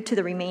due to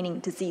the remaining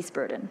disease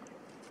burden.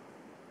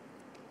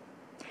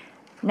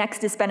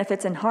 Next is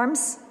benefits and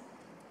harms.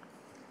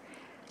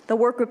 The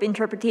workgroup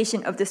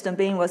interpretation of this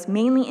domain was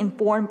mainly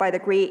informed by the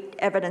great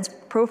evidence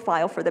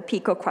profile for the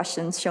PICO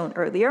questions shown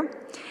earlier.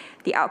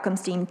 The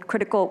outcomes deemed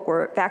critical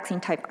were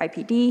vaccine type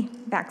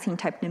IPD, vaccine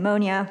type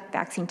pneumonia,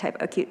 vaccine type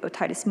acute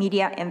otitis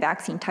media, and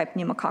vaccine type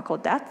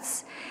pneumococcal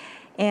deaths.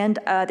 And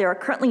there are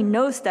currently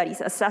no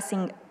studies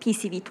assessing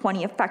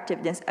PCV20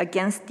 effectiveness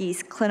against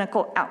these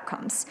clinical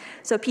outcomes.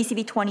 So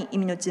PCV20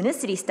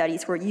 immunogenicity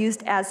studies were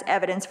used as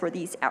evidence for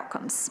these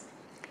outcomes.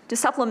 To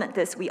supplement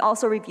this, we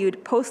also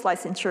reviewed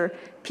post-licensure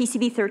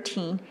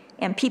PCV13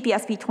 and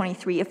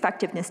PPSV23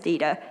 effectiveness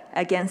data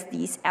against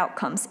these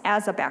outcomes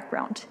as a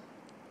background.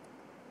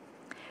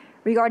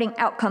 Regarding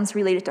outcomes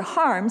related to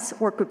harms,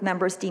 workgroup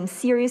members deemed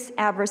serious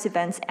adverse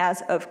events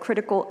as of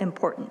critical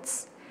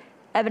importance.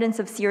 Evidence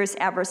of serious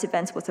adverse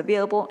events was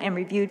available and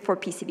reviewed for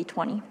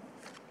PCV20.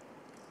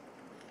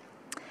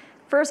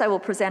 First, I will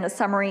present a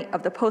summary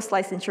of the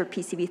post-licensure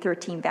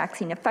PCV13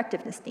 vaccine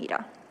effectiveness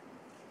data.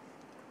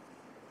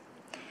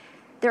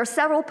 There are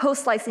several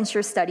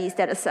post-licensure studies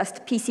that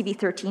assessed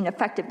PCV13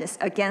 effectiveness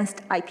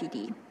against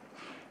IPD.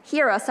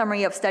 Here are a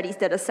summary of studies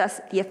that assess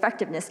the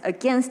effectiveness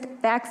against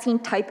vaccine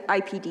type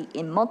IPD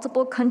in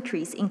multiple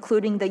countries,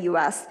 including the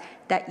US,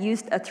 that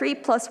used a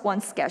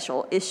 3+1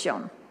 schedule is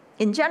shown.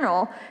 In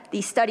general,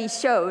 these studies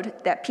showed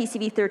that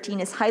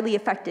PCV13 is highly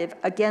effective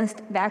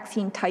against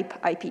vaccine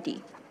type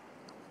IPD.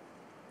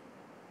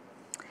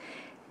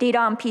 Data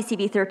on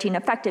PCV13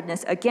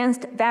 effectiveness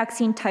against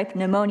vaccine type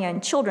pneumonia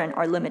in children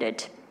are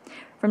limited.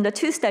 From the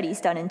 2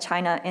 studies done in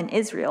China and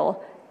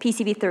Israel,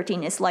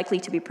 PCV13 is likely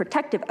to be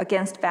protective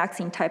against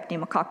vaccine-type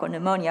pneumococcal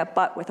pneumonia,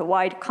 but with a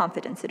wide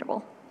confidence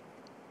interval.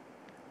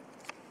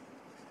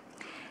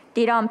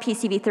 Data on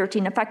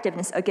PCV13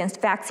 effectiveness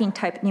against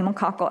vaccine-type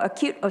pneumococcal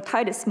acute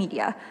otitis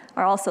media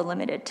are also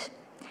limited.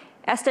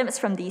 Estimates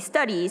from these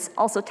studies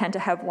also tend to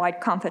have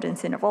wide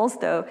confidence intervals,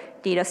 though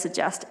data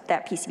suggest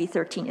that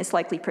PCV13 is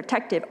likely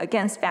protective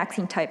against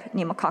vaccine-type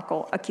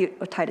pneumococcal acute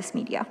otitis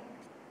media.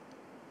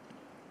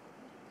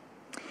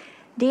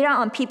 Data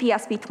on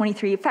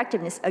PPSV23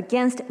 effectiveness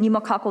against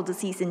pneumococcal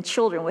disease in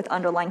children with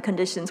underlying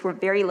conditions were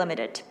very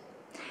limited.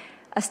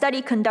 A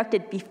study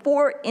conducted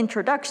before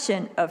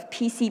introduction of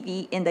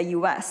PCV in the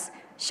US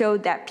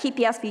showed that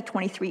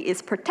PPSV23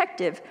 is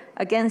protective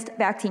against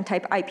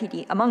vaccine-type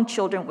IPD among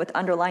children with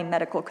underlying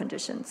medical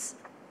conditions.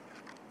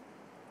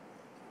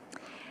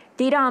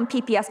 Data on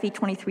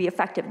PPSV23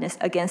 effectiveness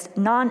against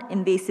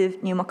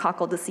non-invasive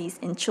pneumococcal disease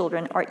in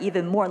children are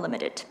even more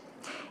limited.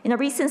 In a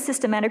recent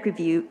systematic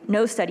review,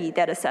 no study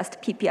that assessed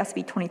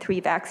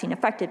PPSV23 vaccine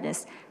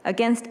effectiveness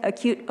against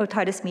acute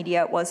otitis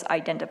media was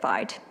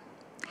identified.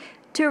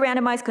 2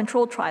 randomized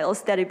controlled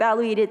trials that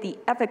evaluated the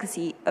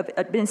efficacy of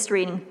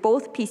administering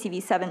both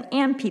PCV7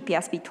 and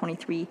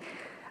PPSV23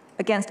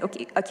 against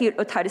acute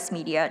otitis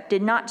media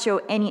did not show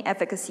any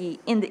efficacy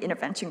in the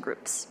intervention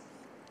groups.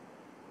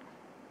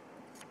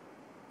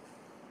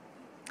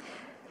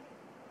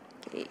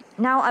 Okay.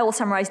 Now I will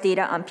summarize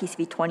data on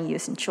PCV20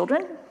 use in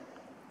children.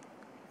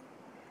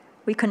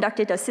 We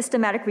conducted a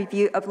systematic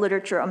review of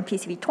literature on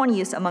PCV20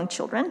 use among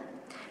children.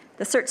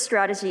 The search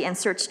strategy and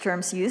search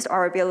terms used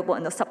are available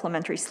in the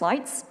supplementary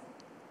slides.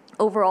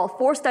 Overall,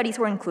 4 studies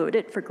were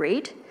included for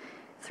grade.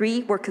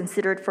 3 were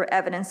considered for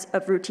evidence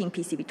of routine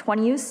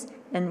PCV20 use,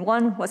 and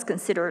 1 was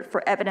considered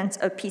for evidence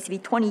of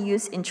PCV20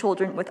 use in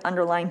children with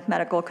underlying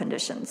medical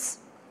conditions.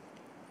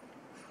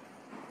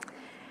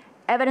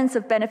 Evidence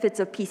of benefits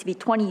of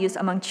PCV20 use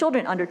among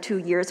children under 2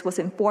 years was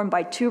informed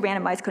by 2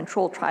 randomized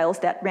controlled trials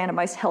that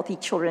randomized healthy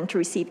children to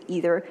receive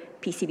either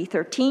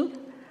PCV13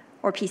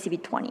 or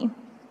PCV20.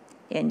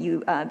 And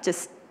you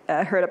just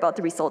heard about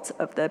the results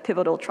of the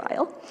pivotal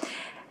trial.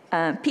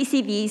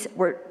 PCVs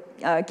were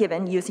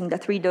given using the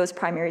 3-dose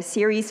primary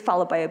series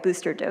followed by a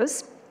booster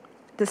dose.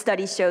 The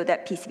studies showed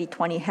that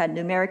PCV20 had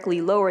numerically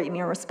lower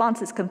immune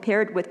responses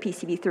compared with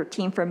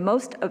PCV13 for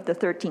most of the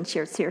 13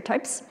 shared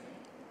serotypes.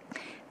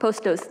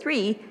 Post-dose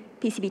 3,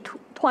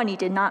 PCV20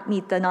 did not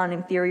meet the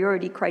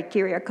non-inferiority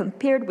criteria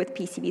compared with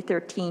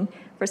PCV13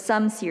 for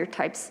some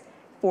serotypes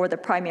for the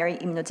primary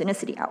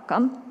immunogenicity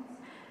outcome.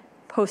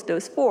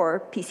 Post-dose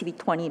 4,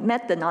 PCV20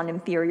 met the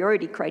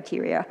non-inferiority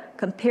criteria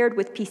compared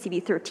with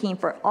PCV13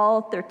 for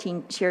all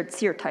 13 shared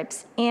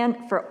serotypes and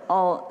for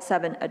all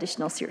 7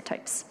 additional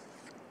serotypes.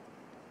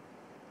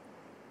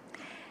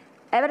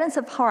 Evidence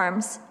of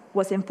harms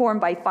was informed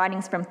by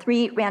findings from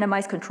 3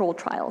 randomized controlled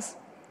trials.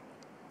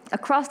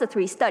 Across the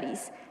 3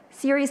 studies,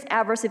 Serious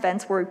adverse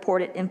events were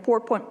reported in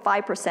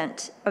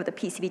 4.5% of the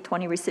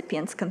PCV20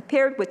 recipients,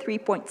 compared with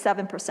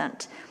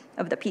 3.7%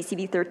 of the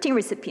PCV13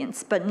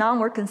 recipients, but none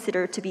were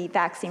considered to be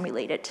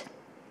vaccine-related.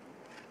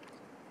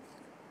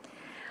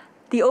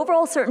 The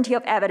overall certainty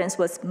of evidence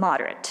was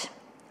moderate.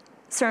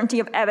 Certainty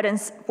of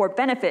evidence for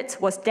benefits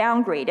was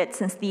downgraded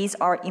since these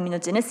are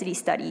immunogenicity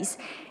studies,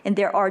 and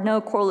there are no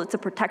correlates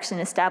of protection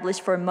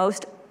established for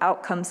most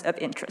outcomes of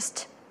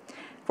interest.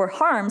 For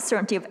harms,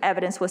 certainty of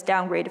evidence was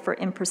downgraded for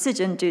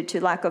imprecision due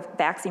to lack of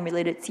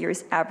vaccine-related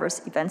serious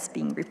adverse events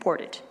being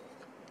reported.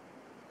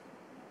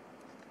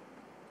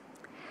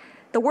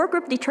 The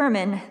workgroup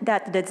determined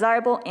that the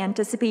desirable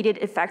anticipated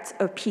effects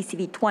of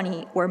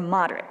PCV20 were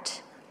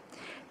moderate.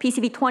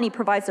 PCV20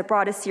 provides the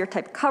broadest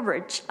serotype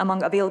coverage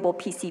among available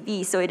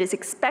PCVs, so it is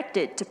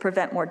expected to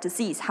prevent more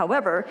disease.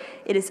 However,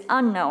 it is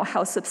unknown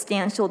how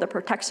substantial the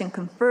protection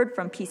conferred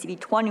from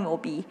PCV20 will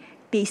be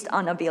based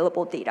on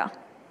available data.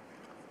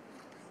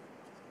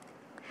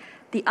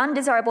 The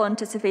undesirable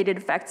anticipated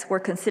effects were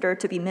considered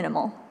to be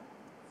minimal.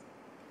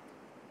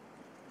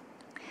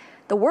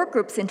 The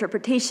workgroup's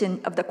interpretation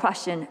of the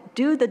question,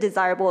 do the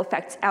desirable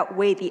effects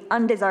outweigh the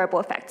undesirable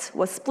effects,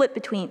 was split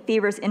between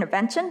favors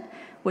intervention,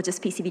 which is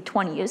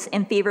PCV20 use,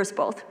 and favors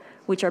both,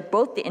 which are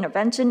both the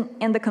intervention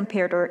and the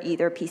comparator,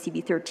 either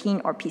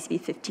PCV13 or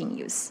PCV15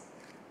 use.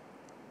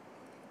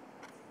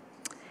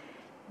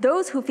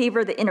 Those who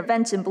favor the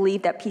intervention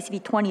believe that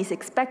PCV20 is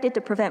expected to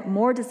prevent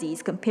more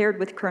disease compared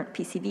with current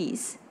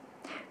PCVs.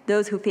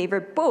 Those who favor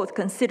both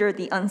consider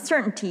the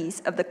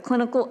uncertainties of the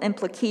clinical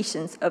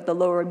implications of the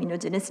lower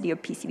immunogenicity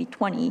of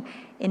PCV20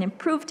 and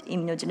improved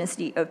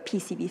immunogenicity of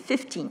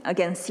PCV15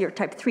 against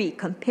serotype 3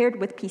 compared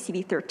with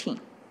PCV13.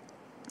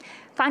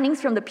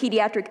 Findings from the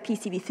pediatric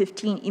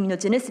PCV15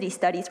 immunogenicity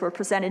studies were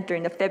presented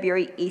during the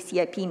February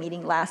ACIP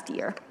meeting last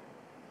year.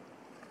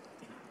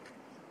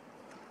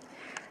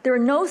 There were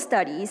no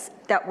studies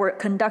that were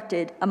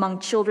conducted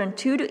among children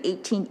 2 to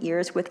 18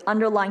 years with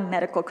underlying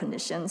medical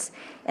conditions,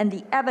 and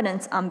the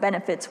evidence on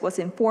benefits was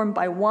informed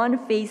by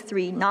one phase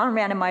 3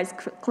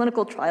 non-randomized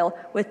clinical trial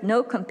with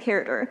no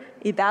comparator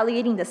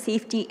evaluating the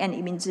safety and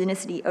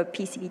immunogenicity of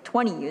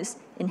PCV20 use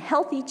in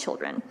healthy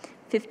children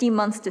 15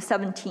 months to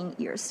 17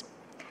 years.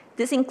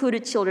 This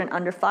included children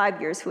under 5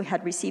 years who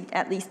had received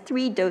at least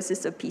 3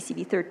 doses of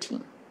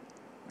PCV13.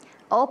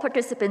 All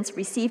participants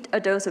received a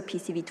dose of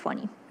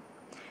PCV20.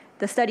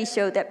 The study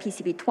showed that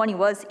PCV20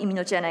 was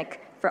immunogenic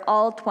for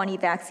all 20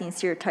 vaccine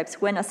serotypes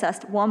when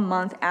assessed 1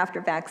 month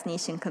after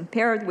vaccination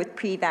compared with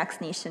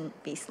pre-vaccination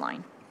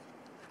baseline.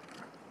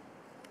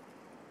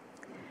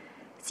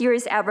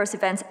 Serious adverse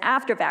events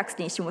after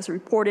vaccination was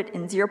reported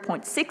in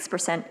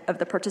 0.6% of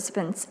the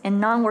participants,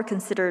 and none were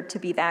considered to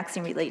be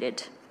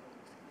vaccine-related.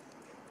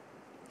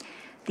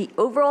 The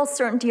overall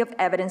certainty of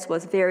evidence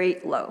was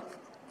very low.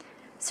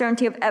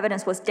 Certainty of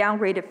evidence was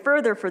downgraded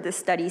further for this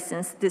study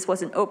since this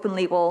was an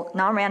open-label,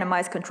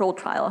 non-randomized controlled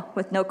trial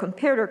with no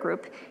comparator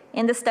group,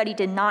 and the study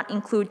did not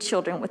include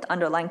children with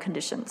underlying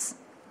conditions.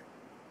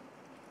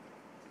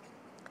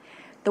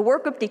 The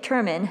workgroup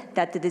determined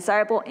that the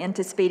desirable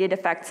anticipated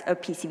effects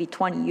of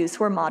PCV20 use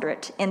were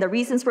moderate, and the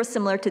reasons were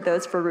similar to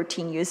those for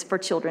routine use for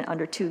children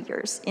under 2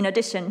 years. In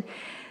addition,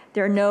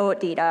 there are no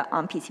data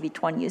on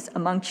PCV20 use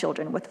among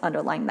children with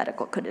underlying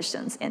medical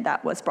conditions, and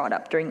that was brought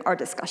up during our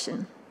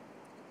discussion.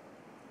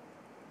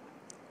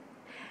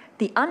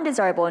 The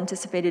undesirable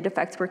anticipated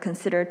effects were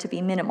considered to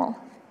be minimal.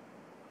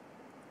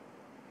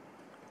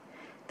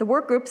 The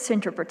workgroup's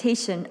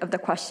interpretation of the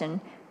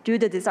question, do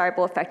the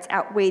desirable effects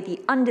outweigh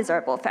the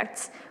undesirable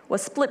effects,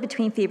 was split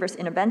between favors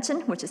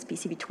intervention, which is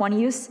PCV20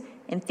 use,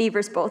 and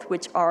favors both,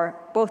 which are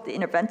both the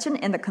intervention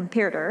and the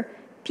comparator,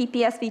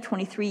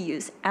 PPSV23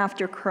 use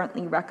after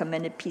currently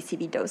recommended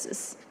PCV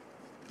doses.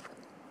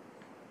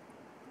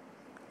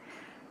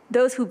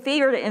 Those who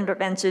favor the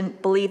intervention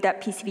believe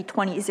that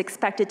PCV20 is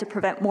expected to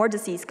prevent more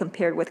disease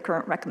compared with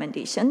current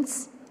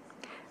recommendations.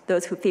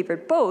 Those who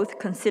favored both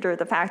consider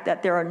the fact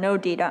that there are no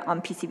data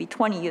on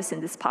PCV20 use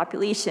in this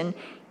population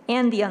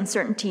and the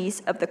uncertainties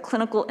of the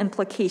clinical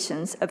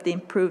implications of the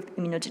improved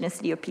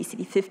immunogenicity of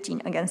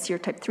PCV15 against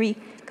serotype 3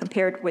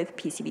 compared with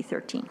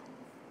PCV13.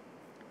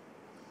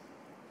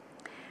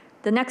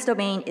 The next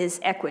domain is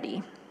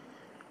equity.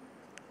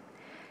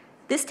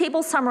 This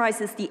table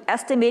summarizes the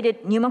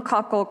estimated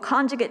pneumococcal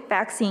conjugate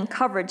vaccine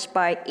coverage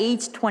by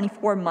age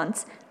 24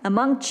 months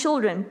among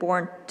children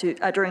born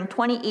during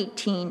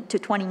 2018 to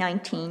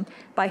 2019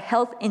 by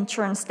health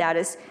insurance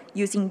status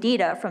using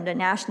data from the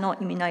National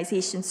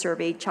Immunization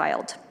Survey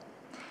Child.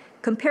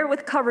 Compared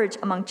with coverage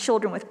among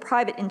children with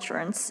private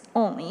insurance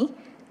only,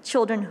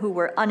 children who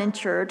were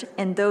uninsured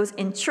and those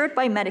insured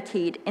by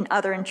Medicaid and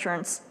other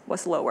insurance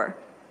was lower.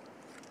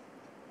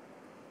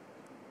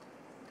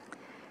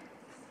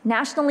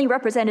 Nationally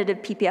representative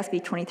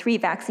PPSV23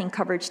 vaccine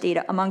coverage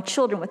data among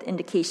children with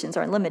indications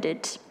are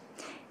limited.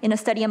 In a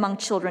study among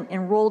children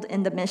enrolled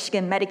in the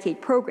Michigan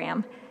Medicaid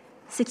program,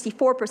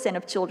 64%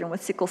 of children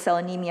with sickle cell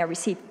anemia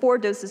received 4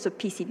 doses of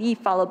PCV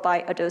followed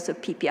by a dose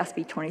of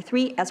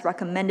PPSV23 as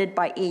recommended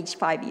by age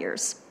 5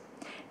 years.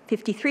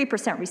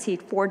 53%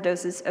 received 4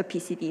 doses of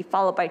PCV,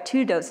 followed by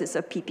 2 doses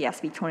of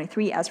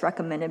PPSV23 as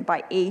recommended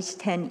by age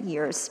 10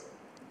 years.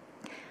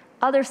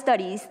 Other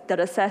studies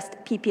that assessed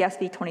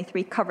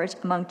PPSV23 coverage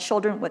among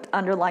children with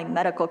underlying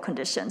medical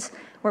conditions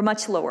were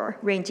much lower,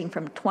 ranging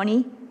from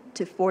 20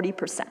 to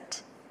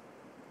 40%.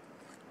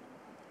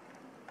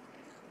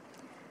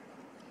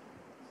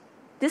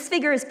 This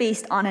figure is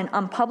based on an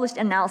unpublished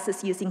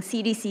analysis using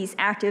CDC's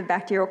active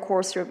bacterial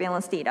core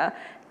surveillance data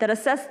that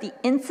assessed the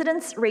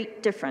incidence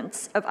rate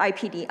difference of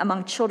IPD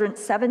among children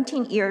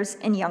 17 years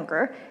and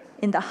younger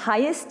in the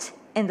highest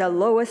and the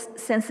lowest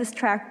census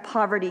tract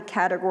poverty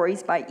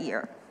categories by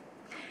year.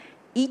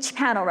 Each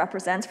panel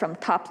represents from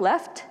top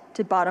left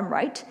to bottom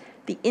right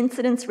the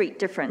incidence rate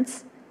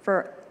difference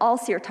for all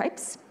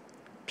serotypes,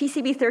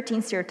 PCV13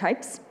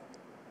 serotypes,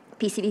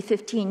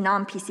 PCV15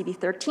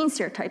 non-PCV13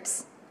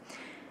 serotypes,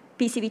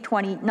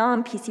 PCV20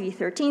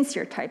 non-PCV13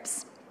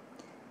 serotypes,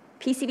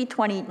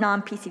 PCV20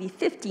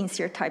 non-PCV15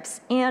 serotypes,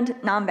 and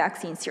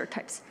non-vaccine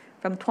serotypes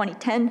from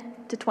 2010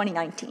 to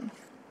 2019.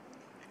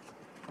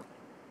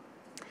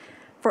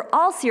 For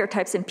all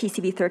serotypes and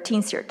PCV13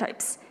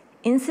 serotypes,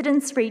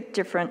 incidence rate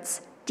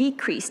difference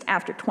decreased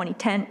after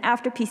 2010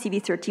 after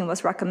PCV13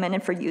 was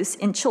recommended for use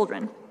in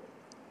children.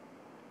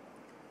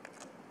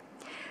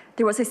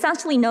 There was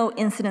essentially no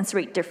incidence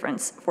rate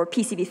difference for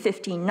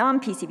PCV15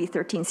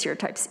 non-PCV13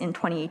 serotypes in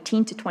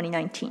 2018 to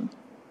 2019.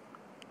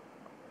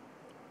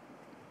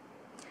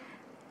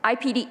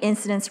 IPD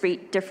incidence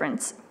rate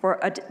difference for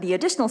the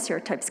additional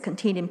serotypes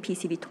contained in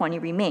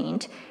PCV20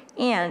 remained,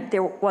 and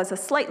there was a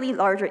slightly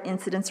larger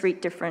incidence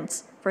rate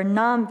difference for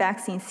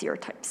non-vaccine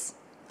serotypes.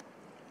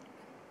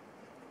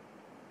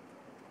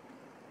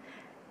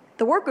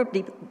 The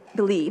workgroup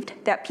believed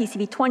that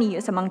PCV20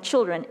 use among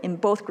children in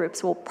both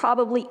groups will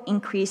probably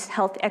increase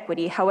health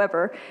equity.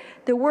 However,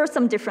 there were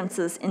some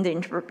differences in the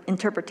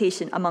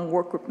interpretation among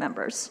workgroup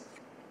members.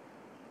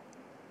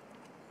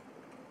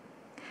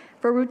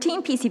 For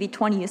routine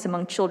PCV20 use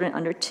among children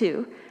under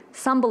 2,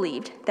 some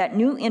believed that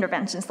new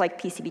interventions like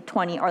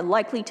PCV20 are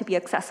likely to be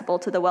accessible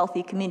to the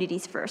wealthy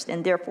communities first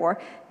and therefore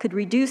could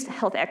reduce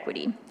health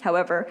equity.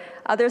 However,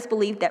 others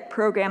believed that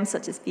programs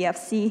such as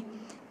VFC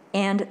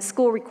and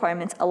school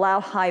requirements allow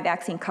high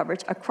vaccine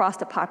coverage across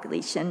the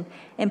population,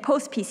 and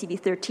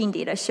post-PCV13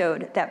 data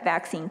showed that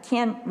vaccine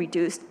can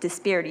reduce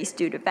disparities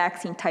due to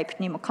vaccine-type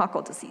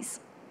pneumococcal disease.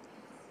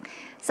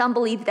 Some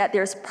believe that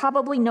there's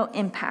probably no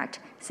impact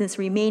since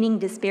remaining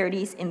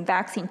disparities in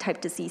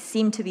vaccine-type disease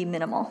seem to be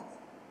minimal.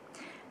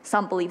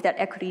 Some believe that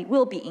equity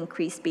will be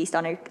increased based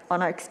on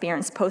our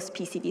experience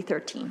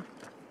post-PCV13.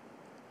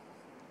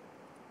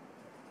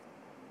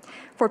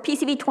 For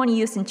PCV20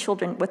 use in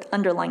children with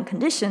underlying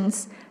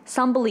conditions,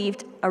 some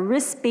believed a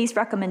risk-based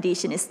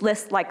recommendation is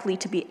less likely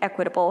to be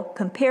equitable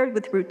compared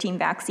with routine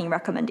vaccine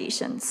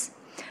recommendations.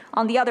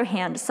 On the other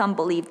hand, some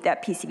believed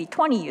that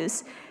PCV20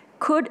 use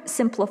could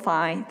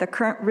simplify the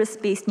current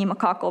risk-based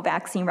pneumococcal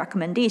vaccine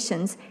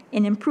recommendations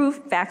and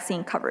improve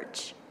vaccine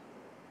coverage.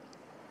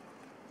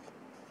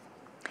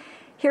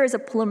 Here is a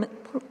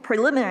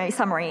preliminary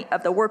summary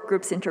of the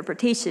workgroup's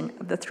interpretation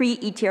of the 3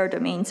 ETR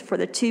domains for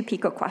the 2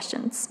 PICO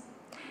questions.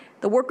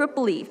 The workgroup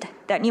believed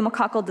that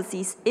pneumococcal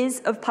disease is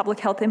of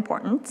public health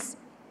importance.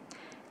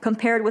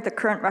 Compared with the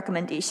current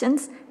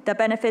recommendations, the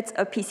benefits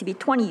of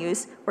PCV20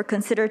 use were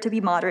considered to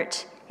be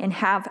moderate and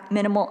have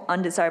minimal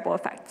undesirable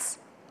effects.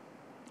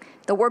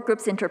 The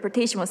workgroup's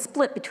interpretation was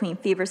split between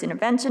favors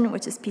intervention,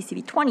 which is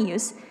PCV20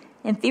 use,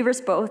 and favors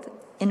both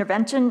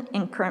intervention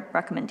and current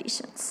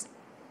recommendations.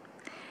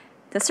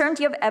 The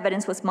certainty of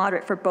evidence was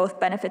moderate for both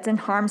benefits and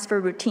harms for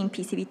routine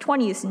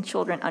PCV20 use in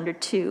children under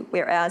 2,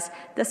 whereas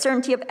the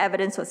certainty of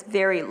evidence was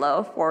very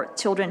low for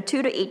children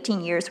 2 to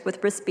 18 years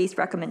with risk-based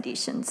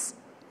recommendations.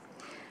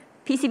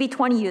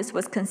 PCV20 use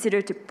was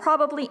considered to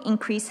probably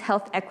increase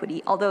health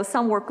equity, although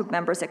some workgroup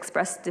members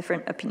expressed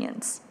different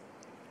opinions.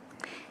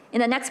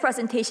 In the next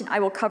presentation, I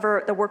will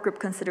cover the workgroup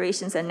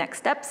considerations and next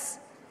steps,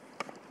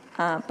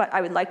 but I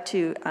would like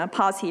to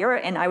pause here,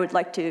 and I would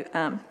like to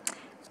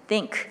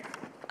thank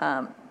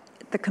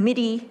the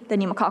committee, the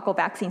pneumococcal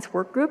vaccines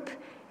workgroup,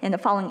 and the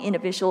following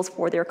individuals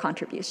for their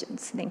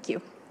contributions. Thank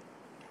you.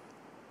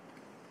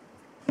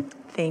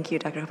 Thank you,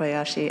 Dr.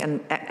 Kobayashi.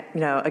 And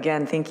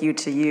again, thank you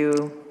to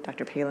you,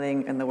 Dr.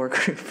 Paling, and the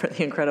workgroup for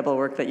the incredible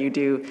work that you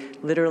do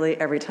literally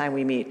every time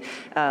we meet.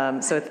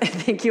 So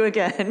thank you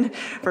again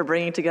for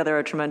bringing together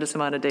a tremendous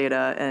amount of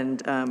data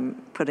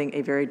and putting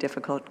a very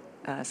difficult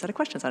set of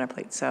questions on our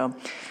plate. So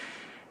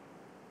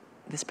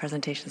this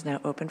presentation is now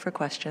open for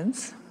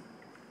questions.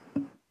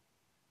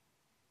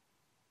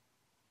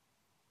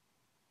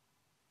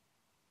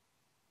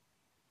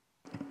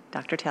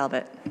 Dr.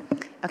 Talbot.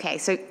 Okay,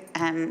 so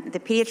the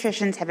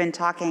pediatricians have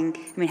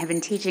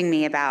been teaching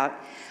me about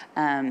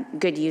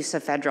good use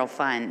of federal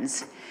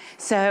funds.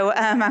 So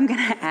I'm going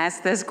to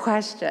ask this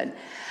question.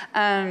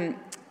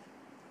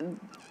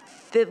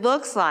 It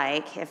looks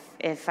like,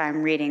 if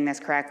I'm reading this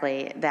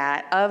correctly,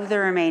 that of the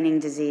remaining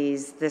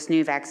disease, this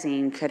new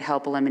vaccine could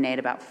help eliminate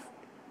about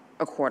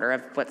a quarter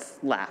of what's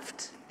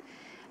left.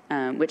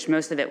 which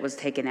most of it was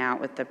taken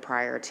out with the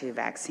prior 2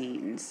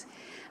 vaccines.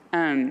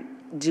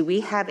 Do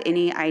we have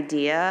any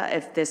idea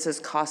if this is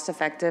cost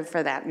effective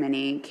for that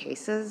many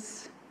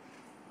cases?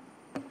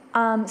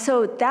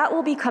 So that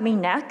will be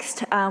coming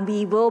next.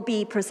 We will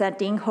be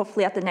presenting,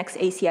 hopefully at the next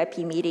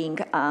ACIP meeting,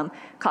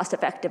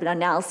 cost-effective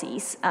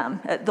analyses.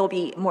 There'll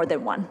be more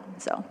than one,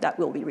 so that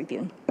we'll be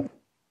reviewing.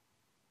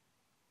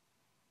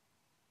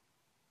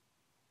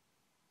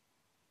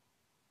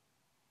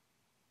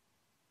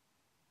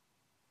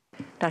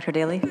 Dr.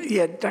 Daly?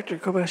 Yeah, Dr.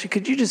 Kobayashi,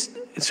 could you just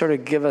sort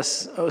of give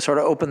us, sort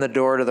of open the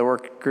door to the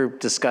work group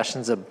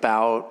discussions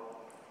about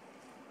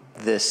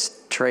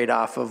this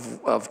trade-off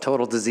of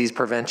total disease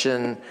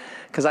prevention?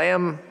 Because I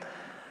am,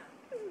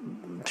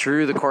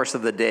 through the course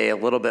of the day, a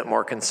little bit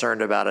more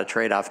concerned about a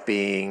trade-off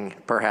being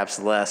perhaps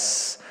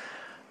less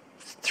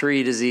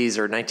 3 disease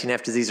or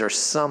 19F disease or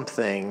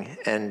something,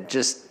 and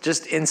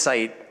just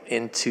insight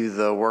into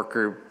the work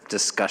group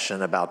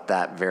discussion about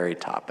that very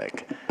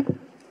topic.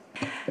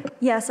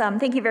 Yes,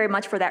 thank you very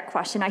much for that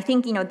question. I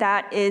think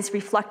that is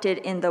reflected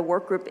in the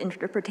work group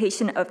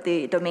interpretation of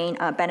the domain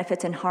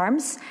benefits and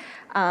harms.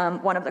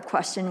 One of the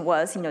questions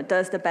was,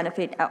 does the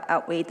benefit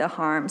outweigh the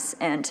harms?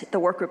 And the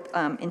work group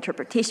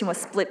interpretation was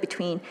split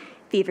between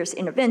favors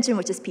intervention,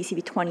 which is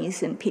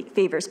PCV20s, and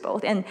favors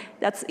both. And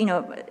that's,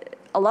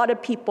 a lot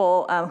of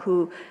people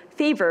who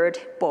favored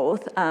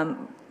both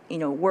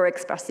were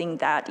expressing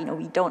that,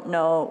 we don't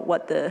know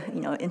what the,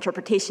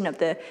 interpretation of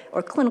the,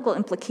 or clinical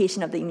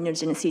implication of the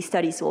immunogenicity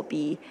studies will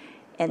be.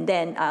 And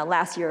then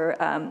last year,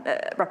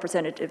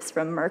 representatives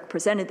from Merck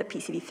presented the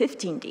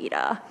PCV15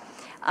 data.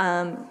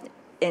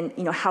 And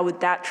how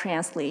would that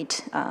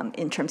translate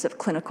in terms of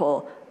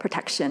clinical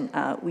protection?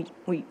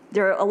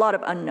 There are a lot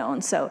of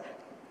unknowns, so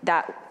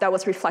that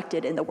was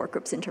reflected in the work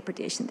group's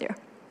interpretation there.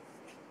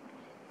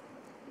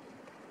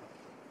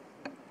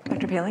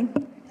 Dr.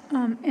 Paling?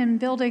 And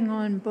building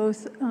on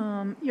both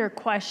your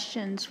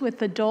questions,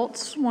 with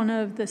adults, one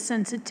of the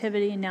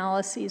sensitivity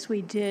analyses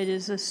we did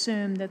is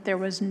assume that there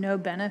was no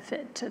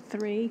benefit to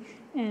 3,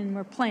 and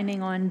we're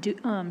planning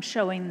on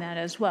showing that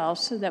as well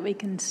so that we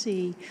can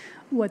see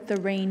what the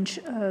range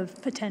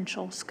of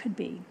potentials could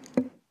be.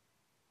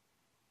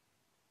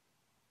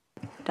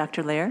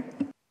 Dr. Lair?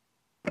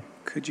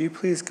 Could you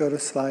please go to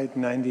slide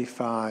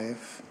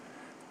 95?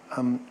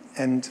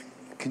 And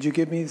could you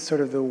give me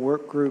sort of the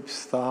work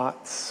group's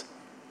thoughts?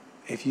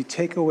 If you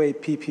take away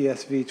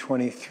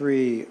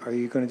PPSV23, are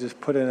you going to just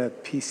put in a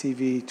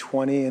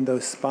PCV20 in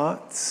those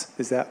spots?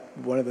 Is that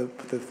one of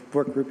the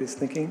work group is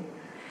thinking?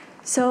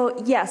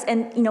 So yes,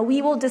 and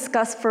we will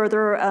discuss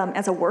further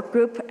as a work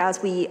group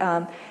as we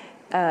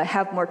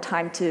have more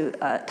time to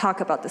talk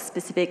about the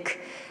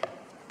specific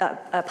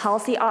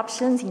policy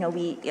options.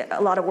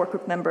 A lot of work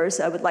group members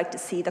would like to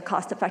see the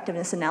cost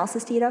effectiveness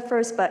analysis data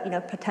first, but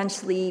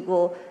potentially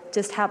we'll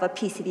just have a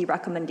PCV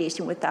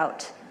recommendation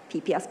without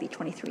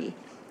PPSV23.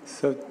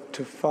 So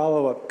to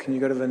follow up, can you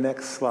go to the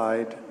next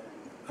slide?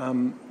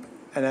 And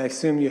I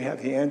assume you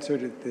have the answer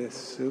to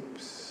this.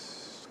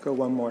 Oops. Go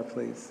one more,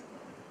 please.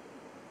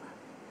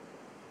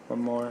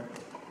 One more.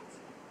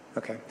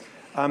 Okay.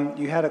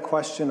 You had a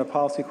question, a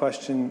policy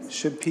question.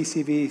 Should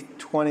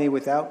PCV20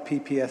 without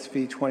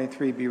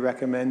PPSV23 be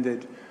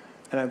recommended?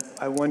 And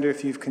I wonder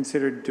if you've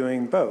considered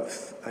doing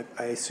both.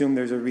 I assume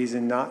there's a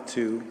reason not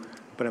to,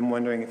 but I'm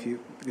wondering if you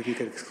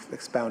could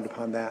expound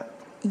upon that.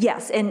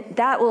 Yes, and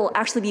that will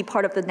actually be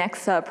part of the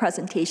next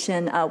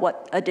presentation,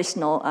 what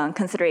additional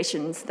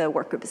considerations the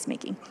work group is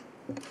making.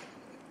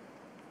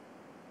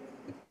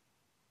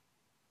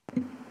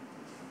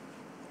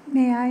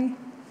 May I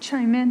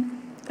chime in?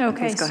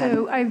 Okay,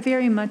 so I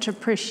very much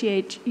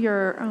appreciate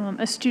your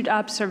astute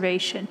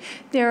observation.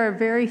 There are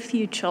very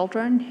few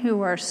children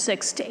who are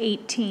 6 to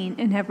 18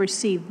 and have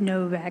received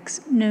no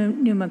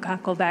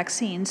pneumococcal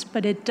vaccines,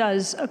 but it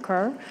does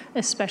occur,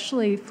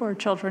 especially for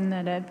children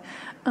that have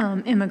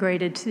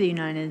immigrated to the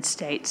United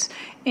States.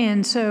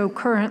 And so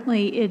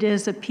currently it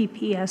is a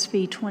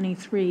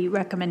PPSV23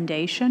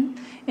 recommendation.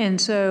 And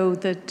so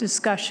the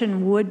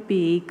discussion would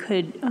be,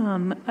 could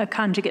a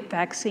conjugate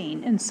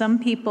vaccine, and some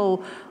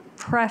people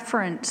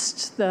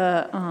preferenced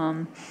the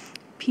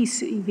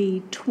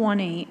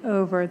PCV20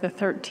 over the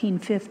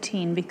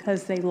 13-15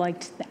 because they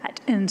liked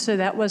that. And so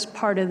that was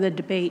part of the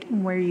debate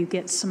and where you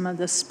get some of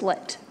the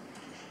split,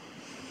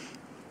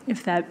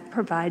 if that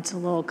provides a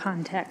little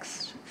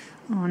context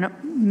on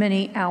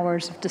many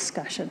hours of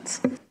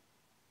discussions.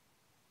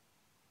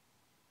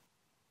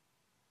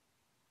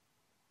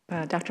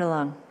 Dr.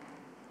 Long.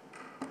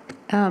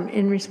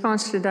 In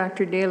response to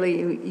Dr.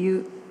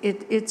 Daly,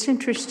 it's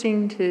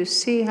interesting to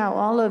see how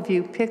all of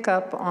you pick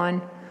up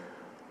on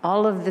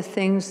all of the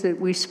things that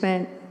we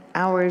spent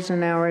hours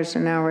and hours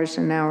and hours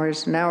and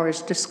hours and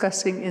hours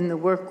discussing in the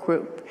work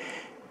group.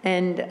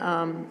 And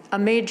a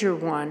major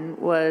one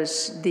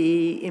was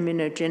the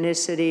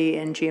immunogenicity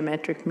and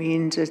geometric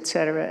means, et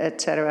cetera,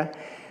 et cetera.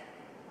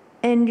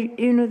 And,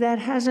 that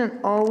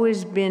hasn't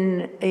always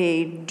been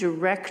a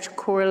direct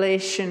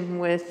correlation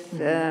with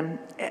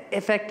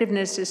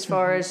effectiveness as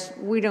far as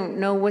we don't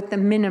know what the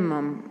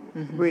minimum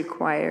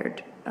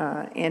required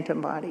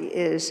antibody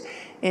is.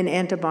 An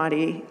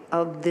antibody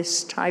of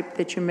this type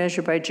that you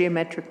measure by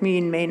geometric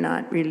mean may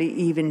not really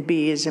even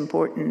be as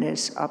important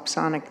as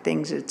opsonic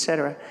things, et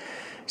cetera.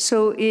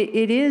 So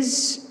it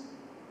is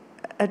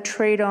a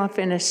trade-off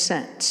in a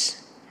sense.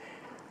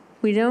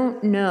 We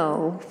don't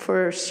know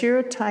for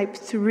serotype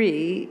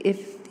 3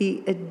 if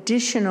the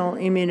additional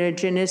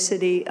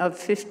immunogenicity of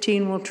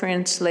 15 will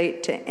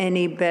translate to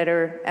any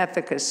better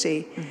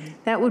efficacy.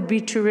 That would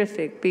be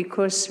terrific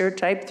because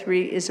serotype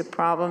 3 is a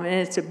problem, and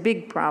it's a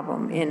big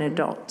problem in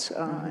adults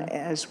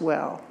as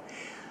well.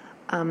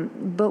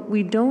 But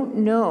we don't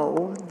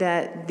know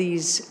that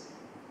these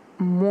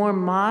more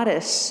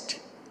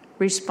modest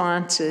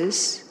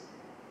responses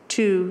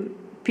to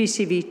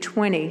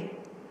PCV20,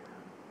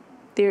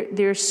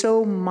 they're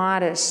so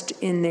modest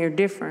in their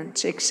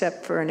difference,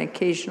 except for an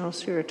occasional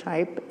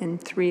serotype, and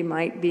 3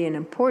 might be an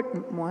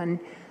important one.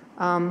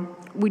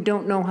 We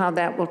don't know how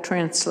that will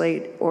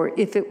translate or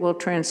if it will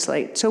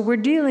translate. So we're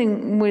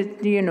dealing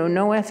with,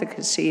 no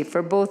efficacy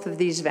for both of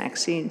these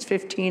vaccines,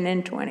 15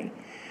 and 20.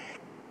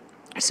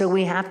 So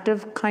we have to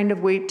kind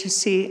of wait to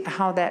see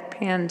how that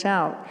pans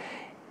out.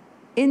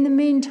 In the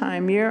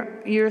meantime,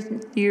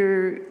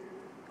 your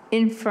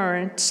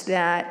inference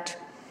that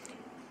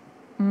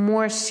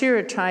more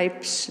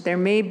serotypes, there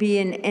may be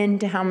an end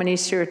to how many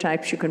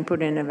serotypes you can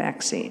put in a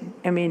vaccine.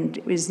 I mean,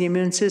 is the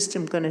immune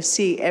system going to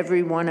see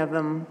every one of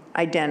them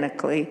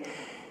identically?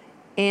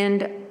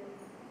 And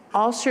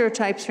all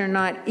serotypes are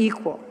not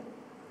equal.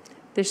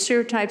 The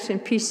serotypes in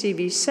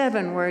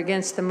PCV7 were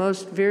against the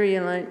most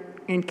virulent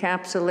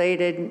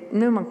encapsulated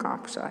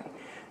pneumococci.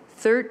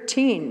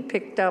 13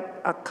 picked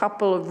up a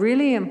couple of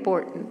really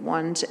important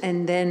ones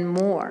and then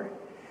more.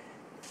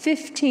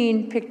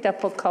 15 picked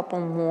up a couple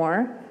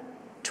more.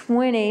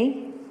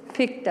 20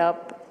 picked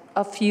up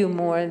a few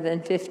more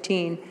than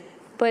 15.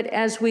 But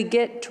as we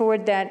get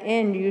toward that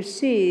end, you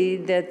see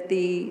that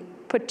the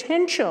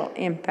potential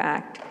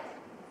impact,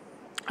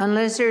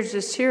 unless there's a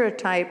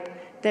serotype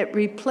that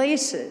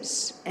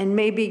replaces and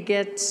maybe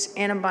gets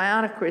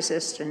antibiotic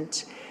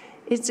resistance,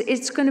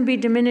 it's going to be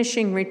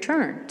diminishing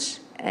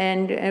returns.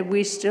 And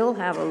we still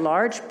have a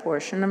large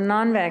portion of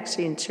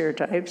non-vaccine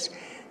serotypes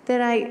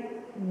that I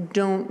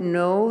don't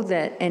know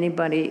that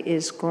anybody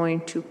is going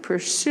to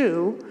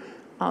pursue.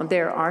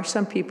 There are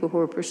some people who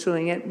are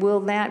pursuing it. Will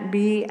that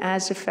be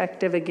as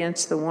effective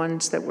against the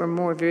ones that were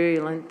more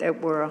virulent,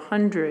 that were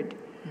 100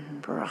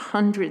 per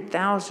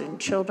 100,000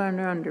 children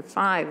under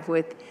 5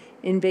 with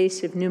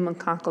invasive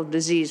pneumococcal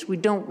disease? We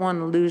don't want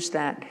to lose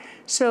that.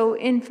 So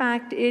in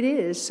fact, it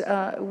is.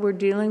 We're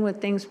dealing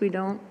with things we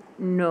don't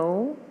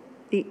know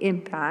the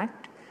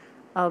impact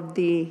of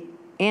the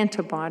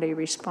antibody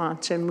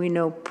response, and we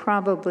know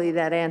probably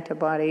that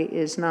antibody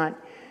is not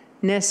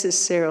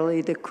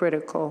necessarily the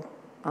critical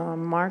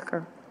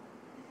marker.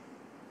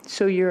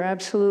 So you're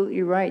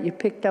absolutely right. You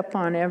picked up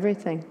on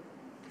everything.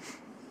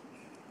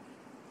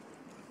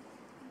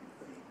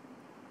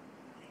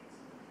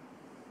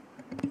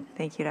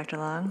 Thank you, Dr.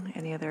 Long.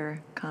 Any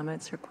other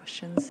comments or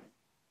questions?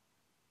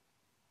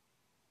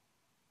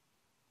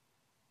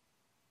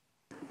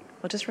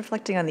 Well, just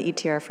reflecting on the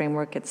ETR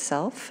framework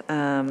itself,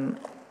 and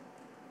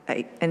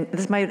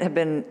this might have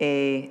been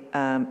a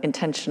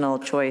intentional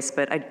choice,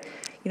 but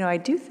I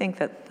do think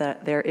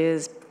that there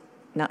is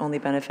not only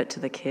benefit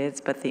to the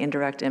kids, but the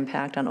indirect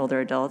impact on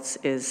older adults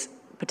is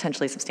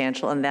potentially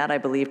substantial, and that I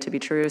believe to be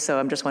true. So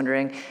I'm just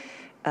wondering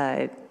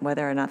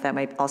whether or not that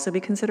might also be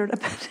considered a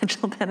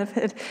potential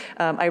benefit.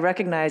 I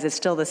recognize it's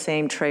still the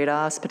same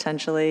trade-offs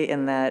potentially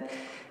in that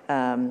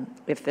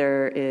if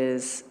there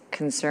is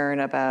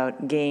concern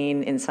about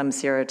gain in some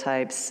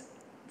serotypes,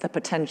 the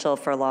potential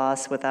for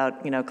loss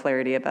without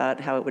clarity about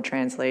how it would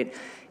translate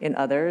in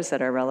others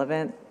that are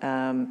relevant,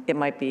 it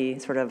might be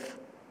sort of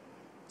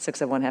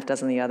 6 of one, half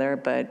dozen the other,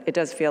 but it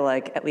does feel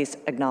like at least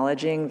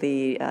acknowledging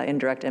the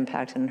indirect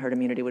impact on herd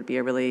immunity would be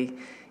a really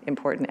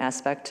important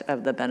aspect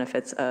of the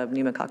benefits of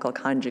pneumococcal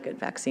conjugate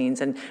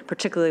vaccines, and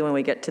particularly when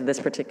we get to this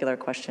particular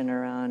question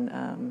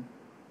around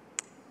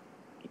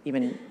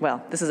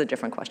well, this is a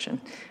different question.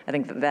 I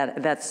think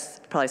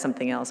that's probably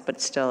something else, but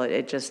still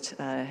it just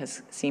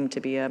has seemed to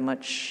be a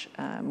much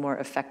more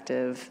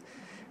effective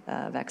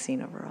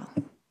vaccine overall.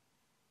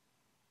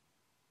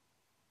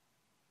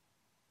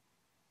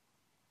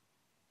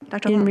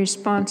 Dr. Long. In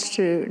response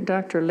to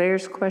Dr.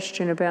 Lair's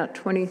question about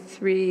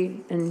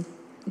 23 and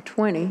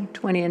 20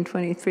 and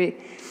 23,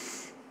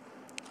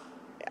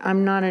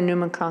 I'm not a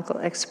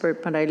pneumococcal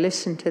expert, but I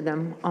listened to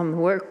them on the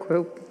work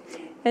group.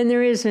 And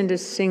there isn't a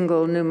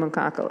single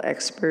pneumococcal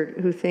expert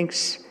who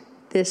thinks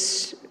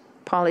this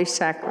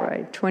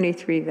polysaccharide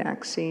 23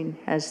 vaccine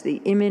has the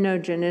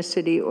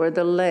immunogenicity or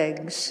the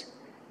legs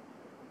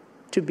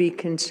to be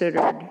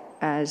considered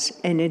as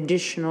an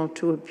additional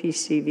to a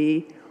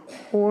PCV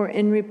or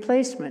in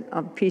replacement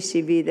of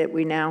PCV that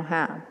we now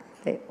have.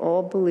 They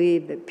all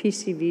believe that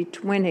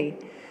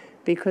PCV20,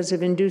 because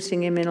of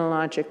inducing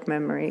immunologic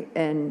memory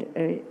and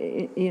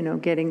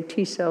getting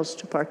T cells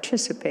to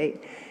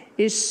participate,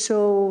 is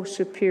so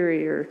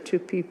superior to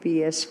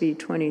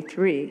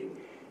PPSV23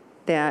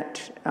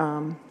 that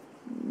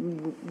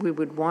we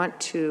would want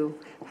to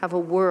have a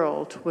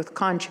world with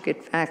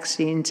conjugate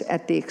vaccines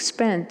at the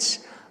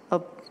expense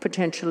of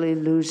potentially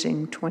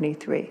losing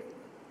 23.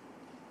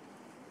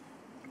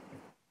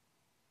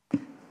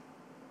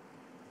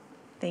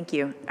 Thank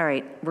you. All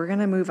right, we're going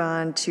to move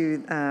on to,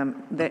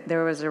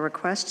 there was a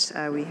request.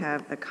 We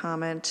have a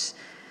comment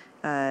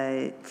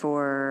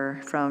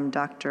from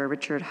Dr.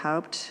 Richard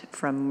Haupt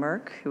from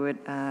Merck, who would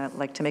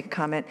like to make a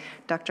comment.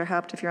 Dr.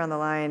 Haupt, if you're on the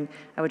line,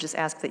 I would just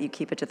ask that you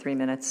keep it to 3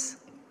 minutes.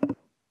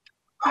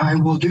 I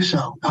will do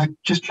so.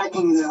 Just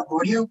checking the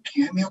audio. Can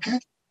you hear me okay?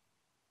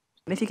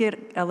 If you get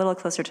a little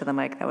closer to the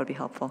mic, that would be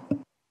helpful.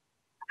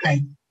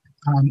 Okay.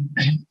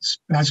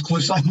 As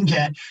close as I can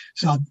get.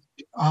 So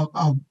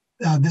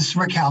this is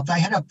Rick Haupt. I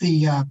head up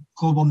the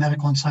Global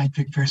Medical and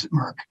Scientific Affairs at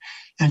Merck.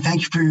 And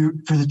thank you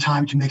for the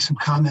time to make some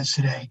comments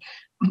today.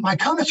 My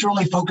comments are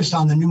really focused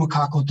on the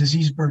pneumococcal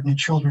disease burden in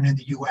children in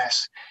the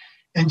U.S.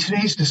 And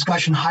today's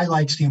discussion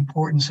highlights the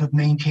importance of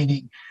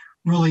maintaining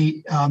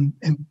really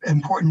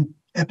important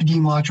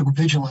epidemiological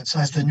vigilance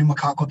as the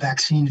pneumococcal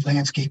vaccine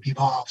landscape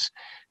evolves.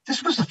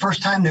 This was the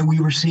first time that we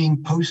were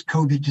seeing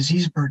post-COVID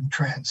disease burden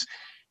trends.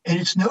 And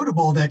it's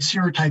notable that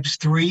serotypes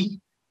 3,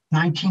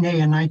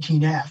 19A, and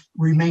 19F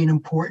remain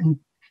important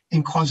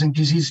in causing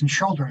disease in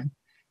children,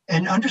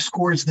 and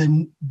underscores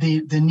the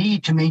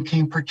need to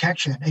maintain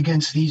protection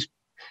against these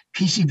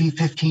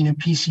PCV15 and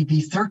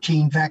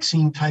PCV13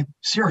 vaccine type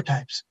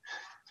serotypes.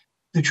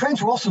 The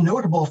trends were also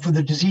notable for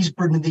the disease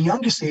burden in the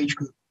youngest age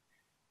group.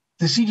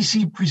 The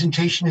CDC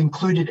presentation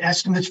included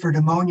estimates for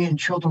pneumonia in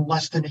children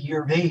less than a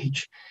year of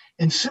age,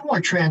 and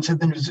similar trends have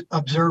been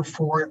observed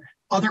for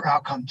other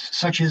outcomes,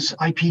 such as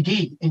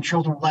IPD in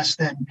children less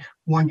than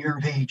 1 year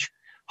of age,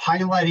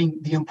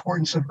 highlighting the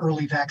importance of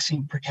early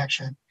vaccine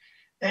protection.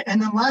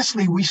 And then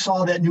lastly, we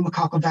saw that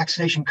pneumococcal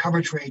vaccination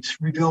coverage rates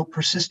revealed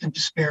persistent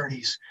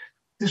disparities.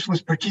 This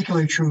was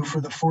particularly true for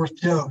the 4th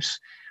dose,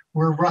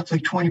 where roughly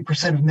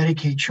 20% of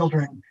Medicaid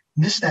children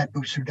missed that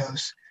booster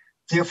dose,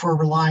 therefore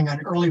relying on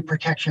early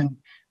protection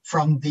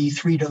from the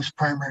 3-dose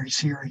primary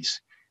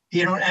series.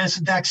 You know, as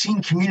a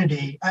vaccine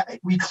community,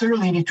 we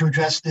clearly need to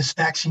address this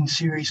vaccine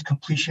series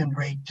completion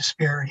rate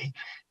disparity.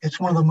 It's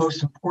one of the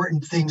most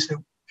important things that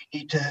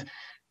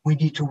we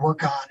need to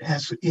work on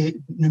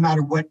no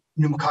matter what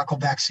pneumococcal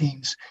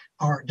vaccines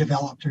are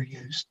developed or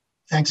used.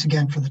 Thanks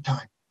again for the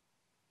time.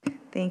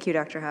 Thank you,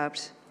 Dr.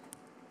 Haupt.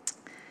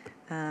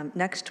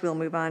 Next, we'll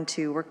move on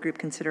to work group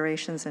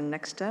considerations and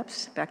next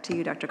steps. Back to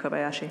you, Dr.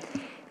 Kobayashi.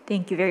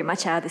 Thank you very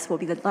much. This will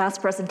be the last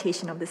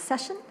presentation of this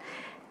session.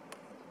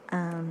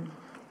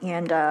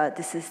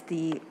 This is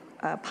the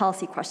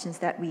policy questions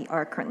that we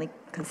are currently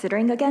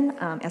considering again,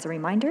 as a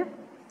reminder.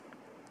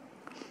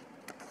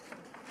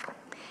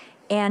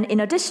 And in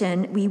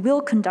addition, we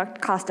will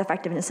conduct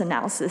cost-effectiveness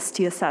analysis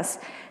to assess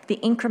the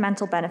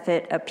incremental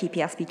benefit of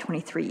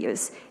PPSV23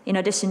 use, in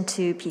addition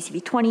to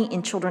PCV20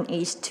 in children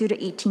aged 2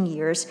 to 18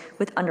 years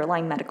with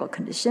underlying medical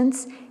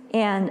conditions,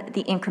 and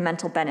the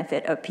incremental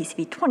benefit of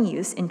PCV20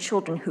 use in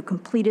children who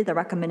completed the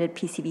recommended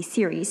PCV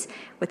series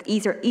with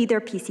either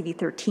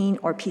PCV13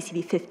 or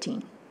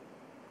PCV15.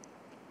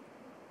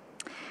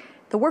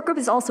 The workgroup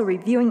is also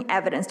reviewing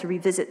evidence to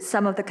revisit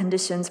some of the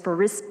conditions for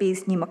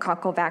risk-based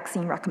pneumococcal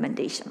vaccine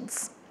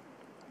recommendations.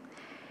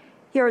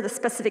 Here are the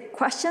specific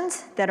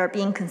questions that are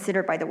being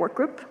considered by the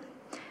workgroup.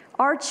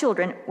 Are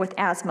children with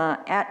asthma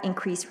at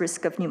increased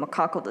risk of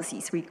pneumococcal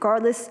disease,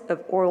 regardless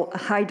of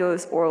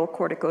high-dose oral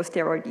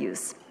corticosteroid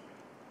use?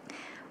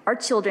 Are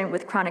children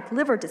with chronic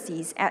liver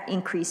disease at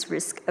increased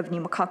risk of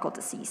pneumococcal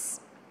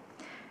disease?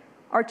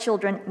 Are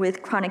children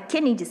with chronic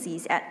kidney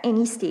disease at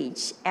any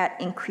stage at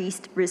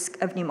increased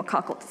risk of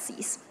pneumococcal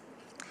disease?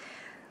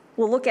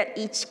 We'll look at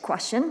each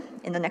question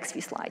in the next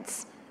few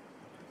slides.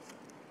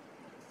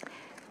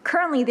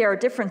 Currently, there are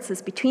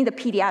differences between the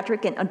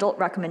pediatric and adult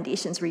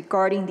recommendations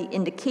regarding the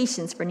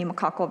indications for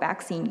pneumococcal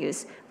vaccine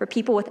use for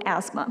people with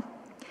asthma.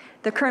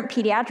 The current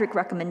pediatric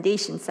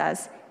recommendation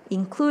says,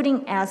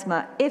 including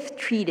asthma if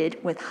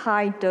treated with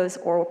high-dose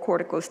oral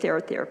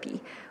corticosteroid therapy,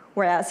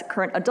 whereas the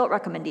current adult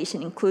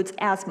recommendation includes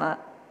asthma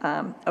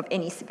of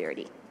any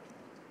severity.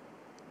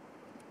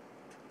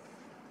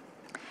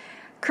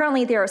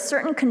 Currently, there are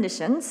certain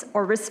conditions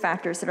or risk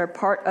factors that are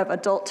part of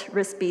adult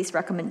risk-based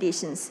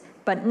recommendations,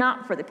 but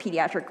not for the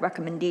pediatric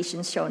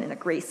recommendations shown in the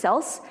gray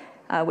cells,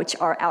 which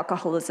are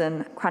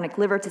alcoholism, chronic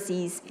liver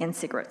disease, and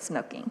cigarette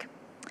smoking.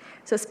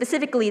 So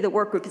specifically, the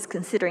workgroup is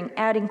considering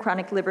adding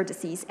chronic liver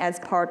disease as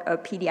part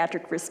of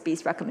pediatric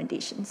risk-based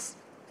recommendations.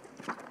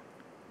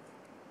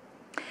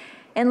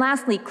 And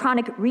lastly,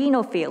 chronic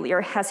renal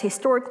failure has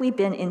historically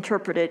been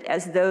interpreted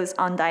as those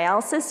on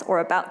dialysis or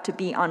about to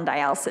be on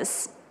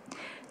dialysis.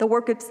 The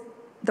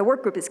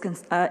workgroup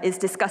is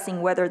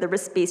discussing whether the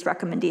risk-based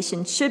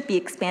recommendation should be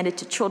expanded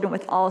to children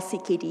with all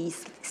CKD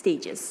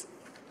stages.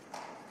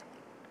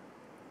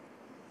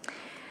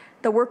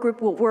 The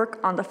workgroup will work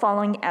on the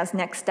following as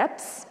next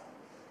steps: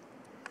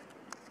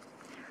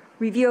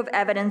 review of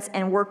evidence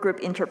and workgroup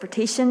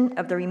interpretation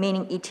of the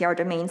remaining ETR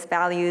domains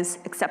values,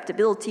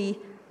 acceptability,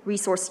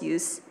 resource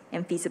use,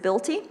 and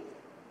feasibility.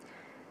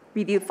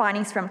 review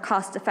findings from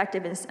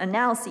cost-effectiveness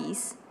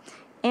analyses,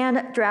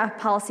 and draft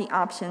policy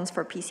options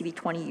for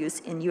PCV20 use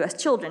in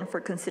U.S. children for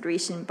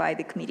consideration by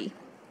the committee.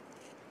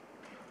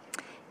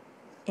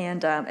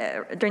 And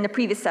during the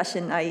previous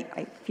session,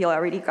 I feel I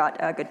already got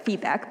good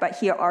feedback, but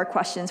here are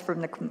questions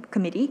from the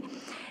committee.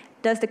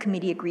 Does the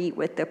committee agree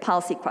with the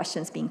policy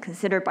questions being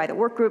considered by the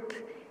work group?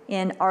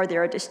 And are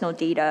there additional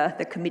data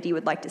the committee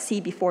would like to see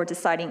before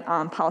deciding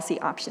on policy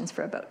options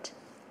for a vote?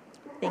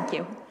 Thank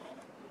you.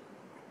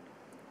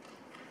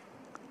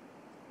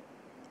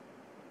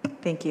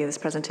 Thank you. This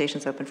presentation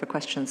is open for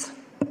questions.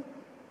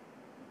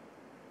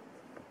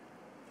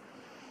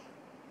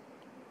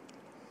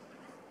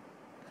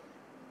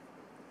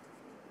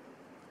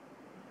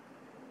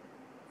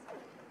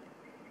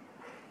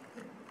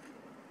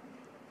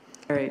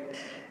 All right.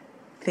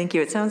 Thank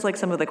you. It sounds like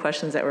some of the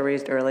questions that were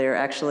raised earlier,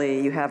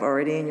 actually, you have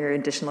already in your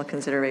additional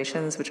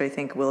considerations, which I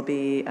think will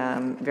be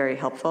very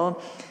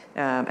helpful.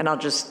 And I'll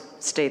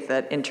just state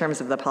that in terms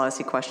of the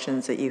policy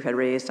questions that you had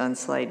raised on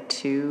slide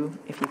 2,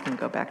 if you can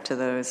go back to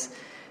those,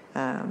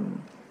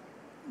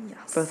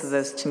 yes. Both of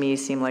those to me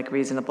seem like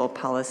reasonable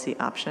policy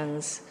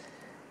options.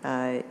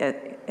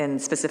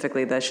 And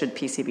specifically, that should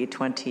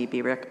PCV20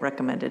 be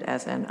recommended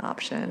as an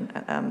option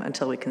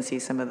until we can see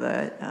some of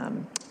the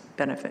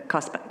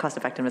cost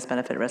effectiveness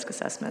benefit risk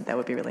assessment. That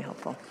would be really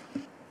helpful.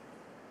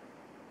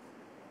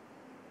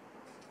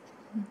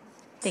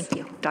 Thank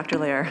you. Dr.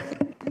 Lear.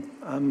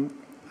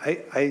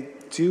 I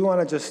do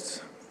want to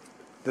just,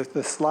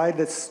 the slide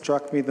that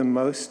struck me the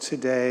most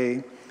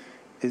today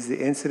is the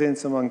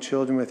incidence among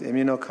children with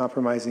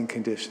immunocompromising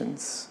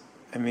conditions.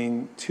 I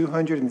mean,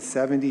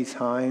 270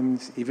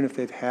 times, even if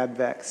they've had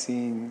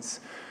vaccines,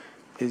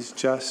 is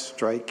just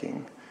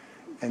striking.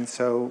 And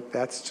so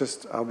that's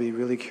just, I'll be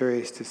really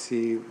curious to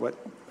see what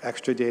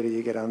extra data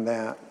you get on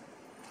that.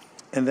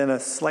 And then a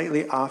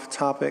slightly off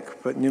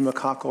topic, but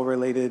pneumococcal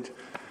related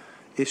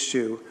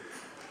issue.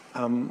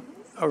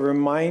 A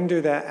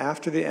reminder that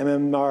after the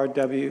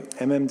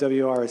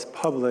MMWR is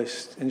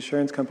published,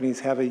 insurance companies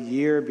have a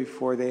year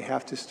before they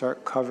have to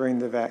start covering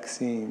the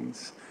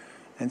vaccines.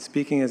 And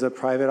speaking as a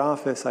private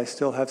office, I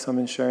still have some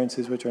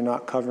insurances which are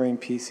not covering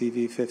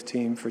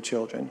PCV15 for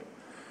children.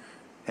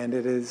 And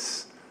it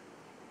is,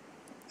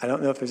 I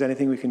don't know if there's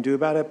anything we can do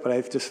about it, but I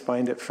just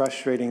find it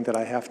frustrating that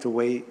I have to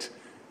wait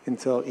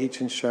until each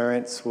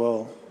insurance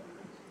will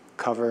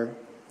cover,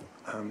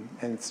 and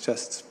it's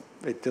just,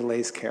 it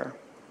delays care.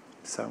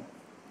 So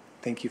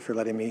thank you for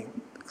letting me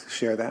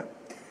share that.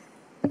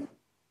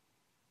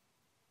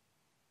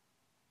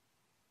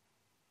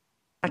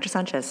 Dr.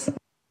 Sanchez.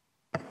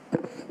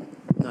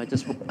 No, I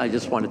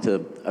just wanted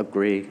to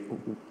agree,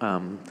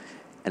 and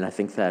I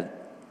think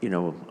that, you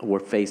know, we're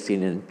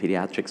facing in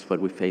pediatrics what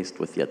we faced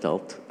with the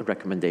adult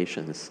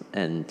recommendations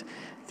and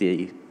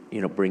the,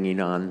 you know, bringing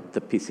on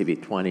the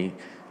PCV20,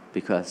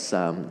 because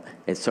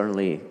it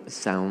certainly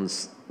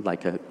sounds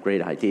like a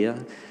great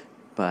idea,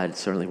 but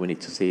certainly we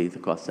need to see the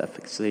cost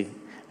efficacy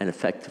and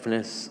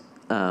effectiveness,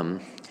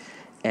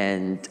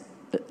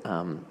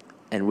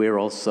 and we're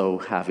also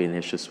having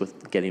issues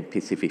with getting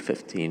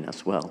PCV15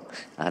 as well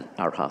at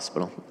our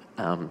hospital.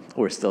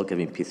 We're still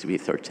giving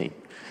PCV13.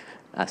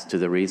 As to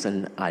the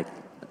reason,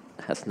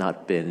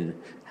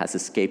 has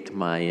escaped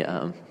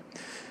my,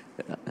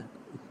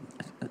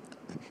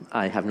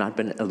 I have not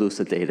been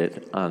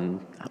elucidated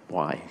on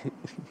why,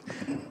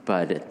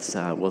 but it's,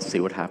 we'll see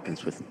what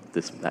happens with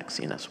this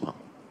vaccine as well.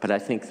 But I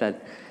think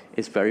that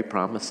it's very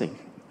promising,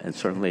 and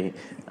certainly,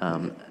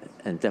 and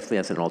definitely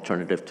as an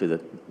alternative to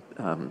the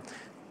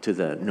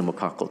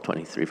pneumococcal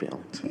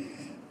 23-valent.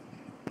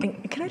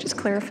 Can I just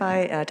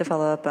clarify to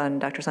follow up on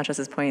Dr.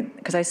 Sanchez's point?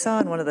 Because I saw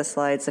in one of the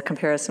slides the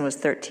comparison was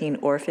 13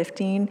 or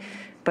 15,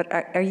 but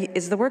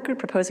is the work group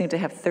proposing to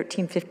have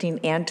 13, 15,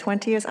 and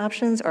 20 as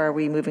options, or are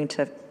we moving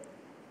to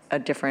a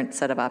different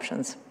set of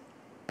options?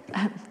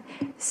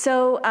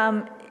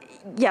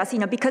 Yes, you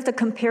know, because the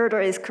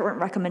comparator is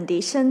current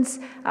recommendations,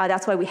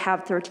 that's why we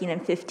have 13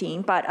 and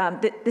 15.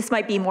 But this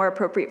might be more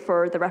appropriate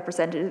for the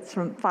representatives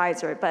from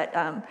Pfizer.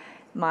 But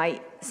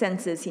my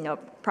sense is, you know,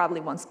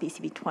 probably once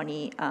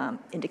PCV20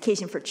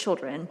 indication for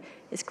children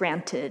is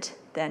granted,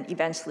 then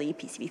eventually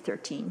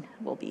PCV13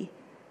 will be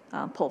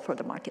pulled for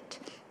the market.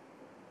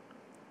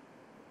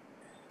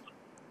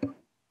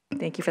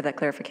 Thank you for that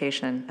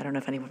clarification. I don't know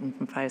if anyone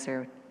from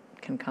Pfizer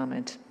can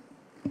comment.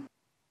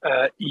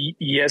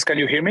 Yes, can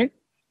you hear me?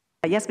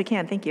 Yes, we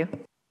can. Thank you.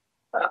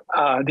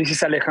 This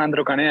is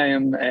Alejandro Cane. I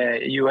am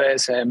a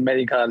U.S.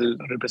 medical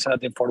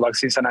representative for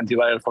vaccines and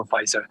antibiotics for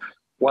Pfizer.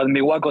 What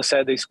Miwako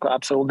said is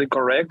absolutely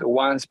correct.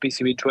 Once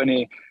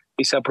PCV20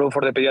 is approved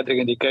for the pediatric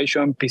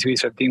indication,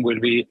 PCV13 will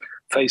be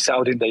phased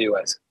out in the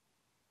U.S.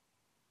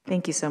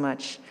 Thank you so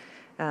much.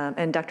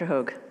 And Dr.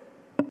 Hoag.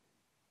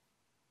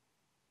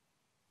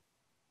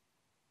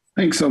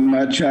 Thanks so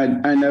much.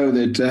 I know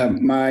that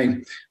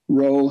my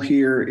role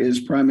here is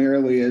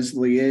primarily as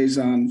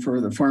liaison for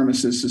the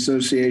Pharmacists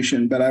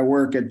Association, but I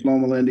work at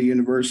Loma Linda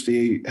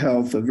University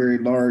Health, a very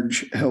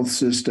large health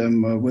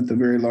system with a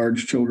very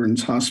large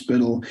children's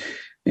hospital.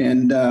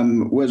 and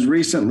was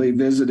recently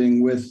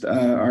visiting with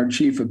our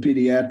chief of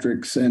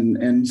pediatrics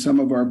and some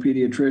of our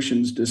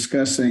pediatricians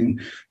discussing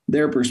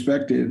their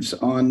perspectives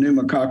on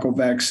pneumococcal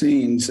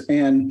vaccines.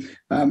 And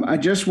I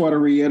just want to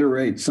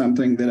reiterate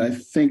something that I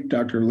think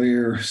Dr.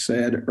 Lear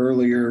said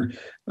earlier,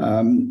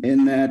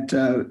 in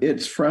that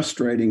it's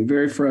frustrating,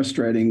 very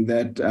frustrating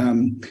that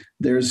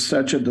there's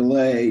such a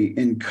delay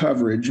in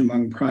coverage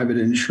among private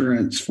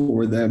insurance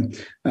for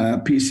the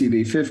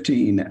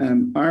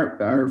PCV15.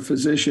 Our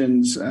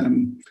physicians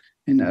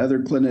and other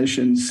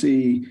clinicians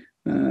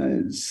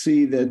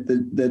see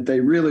that they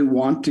really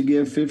want to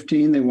give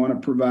 15. They want to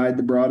provide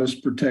the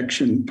broadest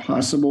protection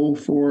possible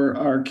for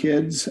our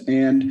kids.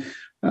 And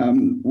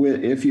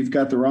if you've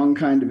got the wrong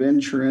kind of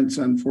insurance,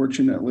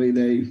 unfortunately,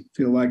 they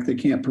feel like they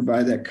can't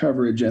provide that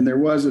coverage. And there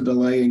was a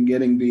delay in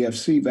getting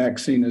VFC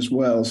vaccine as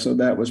well. So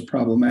that was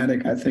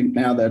problematic. I think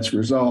now that's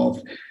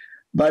resolved.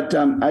 But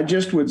I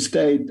just would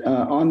state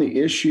on the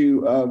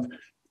issue of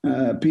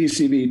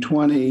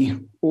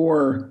PCV20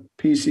 or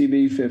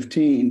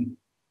PCV15,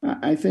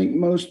 I think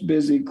most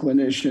busy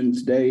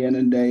clinicians day in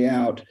and day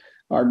out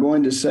are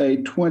going to say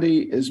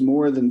 20 is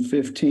more than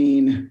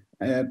 15.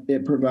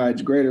 It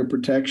provides greater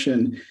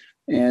protection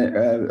and,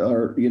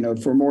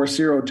 for more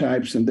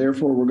serotypes, and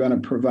therefore we're going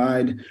to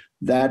provide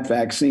that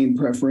vaccine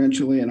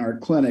preferentially in our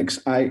clinics.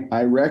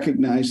 I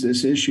recognize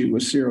this issue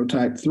with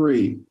serotype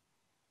 3,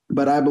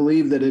 but I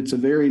believe that it's a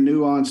very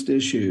nuanced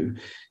issue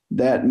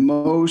that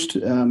most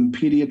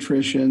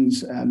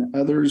pediatricians and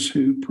others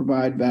who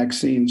provide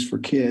vaccines for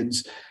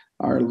kids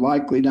are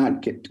likely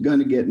not going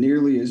to get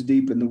nearly as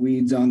deep in the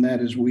weeds on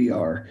that as we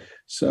are.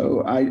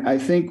 So I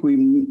think we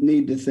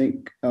need to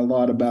think a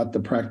lot about the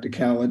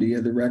practicality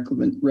of the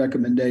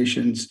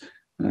recommendations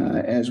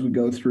as we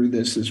go through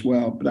this as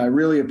well. But I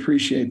really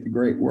appreciate the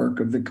great work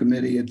of the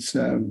committee. It's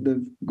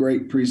the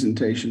great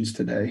presentations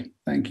today.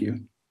 Thank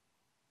you.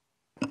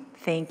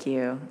 Thank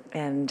you.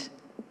 And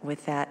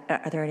with that,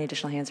 are there any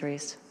additional hands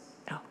raised?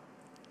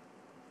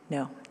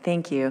 No.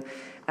 Thank you.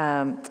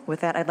 With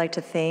that, I'd like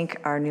to thank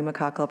our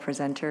pneumococcal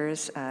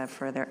presenters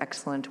for their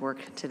excellent work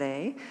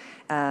today.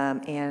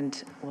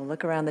 And we'll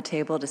look around the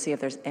table to see if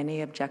there's any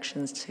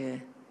objections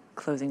to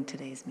closing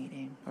today's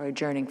meeting or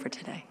adjourning for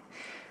today.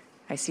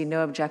 I see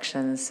no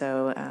objections,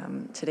 so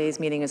today's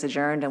meeting is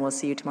adjourned, and we'll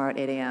see you tomorrow at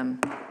 8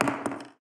 a.m.